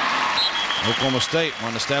 Oklahoma State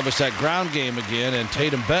want to establish that ground game again, and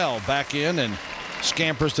Tatum Bell back in and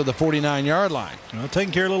scampers to the 49-yard line. Well,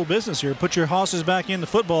 taking care of a little business here. Put your horses back in the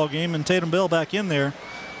football game, and Tatum Bell back in there.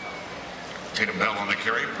 Tatum Bell on the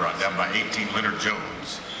carry, brought down by 18, Leonard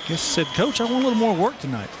Jones. Guess said, Coach, I want a little more work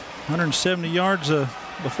tonight. 170 yards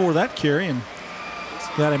before that carry, and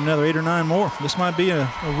got him another 8 or 9 more. This might be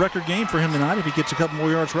a record game for him tonight if he gets a couple more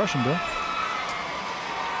yards rushing, Bill.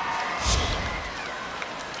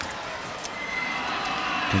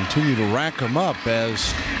 Continue to rack them up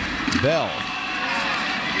as Bell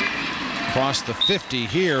crossed the 50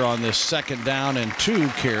 here on this 2nd down and 2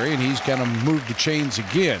 carry, and he's going to move the chains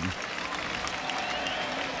again.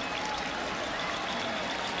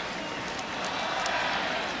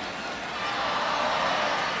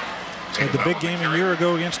 Had the big game a year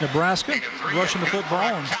ago against Nebraska, rushing the football,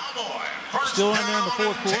 and still in there in the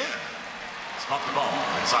 4th quarter. Spot the ball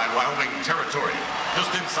inside Wyoming territory,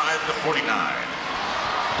 just inside the 49.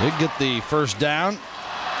 Did get the first down.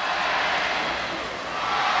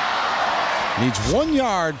 Needs 1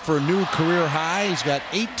 yard for a new career high. He's got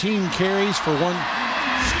 18 carries for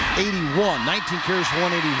 181. 19 carries for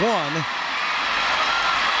 181.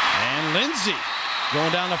 And Lindsey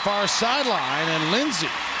going down the far sideline, and Lindsey,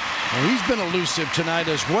 well, he's been elusive tonight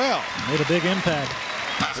as well. Made a big impact.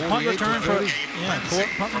 Punt return for a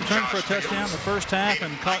touchdown in the first half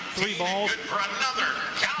and caught 3 balls.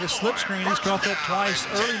 His slip screen, he's caught that twice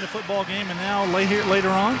early in the football game, and now later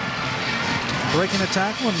on, breaking a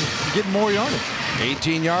tackle and getting more yardage.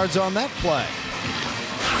 18 yards on that play.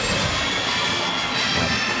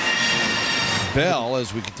 Bell,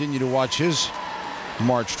 as we continue to watch his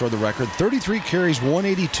march toward the record. 33 carries,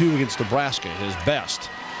 182 against Nebraska, his best.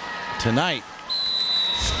 Tonight,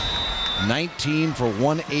 19 for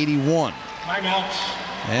 181.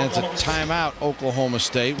 And it's a timeout, Oklahoma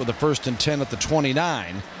State, with a 1st and 10 at the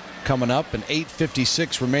 29 coming up and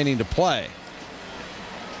 8:56 remaining to play.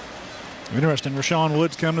 Interesting. Rashawn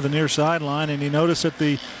Woods come to the near sideline, and he noticed that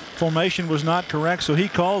the formation was not correct, so he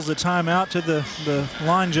calls the timeout to the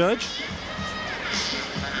line judge.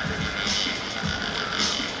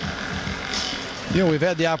 You know, we've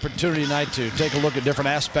had the opportunity tonight to take a look at different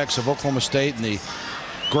aspects of Oklahoma State and the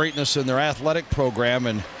greatness in their athletic program,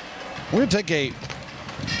 and we're going to take a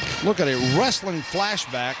look at a wrestling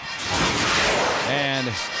flashback. And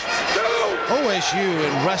OSU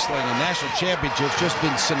in wrestling and national championships just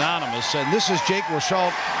been synonymous. And this is Jake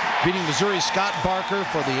Rochelle beating Missouri's Scott Barker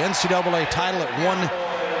for the NCAA title at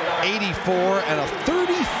 184 and a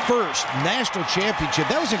 31st national championship.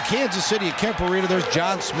 That was in Kansas City at Kemp Arena. There's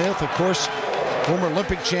John Smith, of course, former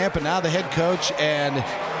Olympic champ and now the head coach. And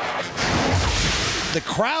the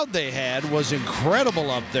crowd they had was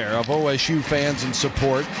incredible up there of OSU fans and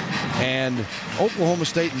support. And Oklahoma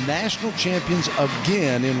State national champions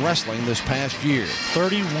again in wrestling this past year.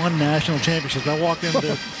 31 national championships. I walked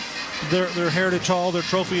into their Heritage Hall, their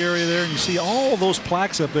trophy area there, and you see all those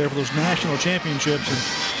plaques up there for those national championships, and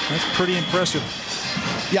that's pretty impressive.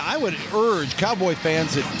 Yeah, I would urge Cowboy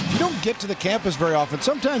fans that if you don't get to the campus very often,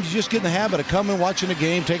 sometimes you just get in the habit of coming, watching a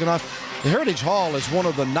game, taking off. The Heritage Hall is one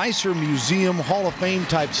of the nicer museum Hall of Fame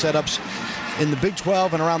type setups in the Big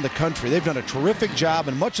 12 and around the country. They've done a terrific job,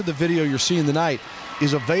 and much of the video you're seeing tonight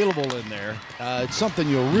is available in there. It's something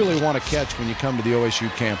you'll really want to catch when you come to the OSU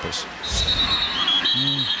campus.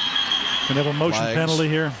 Gonna have a motion penalty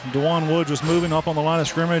here. DeJuan Woods was moving up on the line of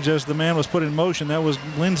scrimmage as the man was put in motion. That was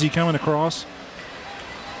Lindsey coming across.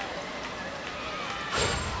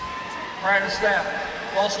 Practice snap.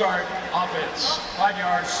 Ball start. Offense. 5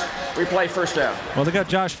 yards. Replay first down. Well, they got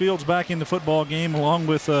Josh Fields back in the football game along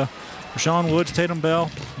with Rashawn Woods, Tatum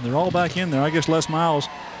Bell. They're all back in there. I guess Les Miles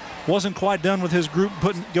wasn't quite done with his group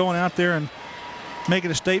going out there and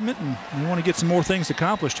making a statement, and they want to get some more things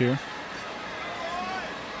accomplished here.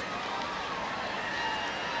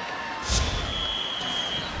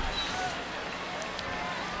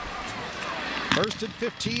 First and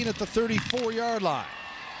 15 at the 34-yard line.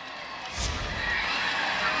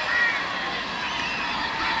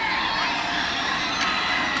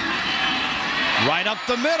 Right up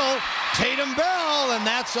the middle, Tatum Bell, and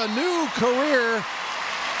that's a new career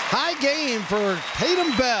high game for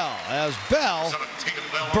Tatum Bell as Bell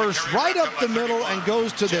bursts right up the middle and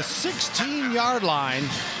goes to the 16-yard line.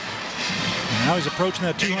 And now he's approaching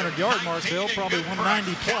that 200-yard mark, Bill, probably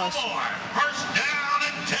 190 plus.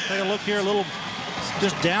 Take a look here, a little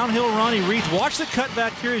just downhill run. He reads, watch the cut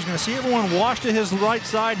back here. He's going to see everyone wash to his right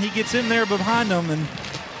side. He gets in there behind them, and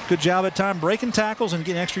good job at time breaking tackles and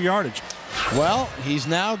getting extra yardage. Well, he's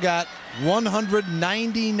now got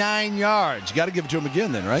 199 yards. You got to give it to him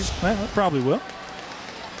again then, right? Well, that probably will.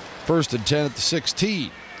 First and 10 at the 16.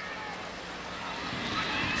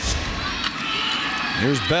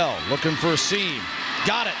 Here's Bell looking for a seam.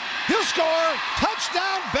 Got it. He'll score.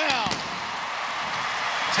 Touchdown, Bell.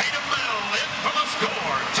 Tatum Bell in for the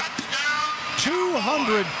score. Touchdown.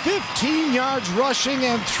 215 yards rushing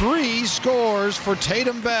and 3 scores for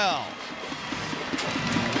Tatum Bell.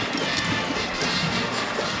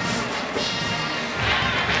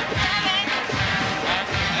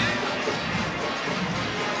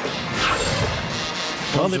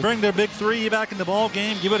 Well, they bring their big three back in the ball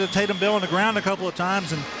game, give it to Tatum Bell on the ground a couple of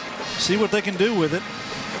times and see what they can do with it.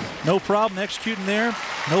 No problem executing there.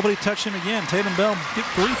 Nobody touched him again. Tatum Bell get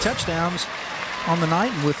 3 touchdowns on the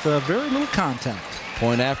night with very little contact.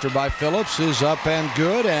 Point after by Phillips is up and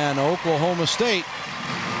good, and Oklahoma State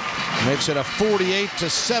makes it a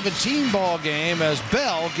 48-17 ball game as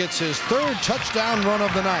Bell gets his 3rd touchdown run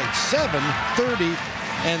of the night. 7, 30,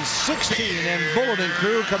 and 16, and Bulletin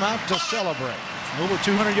Crew come out to celebrate. Over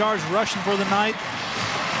 200 yards rushing for the night.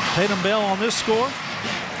 Tatum Bell on this score.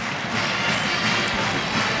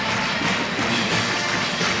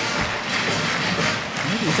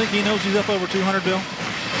 Do you think he knows he's up over 200, Bill?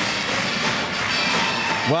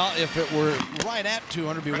 Well, if it were right at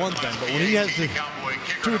 200, it'd be one thing. But when he has the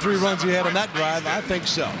 2 or 3 runs he had on that drive, I think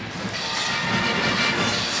so.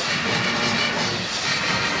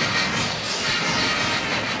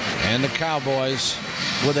 And the Cowboys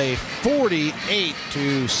with a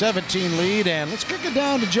 48-17 lead. And let's kick it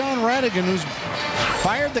down to John Radigan, who's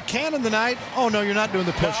fired the cannon tonight. Oh, no, you're not doing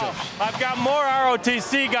the push-ups. No, I've got more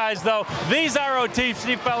ROTC guys, though. These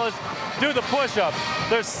ROTC fellas do the push-up.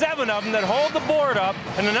 There's 7 of them that hold the board up,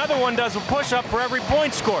 and another one does a push-up for every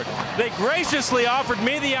point scored. They graciously offered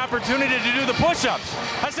me the opportunity to do the push-ups.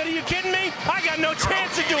 I said, are you kidding me? I got no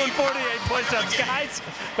chance of doing 48 push-ups, guys.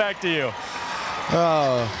 Back to you.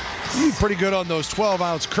 You're pretty good on those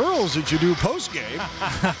 12-ounce curls that you do post-game.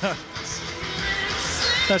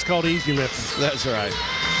 That's called easy lifting. That's right.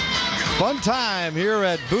 Fun time here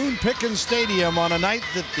at Boone Pickens Stadium on a night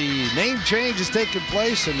that the name change has taken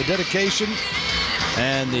place, and the dedication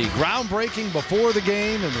and the groundbreaking before the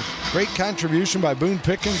game, and the great contribution by Boone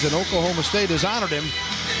Pickens, and Oklahoma State has honored him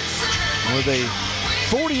with a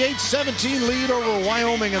 48-17 lead over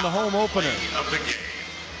Wyoming in the home opener.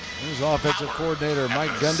 Here's offensive coordinator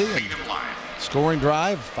Mike Gundy, and scoring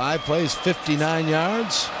drive, 5 plays, 59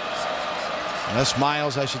 yards. Les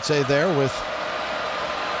Miles, I should say, there with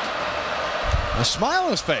a smile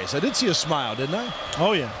on his face. I did see a smile, didn't I?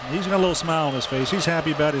 Oh, yeah. He's got a little smile on his face. He's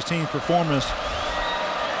happy about his team's performance.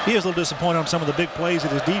 He is a little disappointed on some of the big plays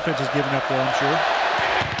that his defense has given up there, I'm sure.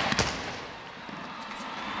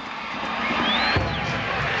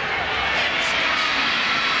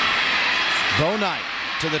 Bo Knight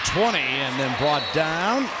to the 20 and then brought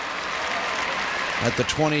down at the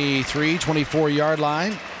 23, 24-yard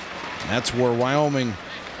line. That's where Wyoming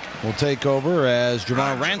will take over, as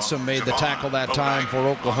Jamar Ransom made the tackle that time for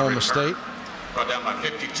Oklahoma State. Brought down by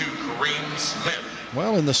 52, Kareem Smith.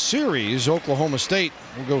 Well, in the series, Oklahoma State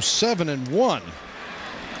will go 7-1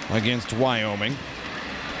 against Wyoming,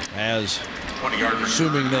 as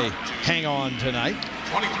assuming they hang on tonight.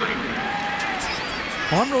 23.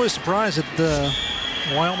 Well, I'm really surprised that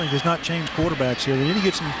Wyoming has not changed quarterbacks here. They need to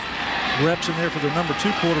get some reps in there for their number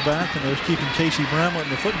 2 quarterback, and they're keeping Casey Bramlett in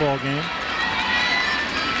the football game.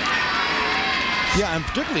 Yeah, and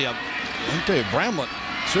particularly, I'll tell you, Bramlett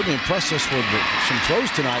certainly impressed us with some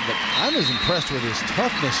throws tonight, but I'm as impressed with his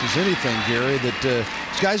toughness as anything, Gary, that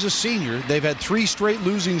this guy's a senior. They've had 3 straight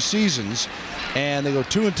losing seasons, and they go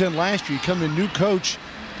 2-10 last year. You come in, new coach,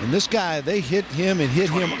 and this guy, they hit him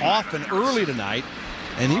often early tonight,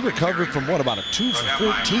 and he recovered from, what, about a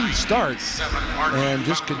 2-for-14 start, and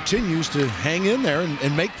just continues to hang in there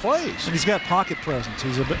and make plays. And he's got pocket presence.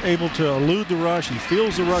 He's able to elude the rush. He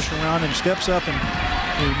feels the rush around him, steps up, and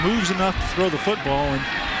he moves enough to throw the football. And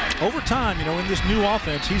over time, you know, in this new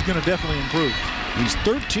offense, he's going to definitely improve. He's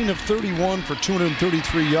 13 of 31 for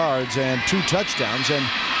 233 yards and 2 touchdowns and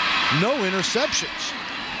no interceptions.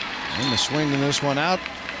 And the swing in this one out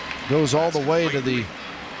goes all the way to the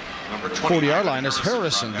 40-yard line as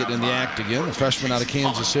Harrison getting in the act again, the freshman out of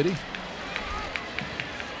Kansas City.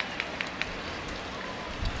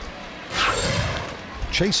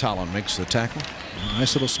 Chase Holland makes the tackle.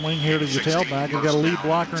 Nice little swing here to the tailback. He's got a lead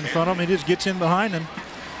blocker in front of him. He just gets in behind him,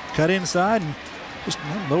 cut inside, and just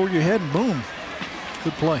lower your head and boom.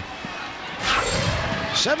 Good play.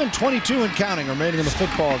 7:22 and counting remaining in the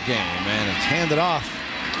football game, and it's handed off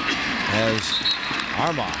as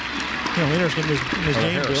Armah. You know, interesting in his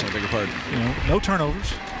game, Harrison, Bill. I beg your pardon. You know, no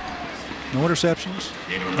turnovers, no interceptions,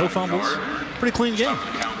 no fumbles. Pretty clean game.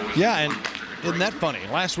 Yeah, and isn't that funny?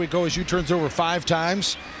 Last week OSU turns over 5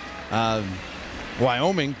 times.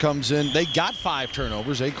 Wyoming comes in. They got 5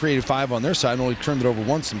 turnovers. They created 5 on their side and only turned it over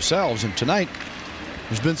once themselves. And tonight,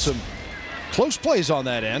 there's been some close plays on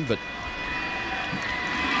that end, but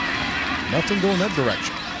nothing going that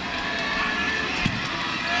direction.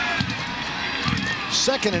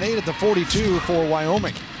 2nd and 8 at the 42 for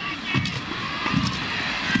Wyoming.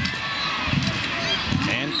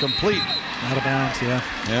 And complete. Out of bounds, yeah.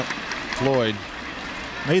 Yep. Floyd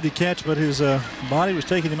made the catch, but his body was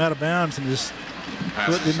taking him out of bounds, and his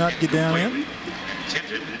foot did not get down in.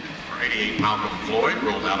 Intended for 88, Malcolm Floyd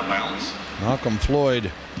rolled out of bounds. Malcolm Floyd,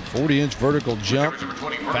 40-inch vertical jump,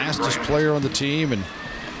 fastest player on the team, and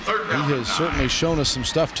he has certainly shown us some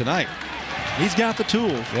stuff tonight. He's got the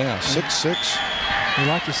tools. Yeah, 6'6". We'd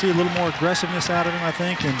like to see a little more aggressiveness out of him, I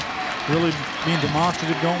think, and really being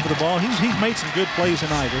demonstrative going for the ball. He's made some good plays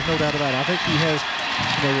tonight. There's no doubt about it. I think he has,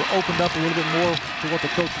 you know, opened up a little bit more to what the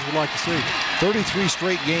coaches would like to see. 33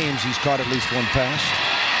 straight games he's caught at least 1 pass.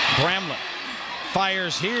 Bramlett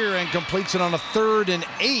fires here and completes it on a 3rd and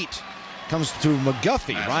 8. Comes to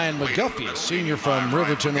McGuffey, Ryan McGuffey, a senior from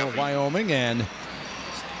Riverton, Wyoming, and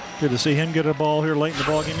good to see him get a ball here late in the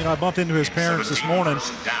ball game. You know, I bumped into his parents this morning,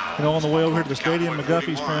 you know, on the way over here to the stadium,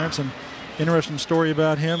 McGuffey's parents, and interesting story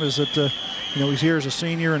about him is that he's here as a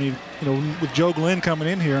senior, and with Joe Glenn coming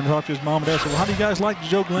in here and talked to his mom and dad, said, well, how do you guys like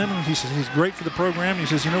Joe Glenn? And he says he's great for the program. He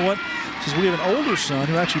says, you know what? He says we have an older son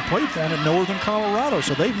who actually played for him in Northern Colorado,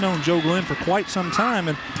 so they've known Joe Glenn for quite some time,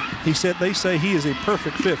 and he said they say he is a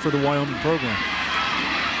perfect fit for the Wyoming program.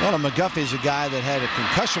 Well, McGuffey's a guy that had a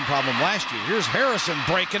concussion problem last year. Here's Harrison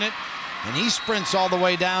breaking it, and he sprints all the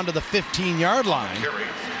way down to the 15-yard line.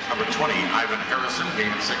 Number 20, Ivan Harrison,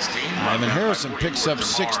 gained 16. Ivan Harrison picks up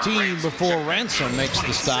 16 before Ransom makes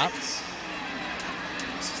the stop.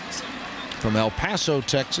 From El Paso,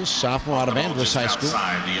 Texas, sophomore out of Andrus High School.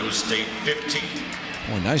 The O State 15.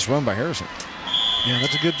 Boy, nice run by Harrison. Yeah,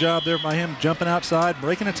 that's a good job there by him, jumping outside,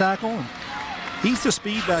 breaking a tackle. And he's the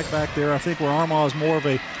speed back there. I think where Armagh is more of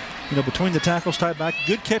a, between the tackles type back.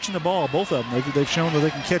 Good catching the ball, both of them. They've shown that they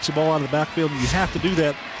can catch the ball out of the backfield, and you have to do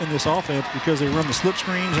that in this offense because they run the slip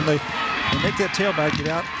screens and they make that tailback get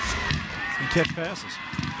out and catch passes.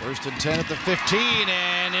 1st and 10 at the 15,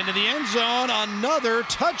 and into the end zone. Another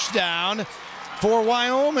touchdown for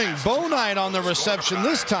Wyoming. Bonite on the reception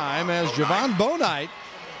this time as Javon Bonite.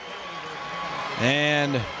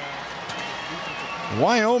 And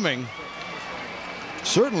Wyoming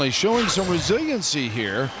certainly showing some resiliency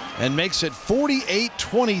here and makes it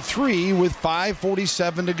 48-23 with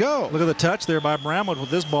 5:47 to go. Look at the touch there by Bramlett with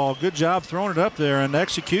this ball. Good job throwing it up there, and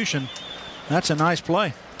execution. That's a nice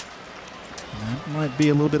play. That might be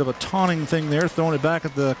a little bit of a taunting thing there, throwing it back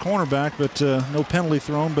at the cornerback, but no penalty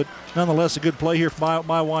thrown. But nonetheless, a good play here by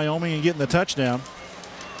Wyoming and getting the touchdown.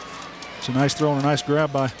 It's a nice throw and a nice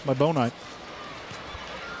grab by Bonite.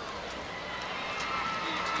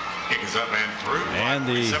 Up and through. And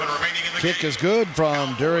the kick is good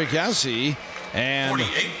from Derek Yassi, and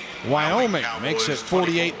Wyoming makes it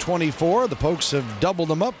 48-24. The Pokes have doubled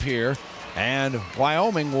them up here, and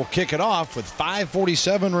Wyoming will kick it off with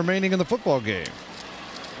 5:47 remaining in the football game.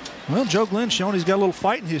 Well, Joe Glenn's shown he's got a little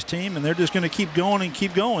fight in his team, and they're just going to keep going and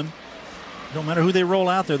keep going. No matter who they roll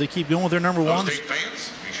out there, they keep going with their number ones.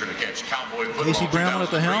 Casey Bramlett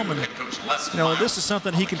at the helm, and this is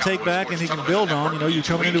something he can take back and he can build on. You're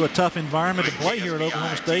coming into a tough environment to play here at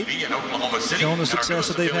Oklahoma State, showing the success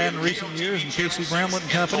that they've had in recent years, and Casey Bramlett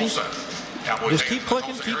and company. Just keep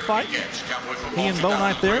clicking, keep fighting. He and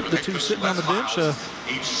Bonite there, the two sitting on the bench,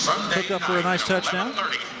 hook up for a nice touchdown.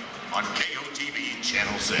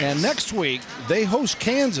 And next week, they host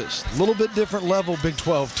Kansas. A little bit different level Big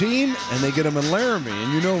 12 team, and they get them in Laramie.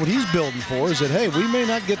 And you know what he's building for is that, hey, we may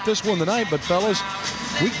not get this one tonight, but fellas,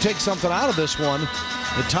 we can take something out of this one.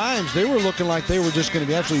 At times, they were looking like they were just going to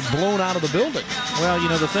be absolutely blown out of the building. Well,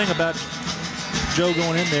 the thing about Joe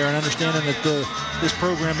going in there and understanding that this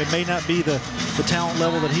program, it may not be the talent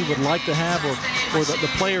level that he would like to have or the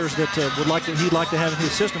players that he'd like to have in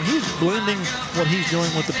his system. He's blending what he's doing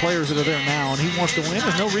with the players that are there now, and he wants to win.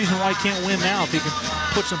 There's no reason why he can't win now if he can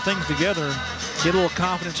put some things together and get a little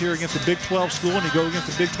confidence here against the Big 12 school, and he go against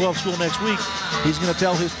the Big 12 school next week. He's going to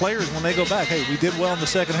tell his players when they go back, hey, we did well in the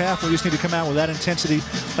second half. We just need to come out with that intensity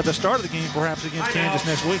at the start of the game, perhaps against Kansas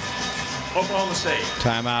next week. Oklahoma State.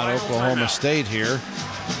 Timeout, Oklahoma State here.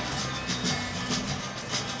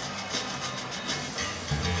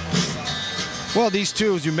 Well, these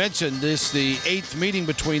two, as you mentioned, this the 8th meeting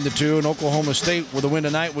between the two, and Oklahoma State, with a win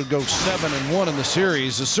tonight, would go 7-1 in the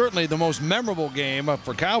series. Is certainly the most memorable game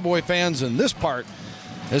for Cowboy fans in this part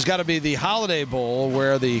has got to be the Holiday Bowl,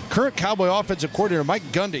 where the current Cowboy offensive coordinator Mike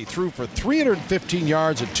Gundy threw for 315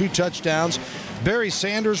 yards and 2 touchdowns. Barry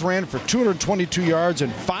Sanders ran for 222 yards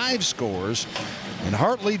and 5 scores. And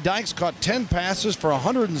Hartley Dykes caught 10 passes for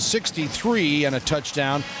 163 and a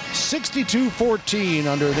touchdown, 62-14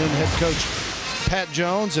 under then head coach Pat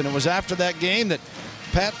Jones. And it was after that game that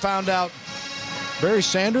Pat found out Barry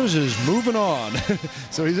Sanders is moving on.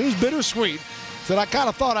 So it was bittersweet. Said, I kind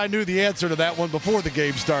of thought I knew the answer to that one before the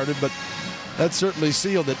game started, but that certainly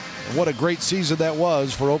sealed it. What a great season that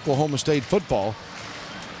was for Oklahoma State football.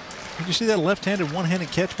 Did you see that left-handed one-handed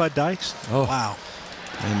catch by Dykes? Oh, wow.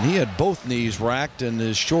 And he had both knees racked in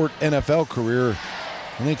his short NFL career.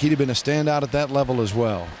 I think he'd have been a standout at that level as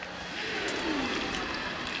well.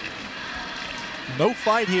 No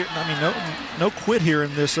fight here. I mean, no quit here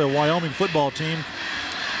in this Wyoming football team.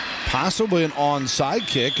 Possibly an onside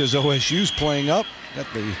kick as OSU's playing up. Got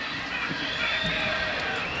the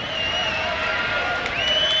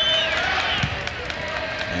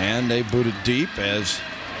and they booted deep as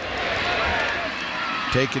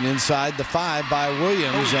taken inside the 5 by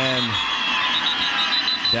Williams and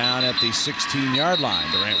down at the 16-yard line.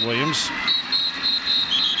 Durant Williams.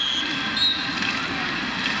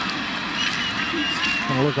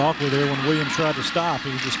 Gonna look awkward there when Williams tried to stop.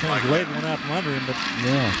 He just kind of leg went out from under him, but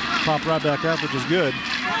yeah, popped right back up, which is good.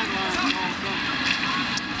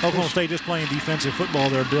 Oklahoma State just playing defensive football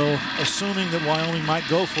there, Bill, assuming that Wyoming might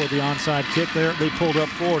go for the onside kick there. They pulled up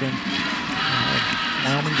forward, and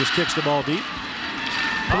Wyoming just kicks the ball deep.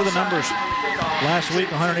 Look at the numbers. Last week,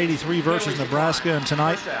 183 versus Nebraska, and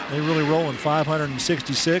tonight they really rolling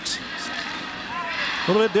 566.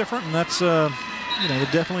 A little bit different, and that's,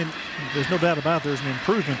 definitely, there's no doubt about it, there's an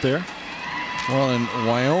improvement there. Well, in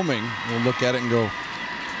Wyoming, we'll look at it and go,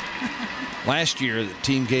 last year the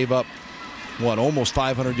team gave up, almost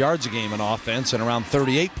 500 yards a game in offense and around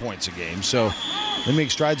 38 points a game. So they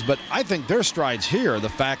make strides, but I think their strides here, the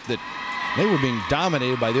fact that they were being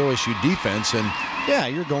dominated by the OSU defense, and yeah,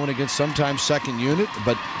 you're going against sometimes second unit,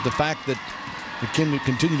 but the fact that they can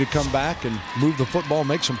continue to come back and move the football,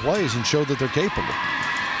 make some plays, and show that they're capable.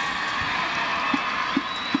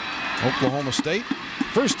 Oklahoma State,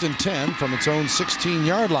 1st and 10 from its own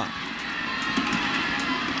 16-yard line.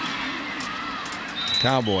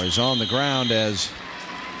 Cowboys on the ground as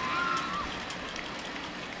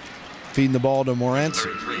feeding the ball to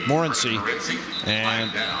Morency,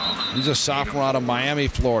 and he's a sophomore out of Miami,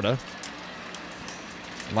 Florida.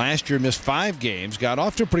 Last year missed 5 games, got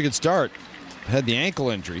off to a pretty good start, had the ankle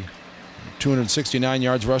injury, 269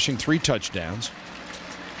 yards rushing, 3 touchdowns.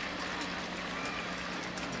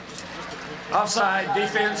 Offside,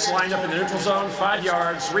 defense lined up in the neutral zone, 5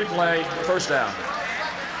 yards, replay, first down.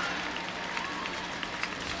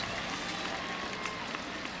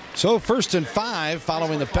 So 1st and 5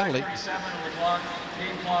 following the penalty. 5:37 on the clock,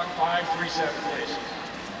 game clock, 5:37, please.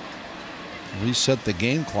 Reset the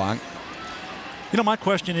game clock. You know, my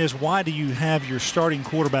question is, why do you have your starting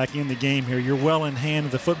quarterback in the game here? You're well in hand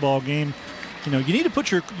of the football game. You know, you need to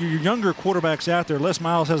put your younger quarterbacks out there. Les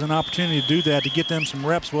Miles has an opportunity to do that, to get them some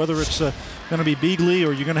reps, whether it's going to be Beagley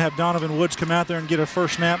or you're going to have Donovan Woods come out there and get a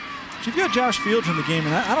first snap. So you've got Josh Fields in the game,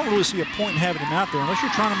 and I don't really see a point in having him out there unless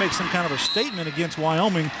you're trying to make some kind of a statement against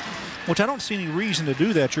Wyoming, which I don't see any reason to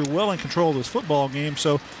do that. You're well in control of this football game,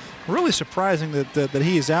 so really surprising that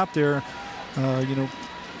he is out there,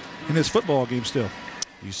 in this football game still.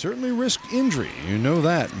 You certainly risk injury. You know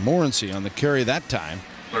that. Morency on the carry that time.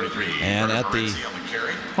 33. And at the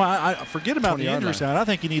well, I forget about the injury side. I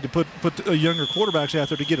think you need to put younger quarterbacks out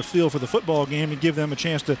there to get a feel for the football game and give them a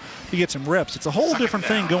chance to get some reps. It's a whole different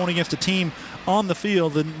thing going against a team on the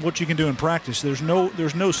field than what you can do in practice. There's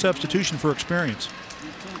no substitution for experience.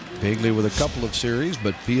 Bigley with a couple of series,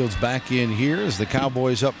 but Fields back in here as the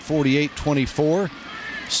Cowboys up 48-24.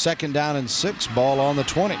 2nd down and 6, ball on the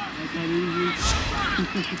 20.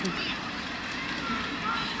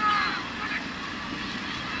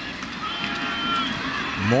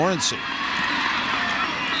 Morency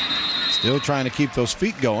still trying to keep those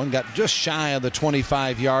feet going. Got just shy of the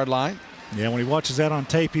 25-yard line. Yeah, when he watches that on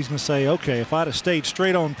tape, he's going to say, okay, if I'd have stayed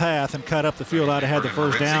straight on path and cut up the field, I'd have had the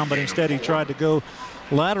first down, but instead he tried to go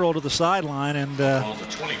lateral to the sideline, and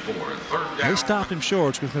they stopped him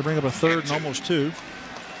short. It's going to bring up a 3rd and almost 2.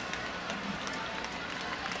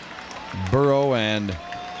 Burrow and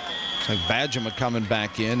Badgema coming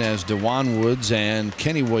back in as DeJuan Woods and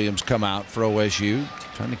Kenny Williams come out for OSU.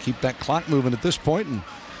 Trying to keep that clock moving at this point and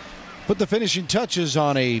put the finishing touches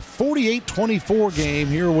on a 48-24 game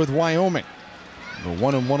here with Wyoming. We're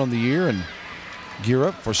 1-1 on the year and gear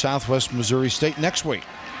up for Southwest Missouri State next week.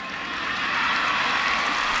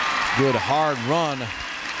 Good hard run.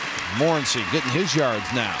 Morency getting his yards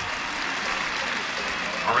now.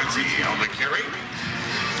 Morency on the carry.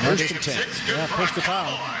 1st and 10. Yeah, push the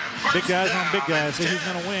pile. Big guys on big guys. See who's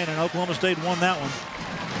going to win, and Oklahoma State won that one.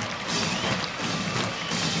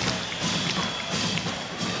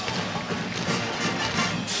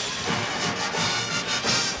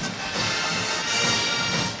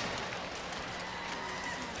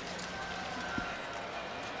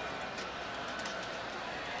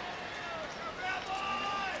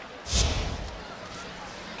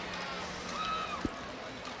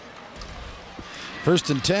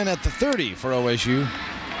 First and 10 at the 30 for OSU.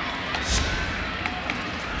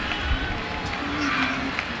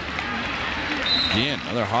 Again,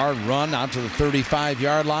 another hard run out to the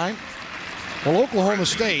 35-yard line. Well, Oklahoma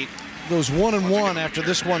State goes 1-1 after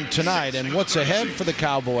this one tonight. And what's ahead for the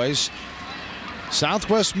Cowboys?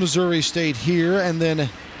 Southwest Missouri State here, and then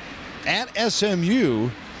at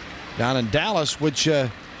SMU down in Dallas, which is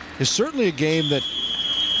certainly a game that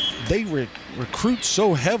they recruit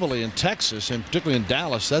so heavily in Texas, and particularly in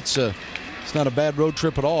Dallas. It's not a bad road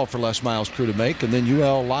trip at all for Les Miles' crew to make. And then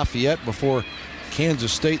UL Lafayette before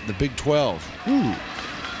Kansas State in the Big 12. Ooh.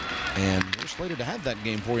 And we're slated to have that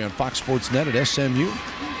game for you on Fox Sports Net at SMU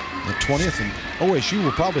the 20th. And OSU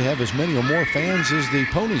will probably have as many or more fans as the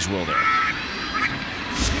Ponies will there.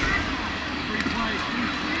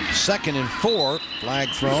 2nd and 4. Flag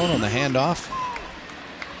thrown on the handoff.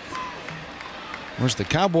 Of course, the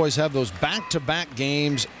Cowboys have those back-to-back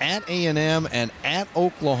games at A&M and at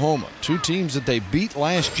Oklahoma. 2 teams that they beat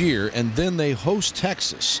last year, and then they host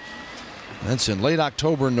Texas. That's in late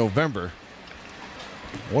October and November.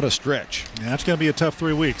 What a stretch. Yeah, that's going to be a tough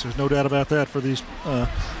 3 weeks. There's no doubt about that for these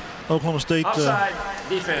Oklahoma State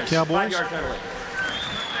defense, Cowboys. 5-yard penalty.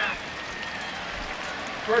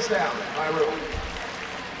 First down, by rule.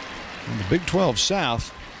 And the Big 12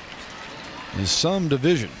 South is some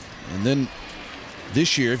division. And then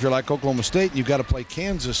this year, if you're like Oklahoma State, you've got to play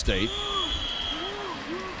Kansas State.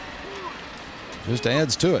 Just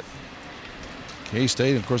adds to it.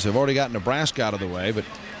 K-State, of course, they've already got Nebraska out of the way, but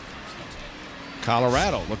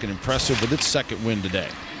Colorado looking impressive with its 2nd win today.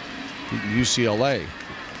 Beating UCLA.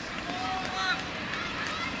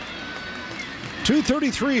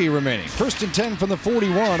 2:33 remaining. 1st and 10 from the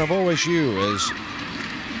 41 of OSU as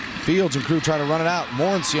Fields and crew try to run it out.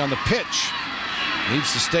 Morency on the pitch.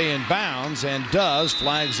 Needs to stay in bounds and does.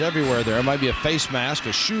 Flags everywhere there. Might be a face mask.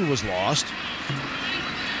 A shoe was lost.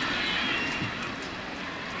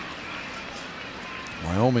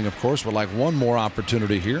 Wyoming, of course, would like one more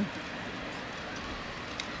opportunity here.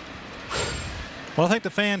 Well, I think the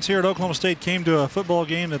fans here at Oklahoma State came to a football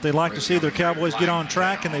game that they like to see their Cowboys get on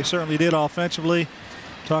track, and they certainly did offensively.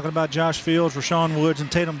 Talking about Josh Fields, Rashawn Woods,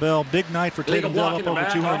 and Tatum Bell. Big night for Tatum Bell, up over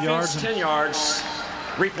 200 yards. 10 yards.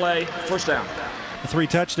 Replay, first down. 3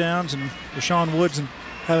 touchdowns, and Rashawn Woods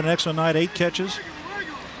having an excellent night, 8 catches.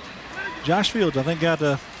 Josh Fields, I think, got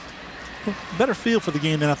a better feel for the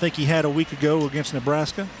game than I think he had a week ago against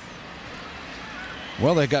Nebraska.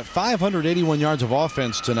 Well, they got 581 yards of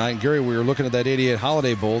offense tonight. Gary, we were looking at that 88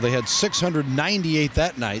 Holiday Bowl. They had 698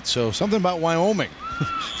 that night. So something about Wyoming.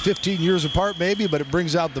 15 years apart maybe, but it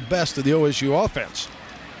brings out the best of the OSU offense.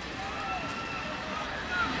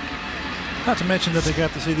 Not to mention that they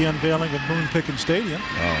got to see the unveiling of Boone Pickens Stadium.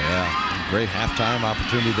 Oh, yeah. Great halftime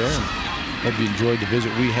opportunity there. And hope you enjoyed the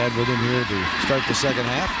visit we had with him here to start the 2nd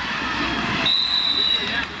half.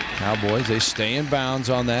 Cowboys, they stay in bounds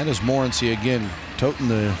on that as Morency again toting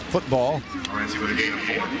the football.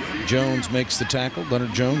 Jones makes the tackle.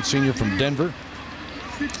 Leonard Jones, senior from Denver.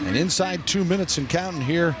 And inside 2 minutes and counting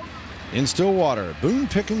here in Stillwater, Boone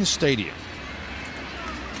Pickens Stadium.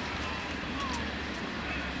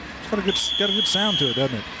 It's got a good sound to it,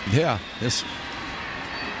 doesn't it? Yeah.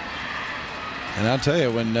 And I'll tell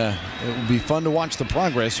you, when it will be fun to watch the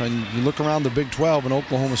progress. When you look around the Big 12 and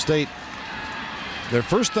Oklahoma State, their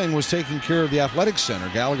first thing was taking care of the athletics center,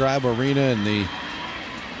 Gallagher Arena, and the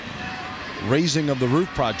raising of the roof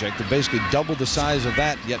project that basically doubled the size of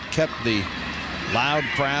that, yet kept the loud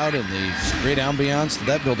crowd and the great ambiance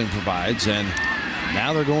that building provides. And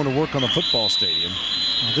now they're going to work on the football stadium.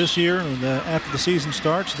 This year, after the season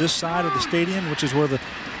starts, this side of the stadium, which is where the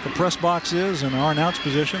press box is and our announce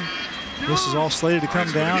position, this is all slated to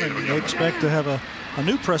come down, and they expect to have a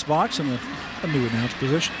new press box and a new announce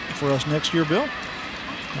position for us next year, Bill.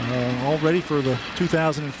 All ready for the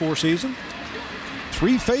 2004 season.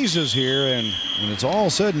 3 phases here, and when it's all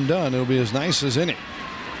said and done, it'll be as nice as any.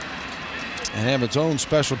 And have its own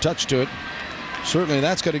special touch to it. Certainly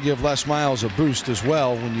that's going to give Les Miles a boost as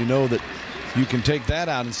well when you know that you can take that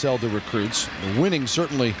out and sell to recruits. The winning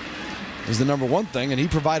certainly is the #1 thing, and he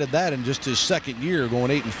provided that in just his 2nd year, going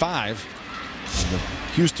 8-5. The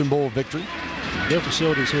Houston Bowl victory. Their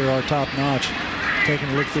facilities here are top-notch. Taking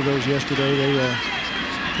a look through those yesterday,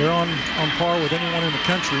 they're on par with anyone in the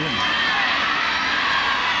country, and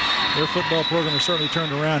their football program has certainly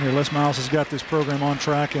turned around here. Les Miles has got this program on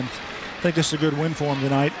track, and I think this is a good win for them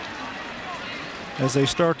tonight as they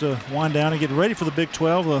start to wind down and get ready for the Big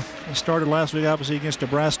 12. They started last week, obviously, against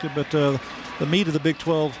Nebraska, but the meat of the Big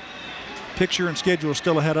 12 picture and schedule is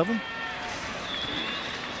still ahead of them.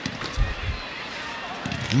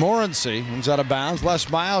 Morency comes out of bounds. Les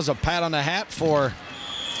Miles, a pat on the hat for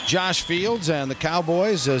Josh Fields and the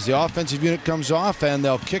Cowboys as the offensive unit comes off, and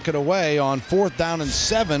they'll kick it away on 4th down and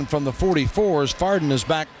 7 from the 44 as Farden is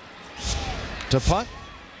back to punt.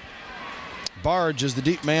 Barge is the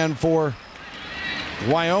deep man for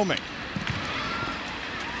Wyoming.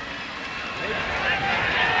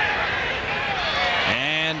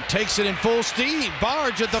 And takes it in full steam.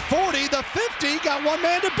 Barge at the 40, the 50, got one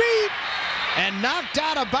man to beat and knocked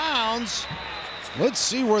out of bounds. Let's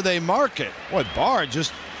see where they mark it. Boy, Barge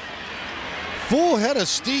just full head of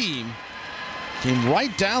steam. Came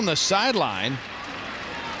right down the sideline.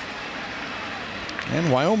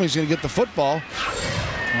 And Wyoming's going to get the football.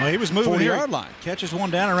 Well, he was moving 40-yard line. Catches one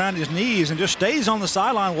down around his knees and just stays on the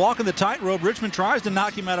sideline walking the tightrope. Richmond tries to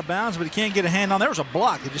knock him out of bounds, but he can't get a hand on. There was a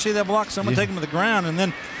block. Did you see that block? Someone take him to the ground, and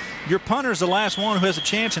then your punter's the last one who has a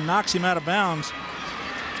chance and knocks him out of bounds,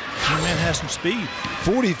 your man has some speed.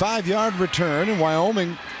 45-yard return, and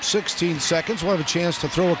Wyoming, 16 seconds. We'll have a chance to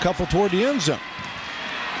throw a couple toward the end zone.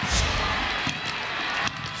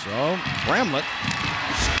 So Bramlett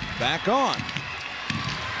back on.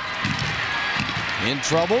 In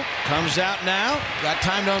trouble, comes out now. Got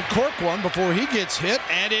time to uncork one before he gets hit,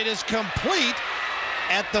 and it is complete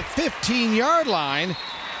at the 15-yard line.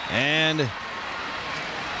 And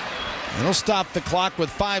it'll stop the clock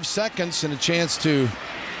with 5 seconds and a chance to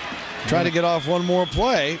try to get off one more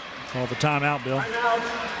play. Call the timeout, Bill.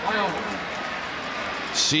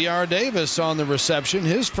 C.R. Davis on the reception,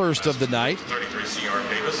 his first of the night. 33 C.R.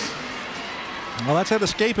 Davis. Well, that's that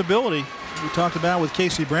escapability we talked about with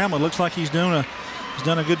Casey Bramlett. Looks like he's done a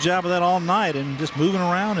good job of that all night and just moving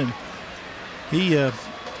around. And he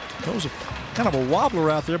throws kind of a wobbler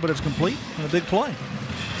out there, but it's complete and a big play.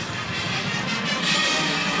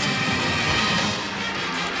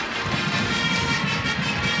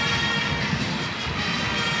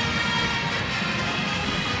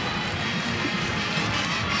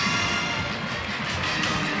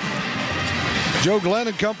 Joe Glenn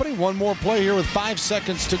and company, one more play here with 5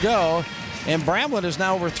 seconds to go. And Bramlett is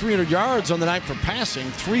now over 300 yards on the night for passing,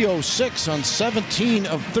 306 on 17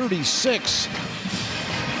 of 36.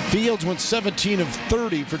 Fields went 17 of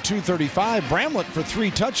 30 for 235. Bramlett for 3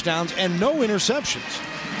 touchdowns and no interceptions.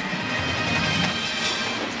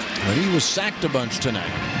 But he was sacked a bunch tonight.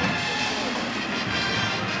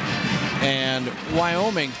 And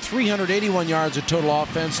Wyoming, 381 yards of total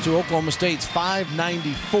offense to Oklahoma State's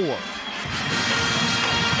 594.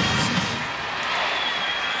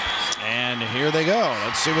 And here they go.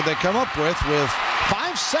 Let's see what they come up with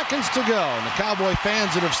 5 seconds to go. And the Cowboy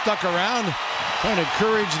fans that have stuck around trying to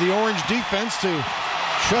encourage the orange defense to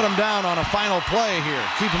shut them down on a final play here.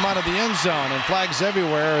 Keep them out of the end zone, and flags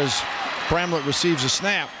everywhere as Bramlett receives a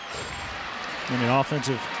snap. And the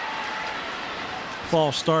offensive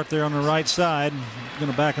false start there on the right side.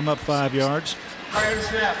 Going to back him up 5 yards. Prior to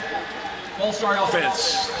snap, false start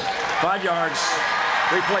offense. 5 yards,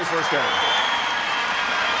 replay first down.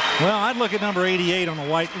 Well, I'd look at number 88 on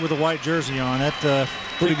with a white jersey on. That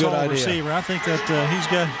pretty good idea. Receiver. I think that he's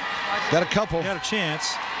got a couple. Got a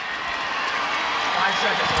chance. 5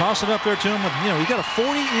 seconds. Toss it up there to him with, you got a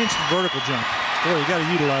 40-inch vertical jump. Boy, you got to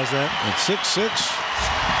utilize that. At 6'6".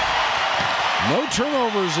 No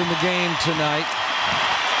turnovers in the game tonight.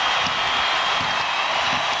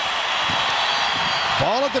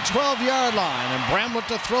 Ball at the 12-yard line, and Bramlett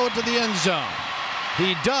to throw it to the end zone.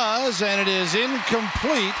 He does, and it is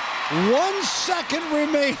incomplete. 1 second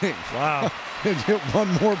remaining. Wow. And get one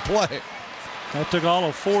more play. That took all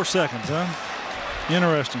of 4 seconds, huh?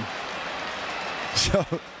 Interesting. So,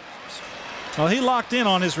 well, he locked in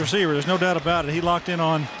on his receiver. There's no doubt about it. He locked in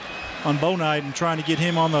on Bo Knight and trying to get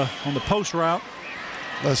him on the post route.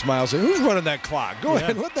 Les Miles, who's running that clock? Go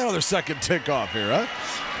ahead, let that other second tick off here, huh?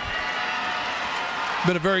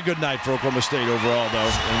 Been a very good night for Oklahoma State overall, though.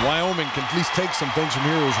 And Wyoming can at least take some things from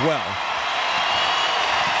here as well.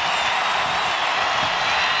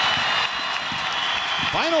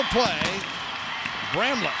 Final play,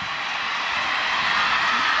 Bramlett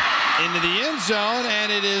into the end zone,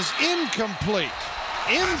 and it is incomplete.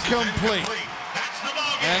 Incomplete.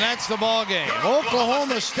 And that's the ball game.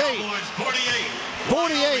 Oklahoma State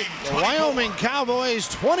 48. The Wyoming Cowboys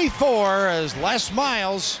 24 as Les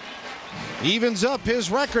Miles evens up his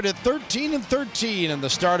record at 13-13 in the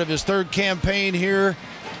start of his third campaign here.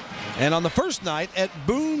 And on the first night at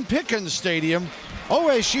Boone Pickens Stadium,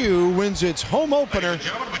 OSU wins its home opener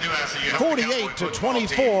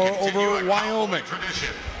 48-24 over Wyoming.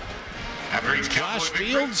 Josh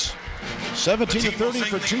Fields, 17-30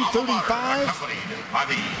 for 235.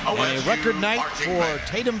 And a record night for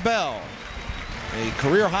Tatum Bell. A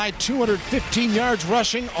career-high 215 yards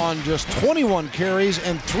rushing on just 21 carries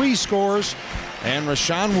and 3 scores. And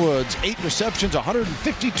Rashawn Woods, 8 receptions,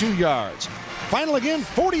 152 yards. Final again,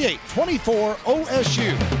 48-24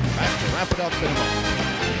 OSU. Back to wrap it up in a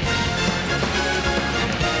moment.